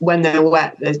when they're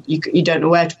wet, you don't know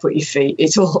where to put your feet.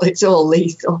 It's all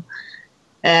lethal.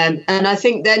 And I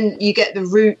think then you get the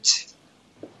route.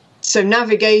 So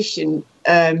navigation,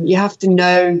 you have to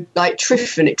know, like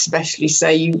Triffin especially,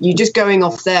 say you're just going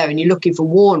off there and you're looking for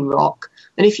worn rock.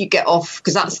 And if you get off,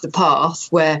 because that's the path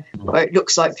where it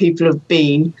looks like people have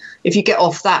been, if you get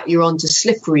off that, you're onto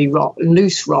slippery rock and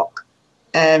loose rock.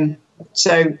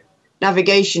 So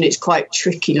navigation is quite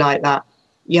tricky like that.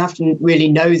 You have to really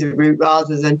know the route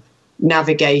rather than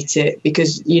navigate it,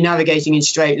 because you're navigating in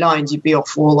straight lines, you'd be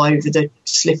off all over the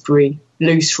slippery,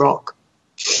 loose rock.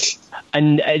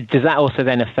 And does that also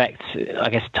then affect, I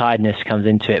guess, tiredness comes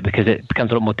into it, because it becomes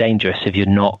a lot more dangerous if you're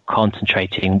not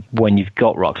concentrating when you've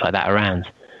got rocks like that around?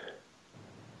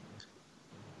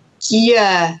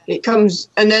 Yeah, it comes.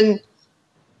 And then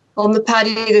on the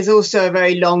paddy, there's also a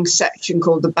very long section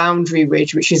called the Boundary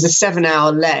Ridge, which is a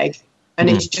 7-hour leg, and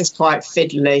it's just quite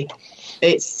fiddly.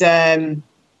 It's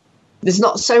there's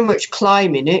not so much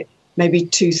climb in it, maybe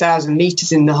 2,000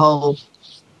 metres in the whole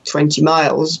 20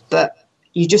 miles, but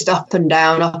you just up and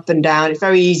down, up and down. It's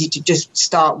very easy to just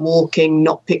start walking,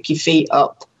 not pick your feet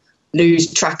up,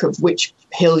 lose track of which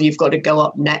hill you've got to go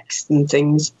up next and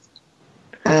things.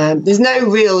 There's no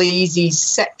real easy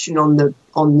section on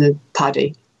the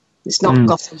paddy. It's not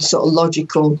got a sort of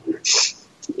logical,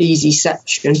 easy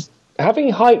section.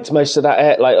 Having hiked most of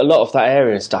that, like a lot of that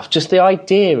area and stuff, just the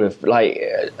idea of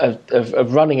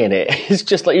of running in it is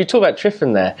just like you talk about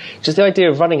Triffin there. Just the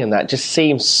idea of running in that just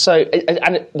seems so.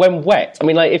 And when wet, I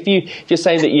mean, like if you're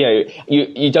saying that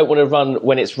you don't want to run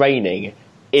when it's raining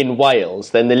in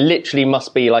Wales, then there literally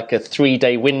must be like a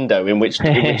 3-day window in which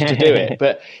to do it.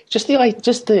 But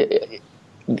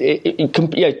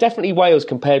definitely Wales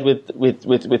compared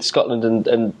with Scotland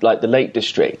and like the Lake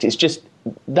District. It's just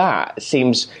that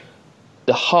seems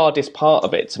the hardest part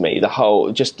of it to me. The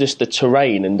whole just the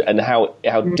terrain and how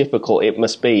difficult it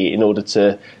must be in order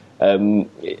to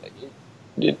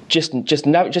just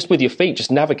with your feet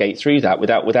just navigate through that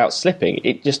without slipping.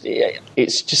 It just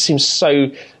seems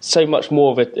so much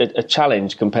more of a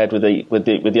challenge compared with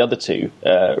the other two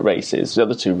races, the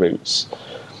other two routes.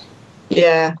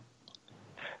 Yeah.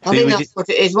 I think that's what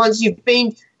it is. Once you've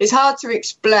been, it's hard to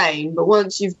explain, but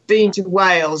once you've been to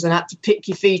Wales and had to pick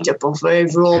your feet up off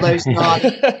over all those yards,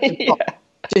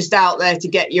 just out there to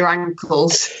get your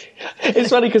ankles. It's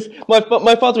funny because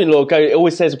my father-in-law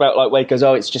always says about like where he goes,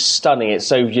 oh, it's just stunning, it's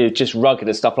so just rugged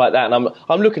and stuff like that. And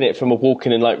I'm looking at it from a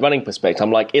walking and like running perspective.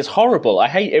 I'm like, it's horrible. I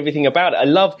hate everything about it. I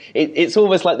love it. It's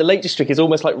almost like the Lake District is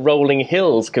almost like rolling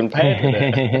hills compared with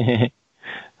it.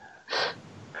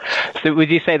 So would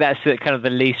you say that's kind of the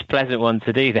least pleasant one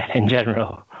to do then in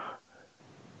general?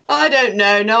 I don't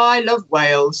know. No, I love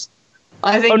Wales.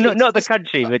 I think not the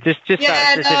country, but just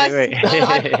that specific route. I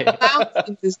like the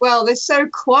mountains as well. They're so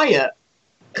quiet.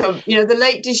 The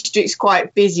Lake District's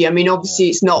quite busy. I mean, obviously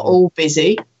it's not all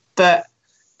busy, but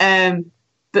the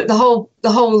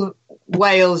whole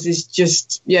Wales is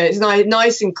just it's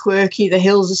nice and quirky. The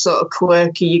hills are sort of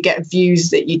quirky. You get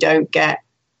views that you don't get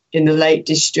in the Lake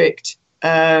District.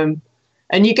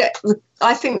 And you get,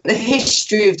 I think, the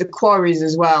history of the quarries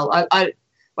as well.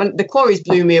 When the quarries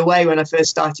blew me away when I first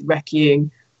started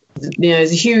recceing.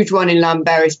 There's a huge one in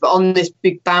Llanberis, but on this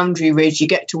big Boundary Ridge, you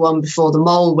get to one before the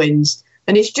mole wins,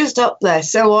 and it's just up there,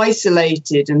 so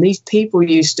isolated. And these people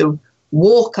used to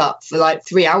walk up for like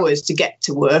 3 hours to get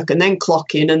to work, and then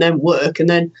clock in, and then work, and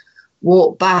then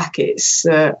walk back. It's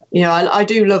I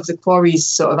do love the quarries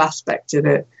sort of aspect of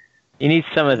it. You need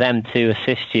some of them to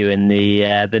assist you in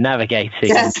the navigating.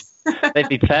 Yes. They'd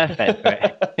be perfect for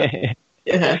it.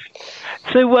 Yeah.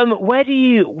 So, what are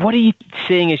you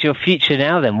seeing as your future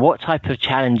now? Then, what type of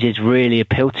challenges really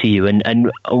appeal to you,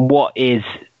 and what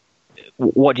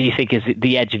do you think is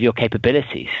the edge of your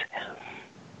capabilities?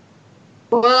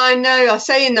 Well, I know I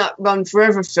say in that Run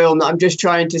Forever film that I'm just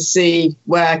trying to see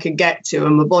where I could get to,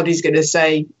 and my body's going to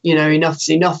say, enough's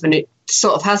enough, and it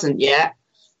sort of hasn't yet.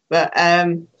 But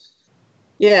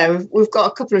we've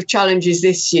got a couple of challenges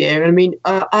this year. I mean,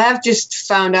 I have just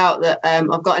found out that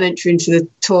I've got an entry into the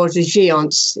Tour de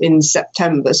Giants in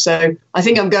September. So I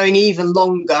think I'm going even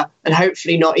longer and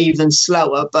hopefully not even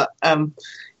slower. But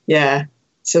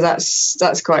so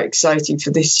that's quite exciting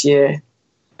for this year.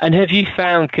 And have you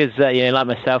found, because like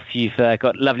myself, you've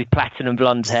got lovely platinum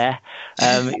blonde hair.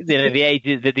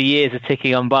 The years are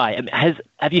ticking on by.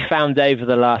 Have you found over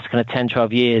the last kind of 10,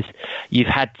 12 years, you've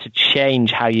had to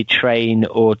change how you train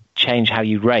or change how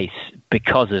you race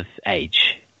because of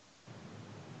age?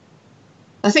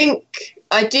 I think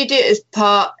I did it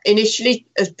initially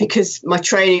because my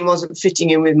training wasn't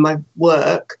fitting in with my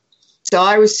work. So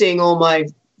I was seeing all my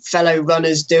fellow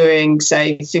runners doing,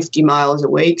 say, 50 miles a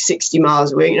week, 60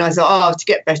 miles a week. And I thought, to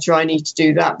get better, I need to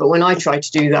do that. But when I tried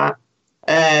to do that,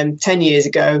 10 years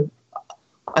ago,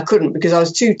 I couldn't because I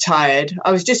was too tired.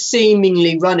 I was just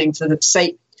seemingly running for the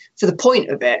point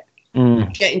of it,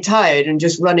 getting tired and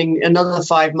just running another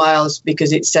 5 miles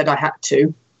because it said I had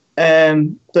to,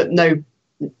 but no,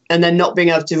 and then not being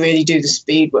able to really do the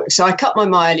speed work. So I cut my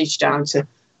mileage down to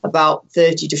about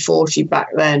 30 to 40 back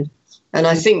then. And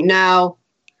I think now,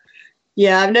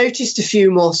 I've noticed a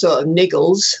few more sort of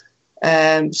niggles.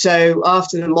 So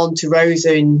after the Monte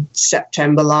Rosa in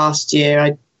September last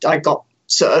year, I got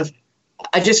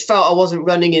I just felt I wasn't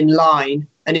running in line,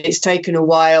 and it's taken a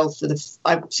while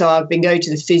so I've been going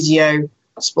to the physio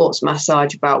sports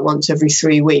massage about once every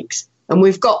 3 weeks, and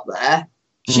we've got there.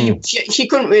 She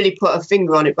couldn't really put a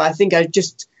finger on it, but I think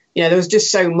there was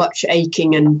just so much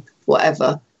aching and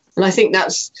whatever. And I think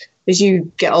that's, as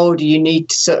you get older, you need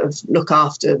to sort of look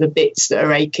after the bits that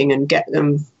are aching and get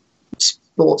them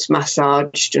sports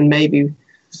massaged, and maybe,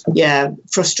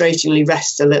 frustratingly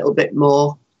rest a little bit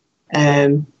more.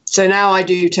 So now I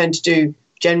do tend to do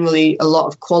generally a lot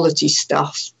of quality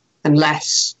stuff and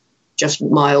less just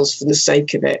miles for the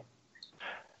sake of it.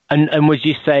 And would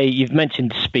you say, you've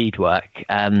mentioned speed work,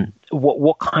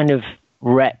 what kind of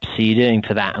reps are you doing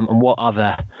for that, and what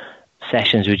other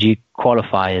sessions would you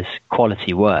qualify as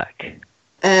quality work?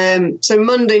 So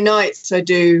Monday nights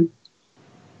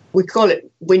we call it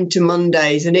Winter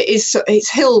Mondays, and it's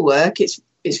hill work.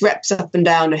 It's reps up and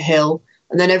down a hill,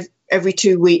 and then every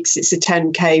 2 weeks it's a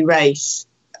 10K race,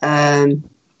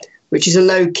 which is a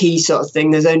low-key sort of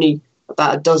thing. There's only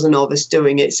about a dozen of us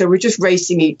doing it, so we're just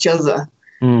racing each other.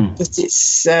 But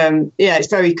it's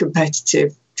very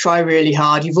competitive. Try really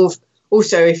hard. You've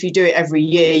also, if you do it every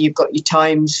year, you've got your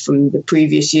times from the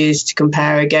previous years to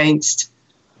compare against.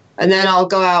 And then I'll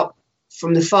go out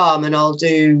from the farm and I'll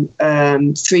do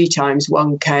 3 times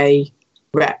 1K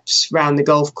reps round the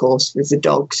golf course with the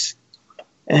dogs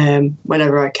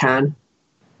whenever I can.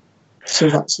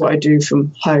 So that's what I do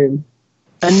from home.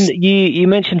 And you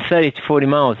mentioned 30 to 40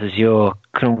 miles as your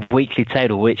kind of weekly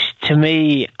total, which to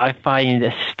me I find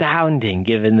astounding,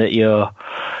 given that you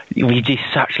do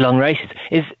such long races.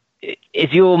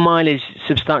 Is your mileage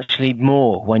substantially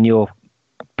more when you're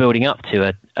building up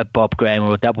to a Bob Graham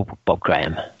or a double Bob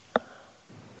Graham?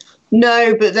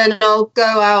 No, but then I'll go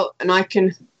out and I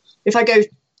can, if I go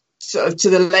sort of to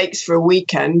the lakes for a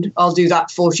weekend, I'll do that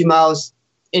 40 miles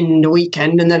in the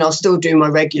weekend, and then I'll still do my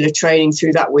regular training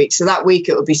through that week. So that week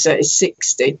it will be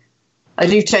 60. I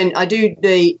do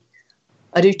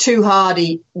 2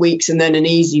 hardy weeks and then an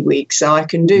easy week, so I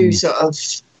can do sort of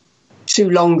 2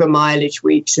 longer mileage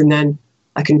weeks, and then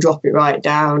I can drop it right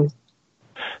down.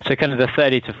 So kind of the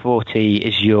 30 to 40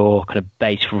 is your kind of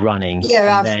base running.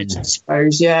 Yeah, average, I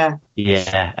suppose, yeah.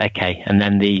 Yeah, okay. And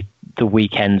then the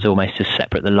weekends almost as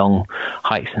separate, the long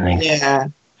hikes and things. Yeah.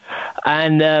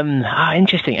 And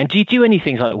interesting. And do you do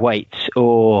anything like weights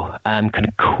or kind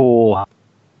of core?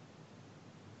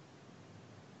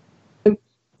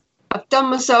 I've done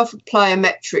myself a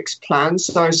plyometrics plan,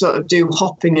 so I sort of do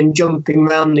hopping and jumping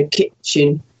around the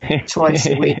kitchen twice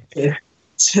a week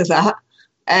to that.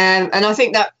 And I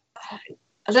think that,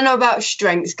 I don't know about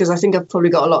strength, because I think I've probably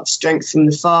got a lot of strength from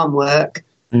the farm work,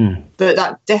 but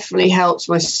that definitely helps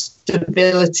my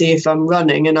stability if I'm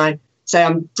running and I say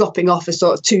I'm dropping off a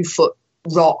sort of 2-foot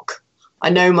rock. I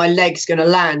know my leg's going to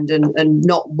land and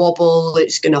not wobble.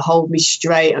 It's going to hold me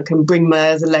straight. I can bring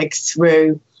my other leg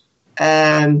through.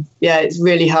 It's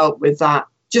really helped with that.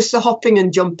 Just the hopping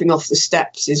and jumping off the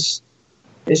steps has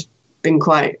been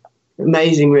quite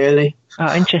amazing, really.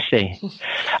 Oh, interesting.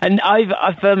 And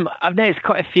I've noticed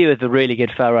quite a few of the really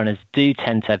good trail runners do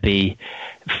tend to be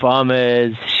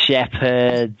farmers,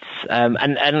 shepherds,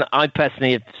 and I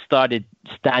personally have started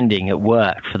standing at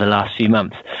work for the last few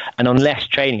months, and on less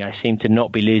training I seem to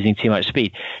not be losing too much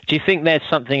speed. Do you think there's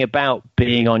something about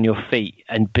being on your feet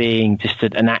and being just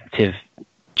an active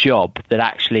job that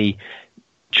actually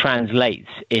translates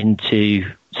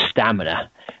into stamina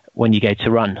when you go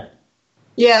to run?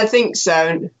 Yeah, I think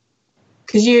so,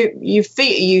 because your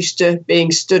feet are used to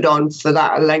being stood on for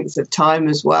that length of time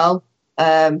as well,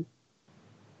 and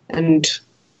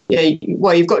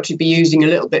you've got to be using a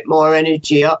little bit more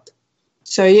energy up.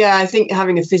 So yeah, I think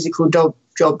having a physical job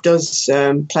does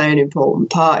play an important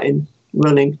part in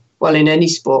running, well, in any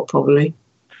sport probably.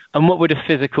 And what would a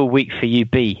physical week for you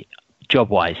be,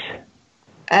 job-wise?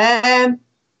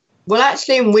 Well,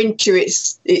 actually in winter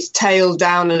it's tailed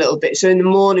down a little bit. So in the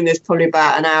morning there's probably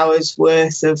about an hour's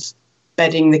worth of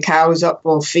bedding the cows up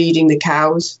or feeding the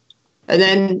cows. And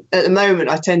then at the moment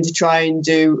I tend to try and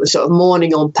do a sort of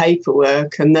morning on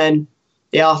paperwork, and then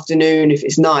the afternoon, if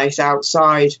it's nice,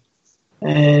 outside.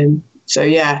 So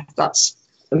yeah, that's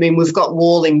I mean, we've got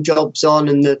walling jobs on,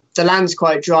 and the land's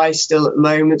quite dry still at the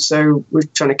moment, so we're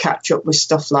trying to catch up with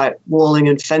stuff like walling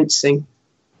and fencing.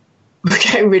 We're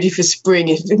getting ready for spring.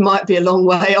 It might be a long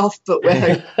way off, but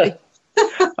we're hoping.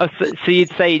 So you'd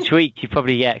say each week you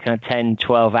probably get kind of 10,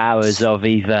 12 hours of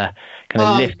either kind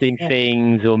of lifting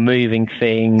things or moving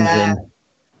things. Yeah. And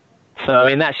so, I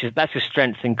mean, that's a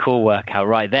strength and core workout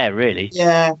right there, really.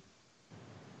 Yeah.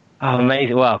 Oh,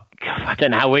 amazing. Well, I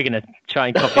don't know how we're going to try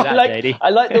and copy that, JD. I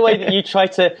like the way that you try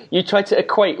to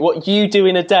equate what you do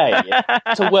in a day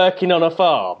to working on a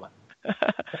farm.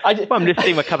 Well, I'm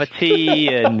lifting my cup of tea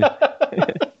and...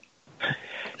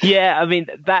 Yeah, I mean,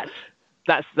 that's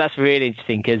really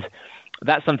interesting, because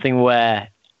that's something where,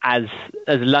 as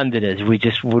Londoners, we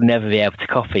just will never be able to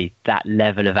copy that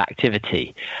level of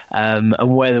activity,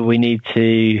 and whether we need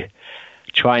to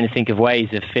try and think of ways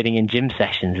of fitting in gym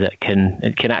sessions that can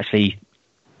actually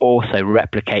also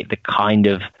replicate the kind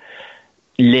of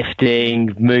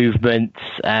lifting, movements,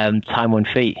 time on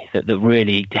feet that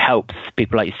really helps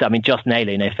people like yourself. I mean, Joss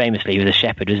Naylor, famously, he was a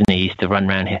shepherd, wasn't he? He used to run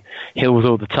around hills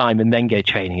all the time and then go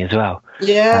training as well.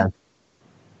 Yeah.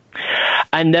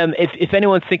 And if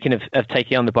anyone's thinking of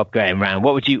taking on the Bob Graham round,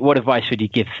 what advice would you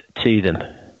give to them?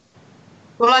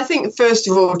 Well, I think first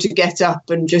of all, to get up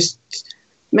and just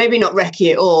maybe not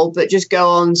recce it all, but just go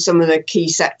on some of the key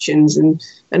sections and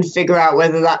figure out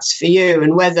whether that's for you,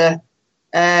 and whether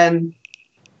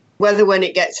when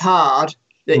it gets hard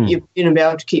that you're going to be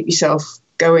able to keep yourself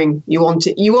going. You want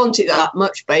it that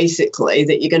much, basically,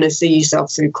 that you're going to see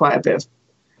yourself through quite a bit of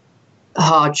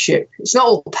hardship. It's not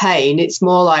all pain, it's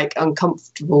more like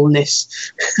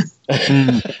uncomfortableness.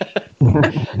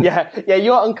 Yeah,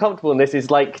 your uncomfortableness is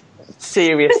like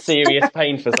serious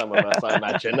pain for some of us, I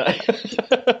imagine.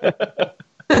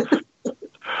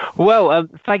 Well,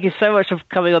 thank you so much for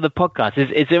coming on the podcast.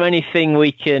 Is there anything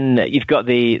we can... You've got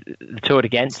the Tour de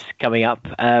Ghent coming up.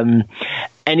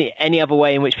 Any other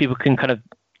way in which people can kind of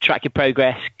track your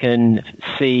progress, can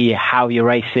see how you're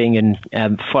racing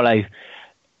and follow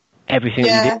everything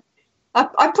that you do?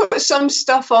 I put some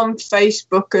stuff on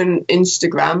Facebook and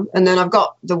Instagram, and then I've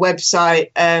got the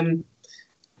website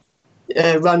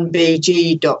runbg.co.uk.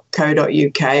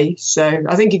 So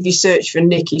I think if you search for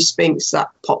Nicky Spinks, that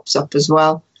pops up as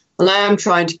well. And I am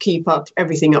trying to keep up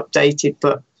everything updated,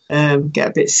 but get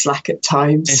a bit slack at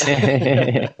times. I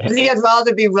think I'd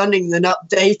rather be running than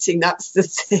updating. That's the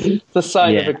thing. The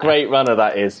sign of a great runner,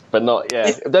 that is, but not.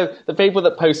 Yeah, the people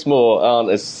that post more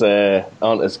aren't as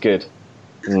good.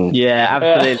 Yeah,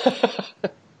 absolutely.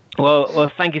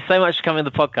 Well, thank you so much for coming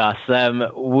to the podcast.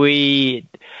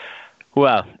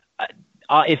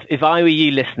 If I were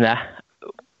you, listener,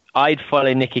 I'd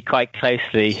follow Nicky quite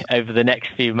closely over the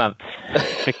next few months,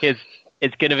 because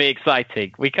it's going to be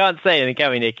exciting. We can't say anything,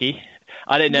 can we, Nicky?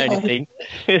 I don't know anything,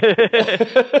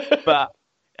 but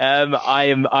I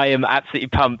am absolutely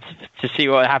pumped to see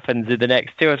what happens in the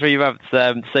next 2 or 3 months.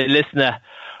 So, listener,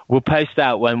 we'll post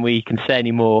out when we can say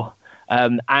any more.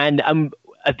 And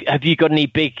have you got any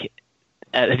big?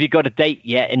 Have you got a date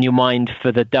yet in your mind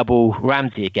for the double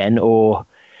Ramsey again, or?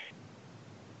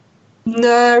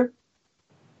 No.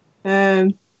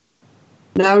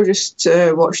 No, just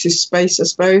watch this space, I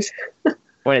suppose.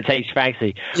 When it takes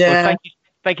fancy. Yeah. Well,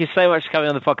 thank you so much for coming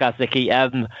on the podcast, Nicky.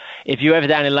 If you're ever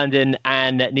down in London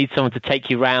and need someone to take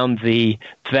you round the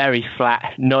very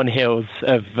flat non-hills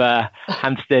of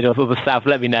Hampstead or the south,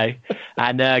 let me know.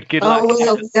 And good luck.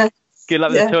 Good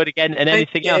luck with the tour again, and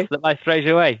anything else that life throws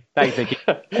your way. Thanks, Nicky.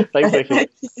 Thanks, Nicky.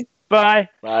 Bye.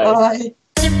 Bye.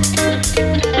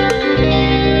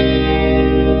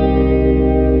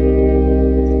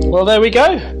 Well, there we go.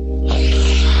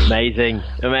 Amazing.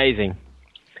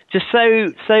 Just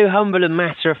so humble and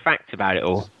matter of fact about it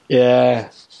all. Yeah.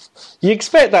 You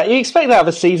expect that. You expect that of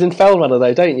a seasoned fell runner,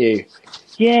 though, don't you?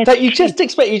 Yeah. That you just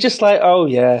expect. You're just like, oh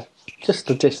yeah, I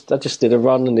just did a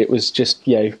run, and it was just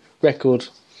record.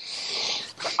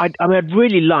 I'd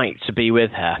really like to be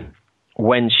with her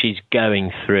when she's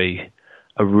going through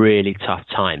a really tough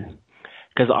time,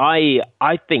 because I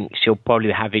think she'll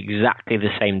probably have exactly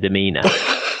the same demeanour.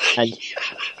 And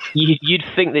you'd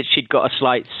think that she'd got a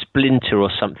slight splinter or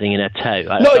something in her toe.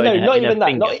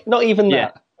 Not even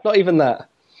that.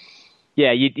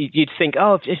 Yeah, you'd think,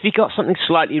 oh, if you got something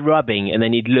slightly rubbing, and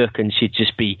then you'd look and she'd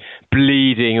just be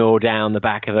bleeding all down the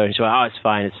back of her, and she'd go, oh, it's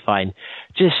fine.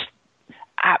 Just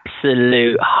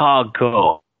absolute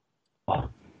hardcore. I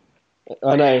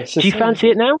know. Do you fancy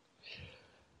it now?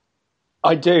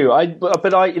 I do.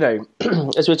 But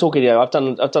as we're talking, I've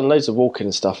done loads of walking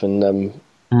and stuff, and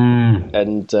quite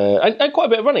a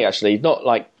bit of running, actually. Not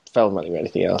like fell running or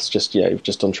anything else. Just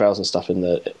on trails and stuff in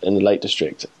the Lake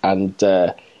District. And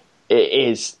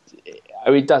is. I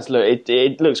mean, it does look.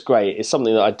 It looks great. It's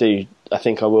something that I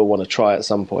think I will want to try at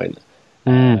some point.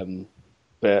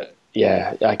 But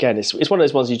yeah, again, it's one of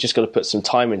those ones you just got to put some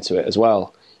time into it as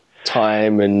well.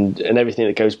 Time and everything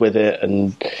that goes with it,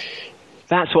 and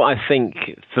that's what I think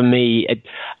for me.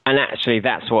 And actually,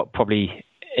 that's what probably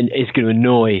is going to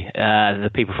annoy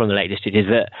the people from the Lake District, is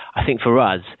that I think for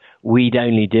us, we'd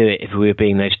only do it if we were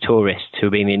being those tourists who are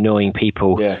being the annoying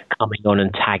people coming on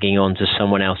and tagging on to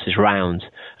someone else's round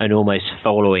and almost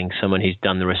following someone who's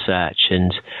done the research,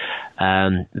 and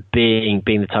being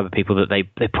the type of people that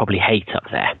they probably hate up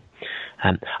there.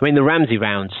 I mean, the Ramsey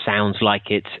round sounds like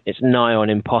it's nigh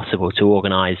on impossible to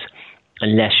organise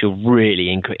unless you're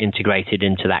really integrated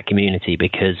into that community,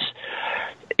 because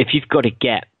if you've got to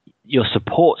get your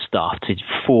support staff to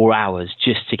 4 hours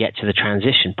just to get to the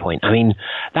transition point, I mean,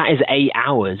 that is 8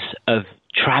 hours of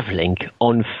travelling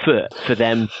on foot for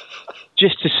them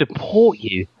just to support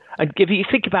you. And if you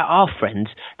think about our friends,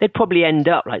 they'd probably end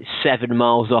up like 7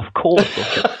 miles off course or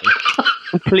something.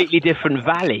 Completely different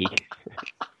valley.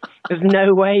 There's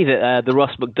no way that the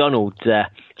Ross McDonald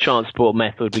transport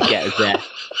method would get us there.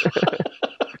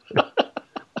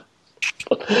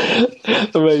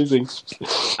 Amazing.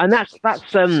 And that's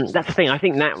the thing. I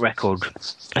think that record,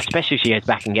 especially if she goes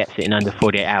back and gets it in under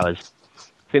 48 hours,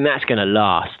 I think that's going to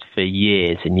last for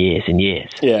years and years and years.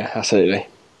 Yeah, absolutely.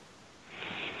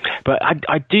 But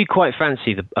I do quite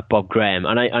fancy a Bob Graham.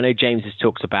 And I know James has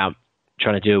talked about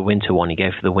trying to do a winter one. He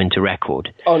go for the winter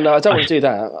record. Oh, no, I don't want to do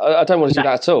that. I don't want to do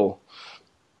that at all.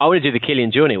 I want to do the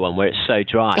Killian Journey one where it's so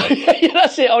dry. Yeah,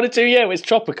 that's it. I want to do, where it's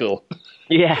tropical.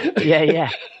 Yeah.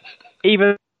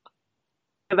 Either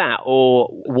that or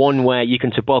one where you can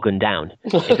toboggan down.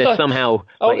 If there's somehow...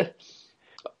 I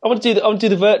want to do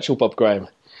the virtual Bob Graham.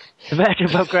 The virtual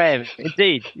Bob Graham,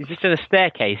 indeed. You're just in a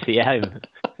staircase at your home.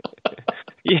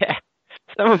 Yeah.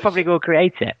 Someone probably will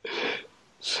create it.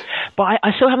 But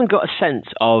I still haven't got a sense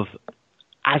of,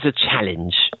 as a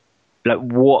challenge, like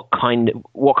what kind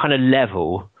of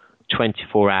level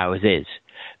 24 hours is.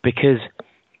 Because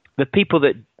the people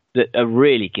that are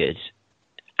really good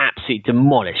absolutely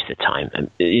demolish the time.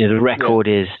 You know, the record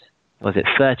is, was it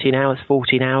 13 hours,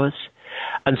 14 hours?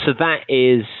 And so that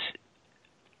is,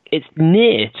 it's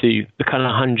near to the kind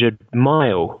of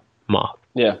 100-mile mark.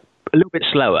 Yeah. A little bit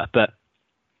slower, but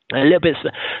a little bit.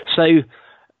 So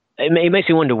it makes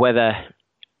me wonder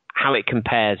how it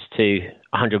compares to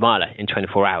 100-miler in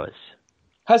 24 hours.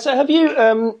 So have you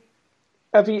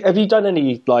done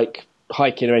any like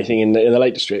hiking or anything in the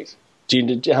Lake District?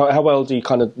 How well do you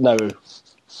kind of know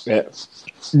it?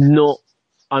 Not.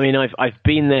 I mean, I've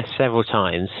been there several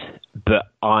times, but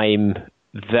I'm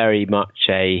very much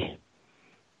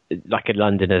like a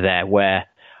Londoner there, where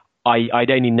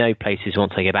I'd only know places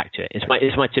once I get back to it.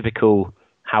 It's my typical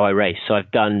how I race. So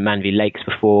I've done Manville Lakes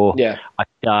before. Yeah. I've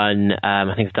done.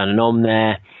 I think I've done an Om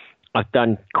there. I've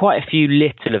done quite a few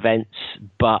little events,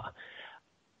 but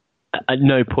at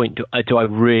no point do I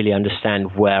really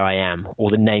understand where I am or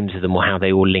the names of them or how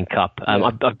they all link up.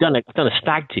 I've done a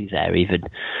stag do there even.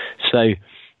 So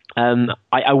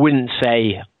I wouldn't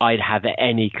say I'd have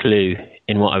any clue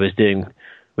in what I was doing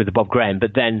with the Bob Graham.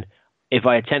 But then if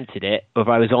I attempted it, or if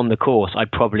I was on the course,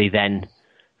 I'd probably then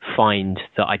find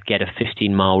that I'd get a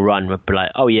 15-mile run and be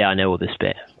like, oh yeah, I know all this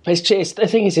bit. The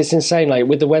thing is, it's insane. Like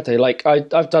with the weather, like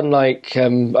I've done like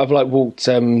I've like walked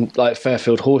like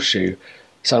Fairfield Horseshoe,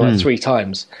 so like 3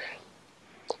 times,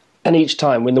 and each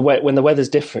time when the weather's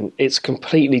different, it's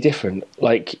completely different.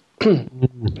 Like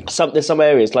there's some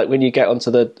areas like when you get onto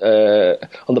the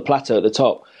on the plateau at the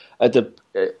top, at the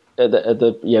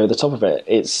top of it,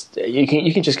 it's you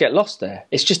can just get lost there.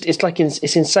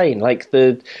 It's insane. Like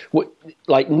there's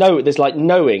like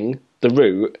knowing the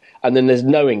route, and then there's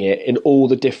knowing it in all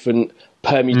the different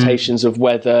permutations of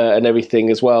weather and everything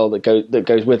as well that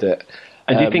goes with it.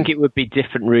 And do you think it would be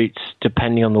different routes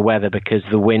depending on the weather, because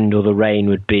the wind or the rain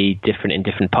would be different in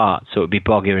different parts? So it would be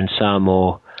boggier in some,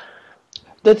 or...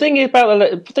 The thing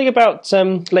about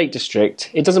Lake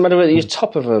District, it doesn't matter whether you're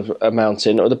top of a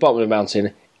mountain or the bottom of a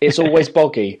mountain, it's always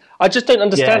boggy. I just don't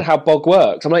understand how bog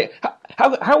works. I'm like,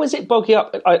 how is it boggy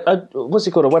up? What's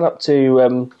it called? I went up to,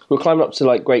 we were climbing up to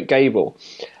like Great Gable,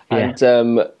 and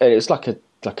it's like a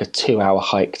 2-hour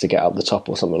hike to get up the top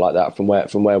or something like that from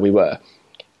where we were.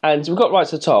 And we got right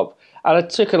to the top, and I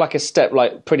took a step,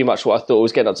 like pretty much what I thought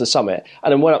was getting up to the summit,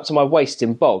 and then went up to my waist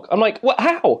in bog. I'm like, what?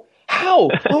 How?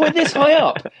 Am I this high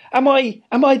up? Am I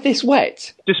this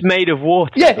wet? Just made of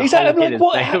water. Yeah, exactly. I'm like,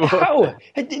 what? How?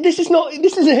 This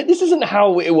isn't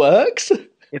how it works.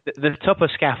 the top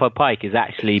of Scaffold Pike is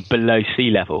actually below sea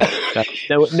level. Like,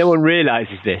 no one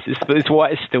realises this. It's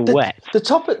why it's still wet. The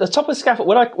top of Scaffold.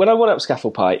 When I went up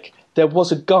Scaffold Pike, there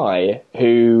was a guy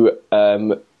who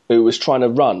was trying to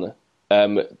run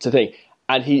to thing,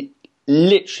 and he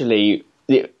literally.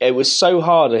 It was so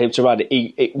hard on him to run.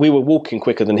 We were walking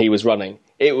quicker than he was running.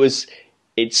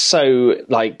 It's so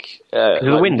like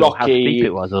the wind, rocky, how steep it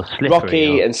was, or slippery,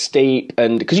 rocky and steep,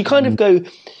 and because you kind of go.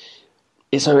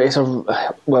 It's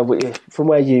a well from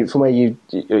where you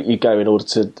go in order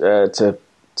to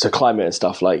climb it and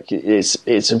stuff. Like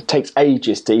it takes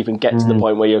ages to even get to the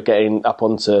point where you're getting up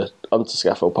onto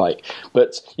Scaffold Pike.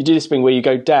 But you do this thing where you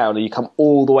go down and you come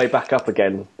all the way back up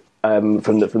again.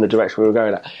 From the direction we were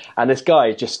going at, and this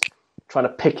guy just trying to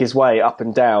pick his way up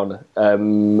and down,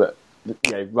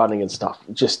 running and stuff,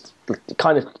 just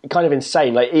kind of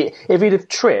insane. Like if he'd have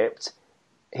tripped,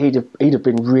 he'd have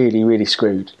been really, really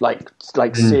screwed. Like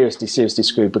seriously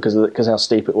screwed because how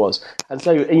steep it was. And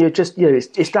so you're just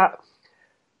it's that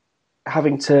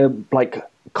having to like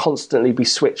constantly be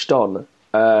switched on.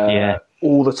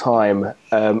 All the time,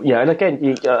 and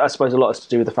again, I suppose a lot has to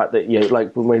do with the fact that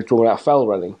like when we're talking about fell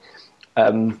running,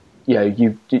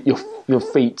 your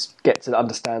feet get to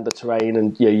understand the terrain,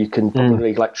 and you can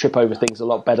probably like trip over things a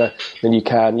lot better than you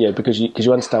can, because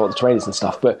you understand what the terrain is and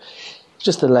stuff. But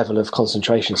just the level of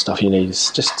concentration stuff you need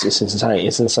it's insane.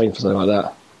 It's insane for something like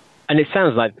that. And it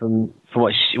sounds like from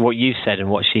what you said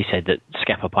and what she said that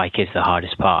Scaffold Pike is the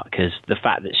hardest part, because the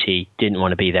fact that she didn't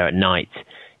want to be there at night,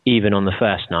 even on the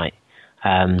first night.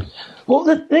 Well,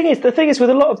 the thing is with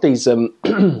a lot of these,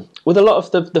 with a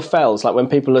lot of the fells, like when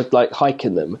people are like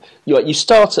hiking them, you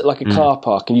start at like a car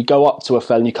park and you go up to a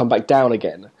fell and you come back down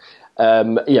again,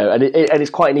 and it's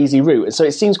quite an easy route, and so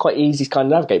it seems quite easy to kind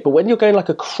of navigate. But when you're going like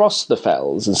across the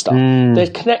fells and stuff, they're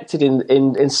connected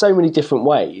in so many different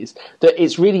ways that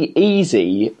it's really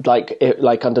easy, like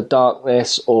under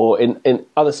darkness or in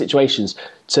other situations,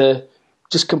 to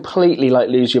just completely like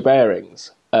lose your bearings.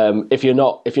 If you're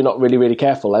not really, really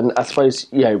careful. And I suppose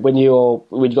when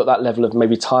you've got that level of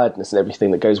maybe tiredness and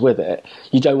everything that goes with it,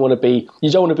 you don't want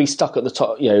to be stuck at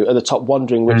the top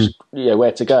wondering which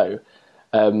where to go.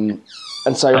 And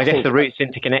so I guess the routes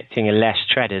interconnecting are less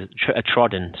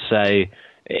trodden, so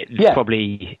it's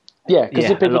probably a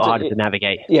lot harder to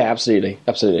navigate. Yeah, absolutely.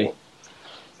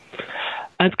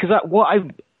 And because what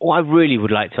I really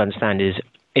would like to understand is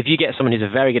if you get someone who's a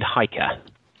very good hiker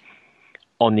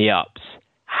on the ups,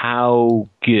 how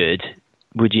good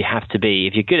would you have to be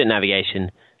if you're good at navigation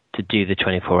to do the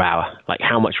 24-hour? Like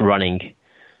how much running,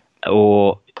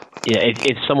 or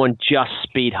if someone just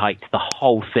speed hiked the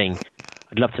whole thing,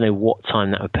 I'd love to know what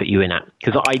time that would put you in at,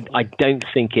 because I don't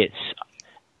think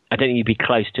you'd be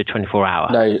close to a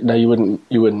 24-hour. No, you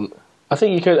wouldn't. I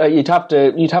think you could. You'd have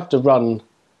to run.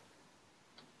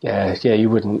 Yeah, you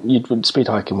wouldn't. Speed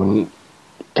hiking wouldn't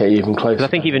get you even close. I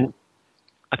think even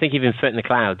Foot in the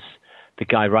Clouds, the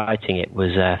guy writing it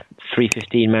was a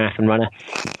 3:15 marathon runner,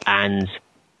 and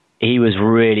he was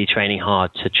really training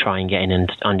hard to try and get in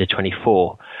under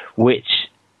 24, which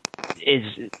is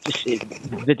just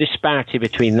the disparity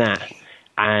between that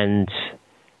and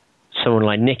someone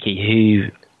like Nicky, who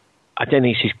I don't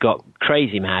think she's got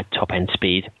crazy mad top end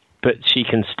speed, but she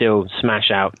can still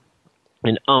smash out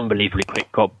an unbelievably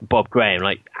quick Bob Graham,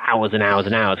 like hours and hours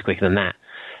and hours quicker than that.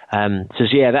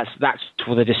 That's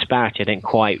for the disparity. I don't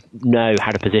quite know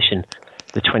how to position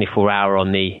the 24-hour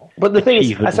on the. But the thing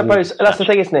is, I suppose that's the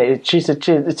thing, isn't it? She's a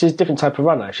different type of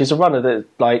runner. She's a runner that,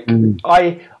 like,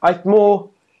 I more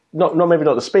not maybe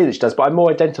not the speed that she does, but I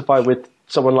more identify with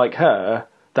someone like her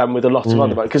than with a lot of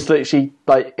other runners, because she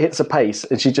like hits a pace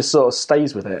and she just sort of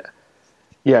stays with it,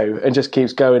 and just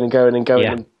keeps going and going and going,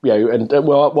 and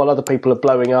while other people are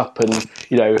blowing up and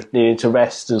needing to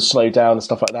rest and slow down and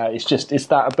stuff like that. It's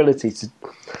that ability to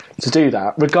do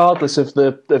that, regardless of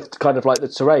the kind of like the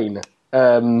terrain,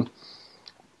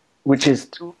 which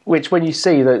when you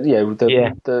see that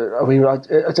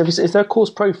is there a course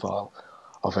profile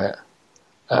of it?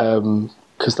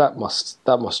 Because that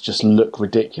must just look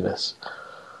ridiculous.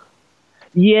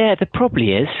 Yeah, there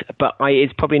probably is, but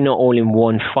it's probably not all in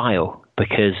one file,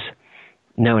 because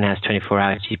no one has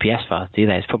 24-hour GPS files, do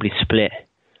they? It's probably split.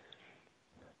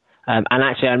 And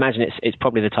actually, I imagine it's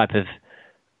probably the type of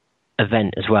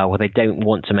event as well where they don't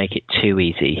want to make it too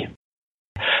easy.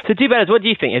 So, Two-Bellas, what do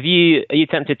you think? Are you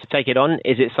tempted to take it on?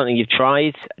 Is it something you've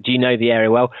tried? Do you know the area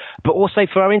well? But also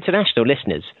for our international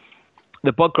listeners,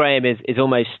 the Bob Graham is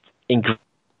almost ingrained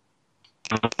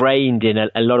in a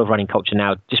lot of running culture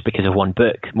now, just because of one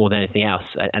book more than anything else,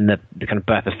 and the kind of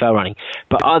birth of fell running.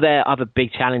 But are there other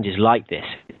big challenges like this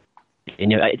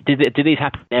You know, do these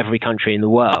happen in every country in the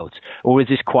world, or is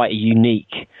this quite a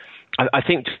unique? I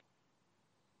think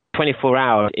 24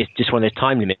 hours is just one of those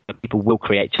time limits. People will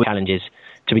create challenges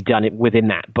to be done within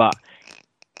that, but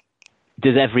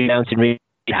does every mountain really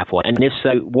have one? And if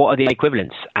so, what are the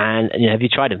equivalents? And you know, have you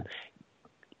tried them?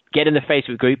 Get in the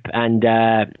Facebook group and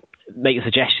make your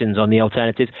suggestions on the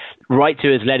alternatives. Write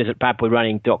to us, letters at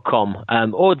badboyrunning.com,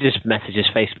 or just message us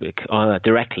Facebook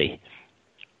directly.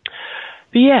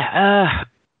 But yeah,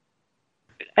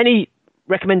 any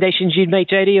recommendations you'd make,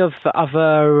 JD, of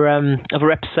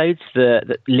other episodes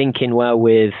that link in well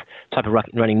with the type of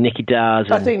running Nicky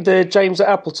does? I think the James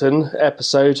Appleton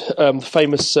episode, the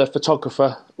famous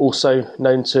photographer, also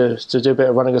known to do a bit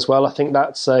of running as well. I think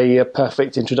that's a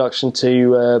perfect introduction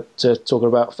to talking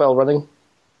about fell running.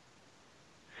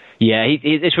 Yeah,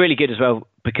 it's really good as well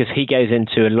because he goes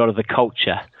into a lot of the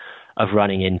culture of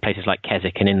running in places like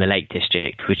Keswick and in the Lake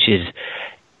District, which is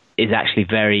actually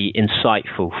very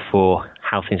insightful for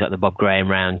how things like the Bob Graham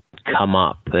round come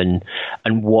up and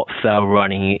what fell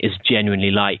running is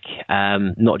genuinely like,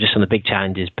 not just on the big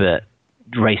challenges, but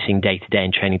racing day to day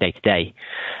and training day to day.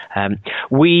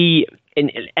 We, in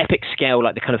epic scale,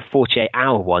 like the kind of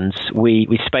 48-hour ones,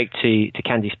 we spoke to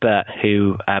Candy Spurt,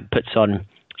 who puts on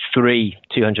 3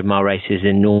 200-mile races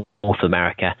in North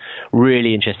America.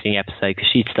 Really interesting episode because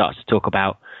she starts to talk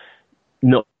about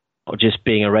not just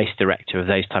being a race director of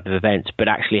those type of events, but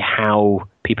actually how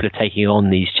people are taking on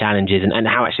these challenges and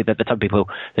how actually the type of people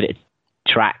that it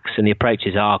attracts and the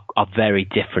approaches are very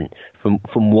different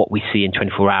from what we see in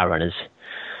 24-hour runners.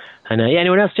 And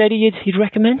anyone else, JD, you'd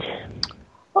recommend?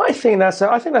 I think that's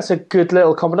a good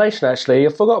little combination. Actually, I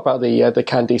forgot about the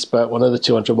Candy Spurt one of the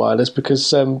 200 milers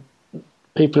because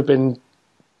people have been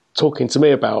talking to me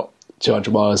about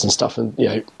 200 milers and stuff, and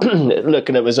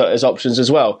looking at them as options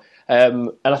as well.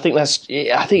 And I think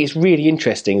it's really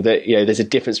interesting that there's a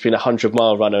difference between a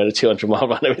 100-mile runner and a 200-mile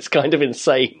runner. It's kind of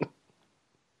insane.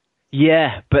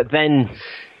 Yeah, but then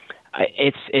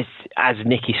it's as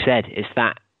Nicky said, it's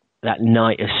that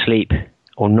night of sleep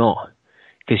or not,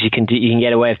 because you can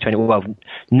get away with 20. Well,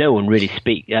 no one really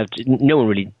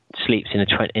sleeps in a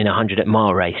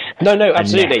 100-mile race. No,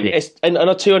 absolutely. And on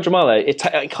a 200-miler,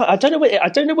 I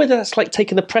don't know whether that's like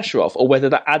taking the pressure off or whether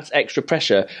that adds extra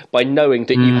pressure by knowing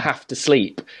that you have to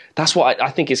sleep. That's what I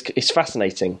think is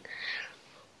fascinating.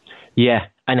 Yeah,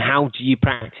 and how do you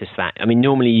practice that? I mean,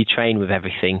 normally you train with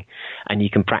everything, and you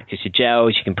can practice your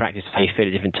gels, you can practice how you feel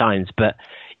at different times, but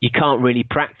you can't really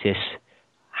practice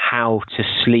how to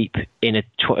sleep in a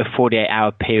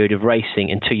 48-hour period of racing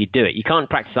until you do it. You can't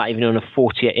practice that even on a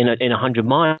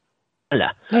 100-miler. No.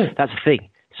 That's the thing.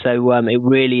 So it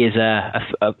really is a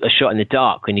shot in the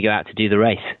dark when you go out to do the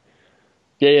race.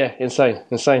 Yeah, insane.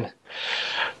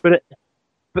 But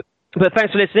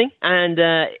thanks for listening, and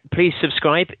please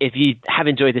subscribe. If you have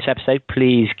enjoyed this episode,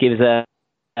 please give us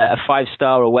a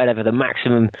 5-star or whatever the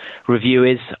maximum review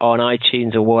is on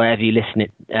iTunes or wherever you listen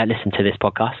to this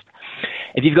podcast.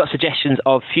 If you've got suggestions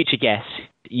of future guests,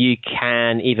 you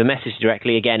can either message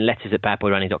directly, again, letters at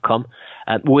badboyrunning.com.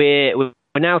 We're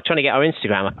now trying to get our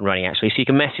Instagram up and running, actually, so you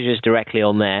can message us directly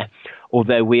on there,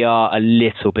 although we are a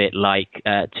little bit like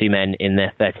two men in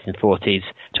their 30s and 40s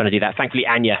trying to do that. Thankfully,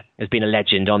 Anya has been a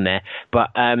legend on there.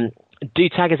 But do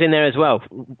tag us in there as well.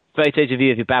 Photos of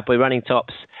you of your Bad Boy running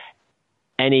tops,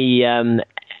 anything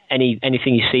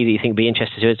you see that you think would be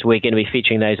interesting to us, we're going to be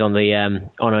featuring those on our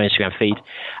Instagram feed.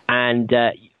 And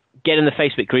get in the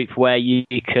Facebook group where you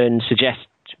can suggest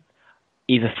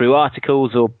either through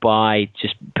articles or by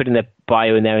just putting the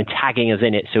bio in there and tagging us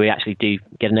in it, so we actually do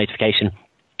get a notification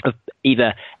of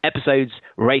either episodes,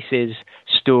 races,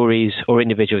 stories, or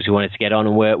individuals who wanted to get on,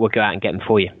 and we'll go out and get them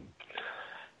for you.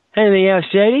 Anything else,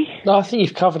 JD? No, I think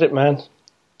you've covered it, man.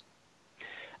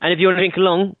 And if you want to drink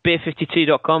along,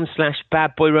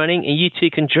 beer52.com/badboyrunning, and you too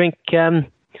can drink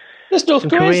this North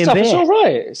Korean stuff. Beer.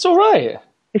 It's all right.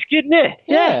 It's good, isn't it?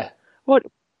 Yeah. What?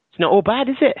 It's not all bad,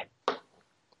 is it?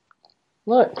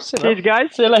 Right. Cheers,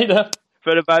 guys. See you later.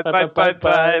 Bye. Baby, come back.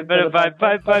 Bye.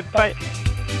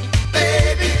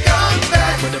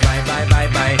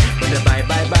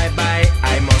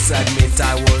 I must admit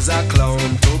I was a clown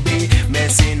to be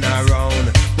messing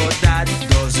around, but that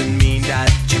doesn't mean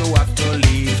that you have to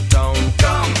leave town.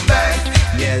 Come back.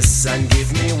 Yes, and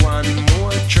give me one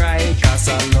more try, 'cause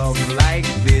a love like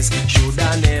this should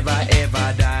I never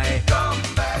ever die. Come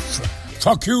back.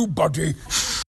 Fuck you, buddy.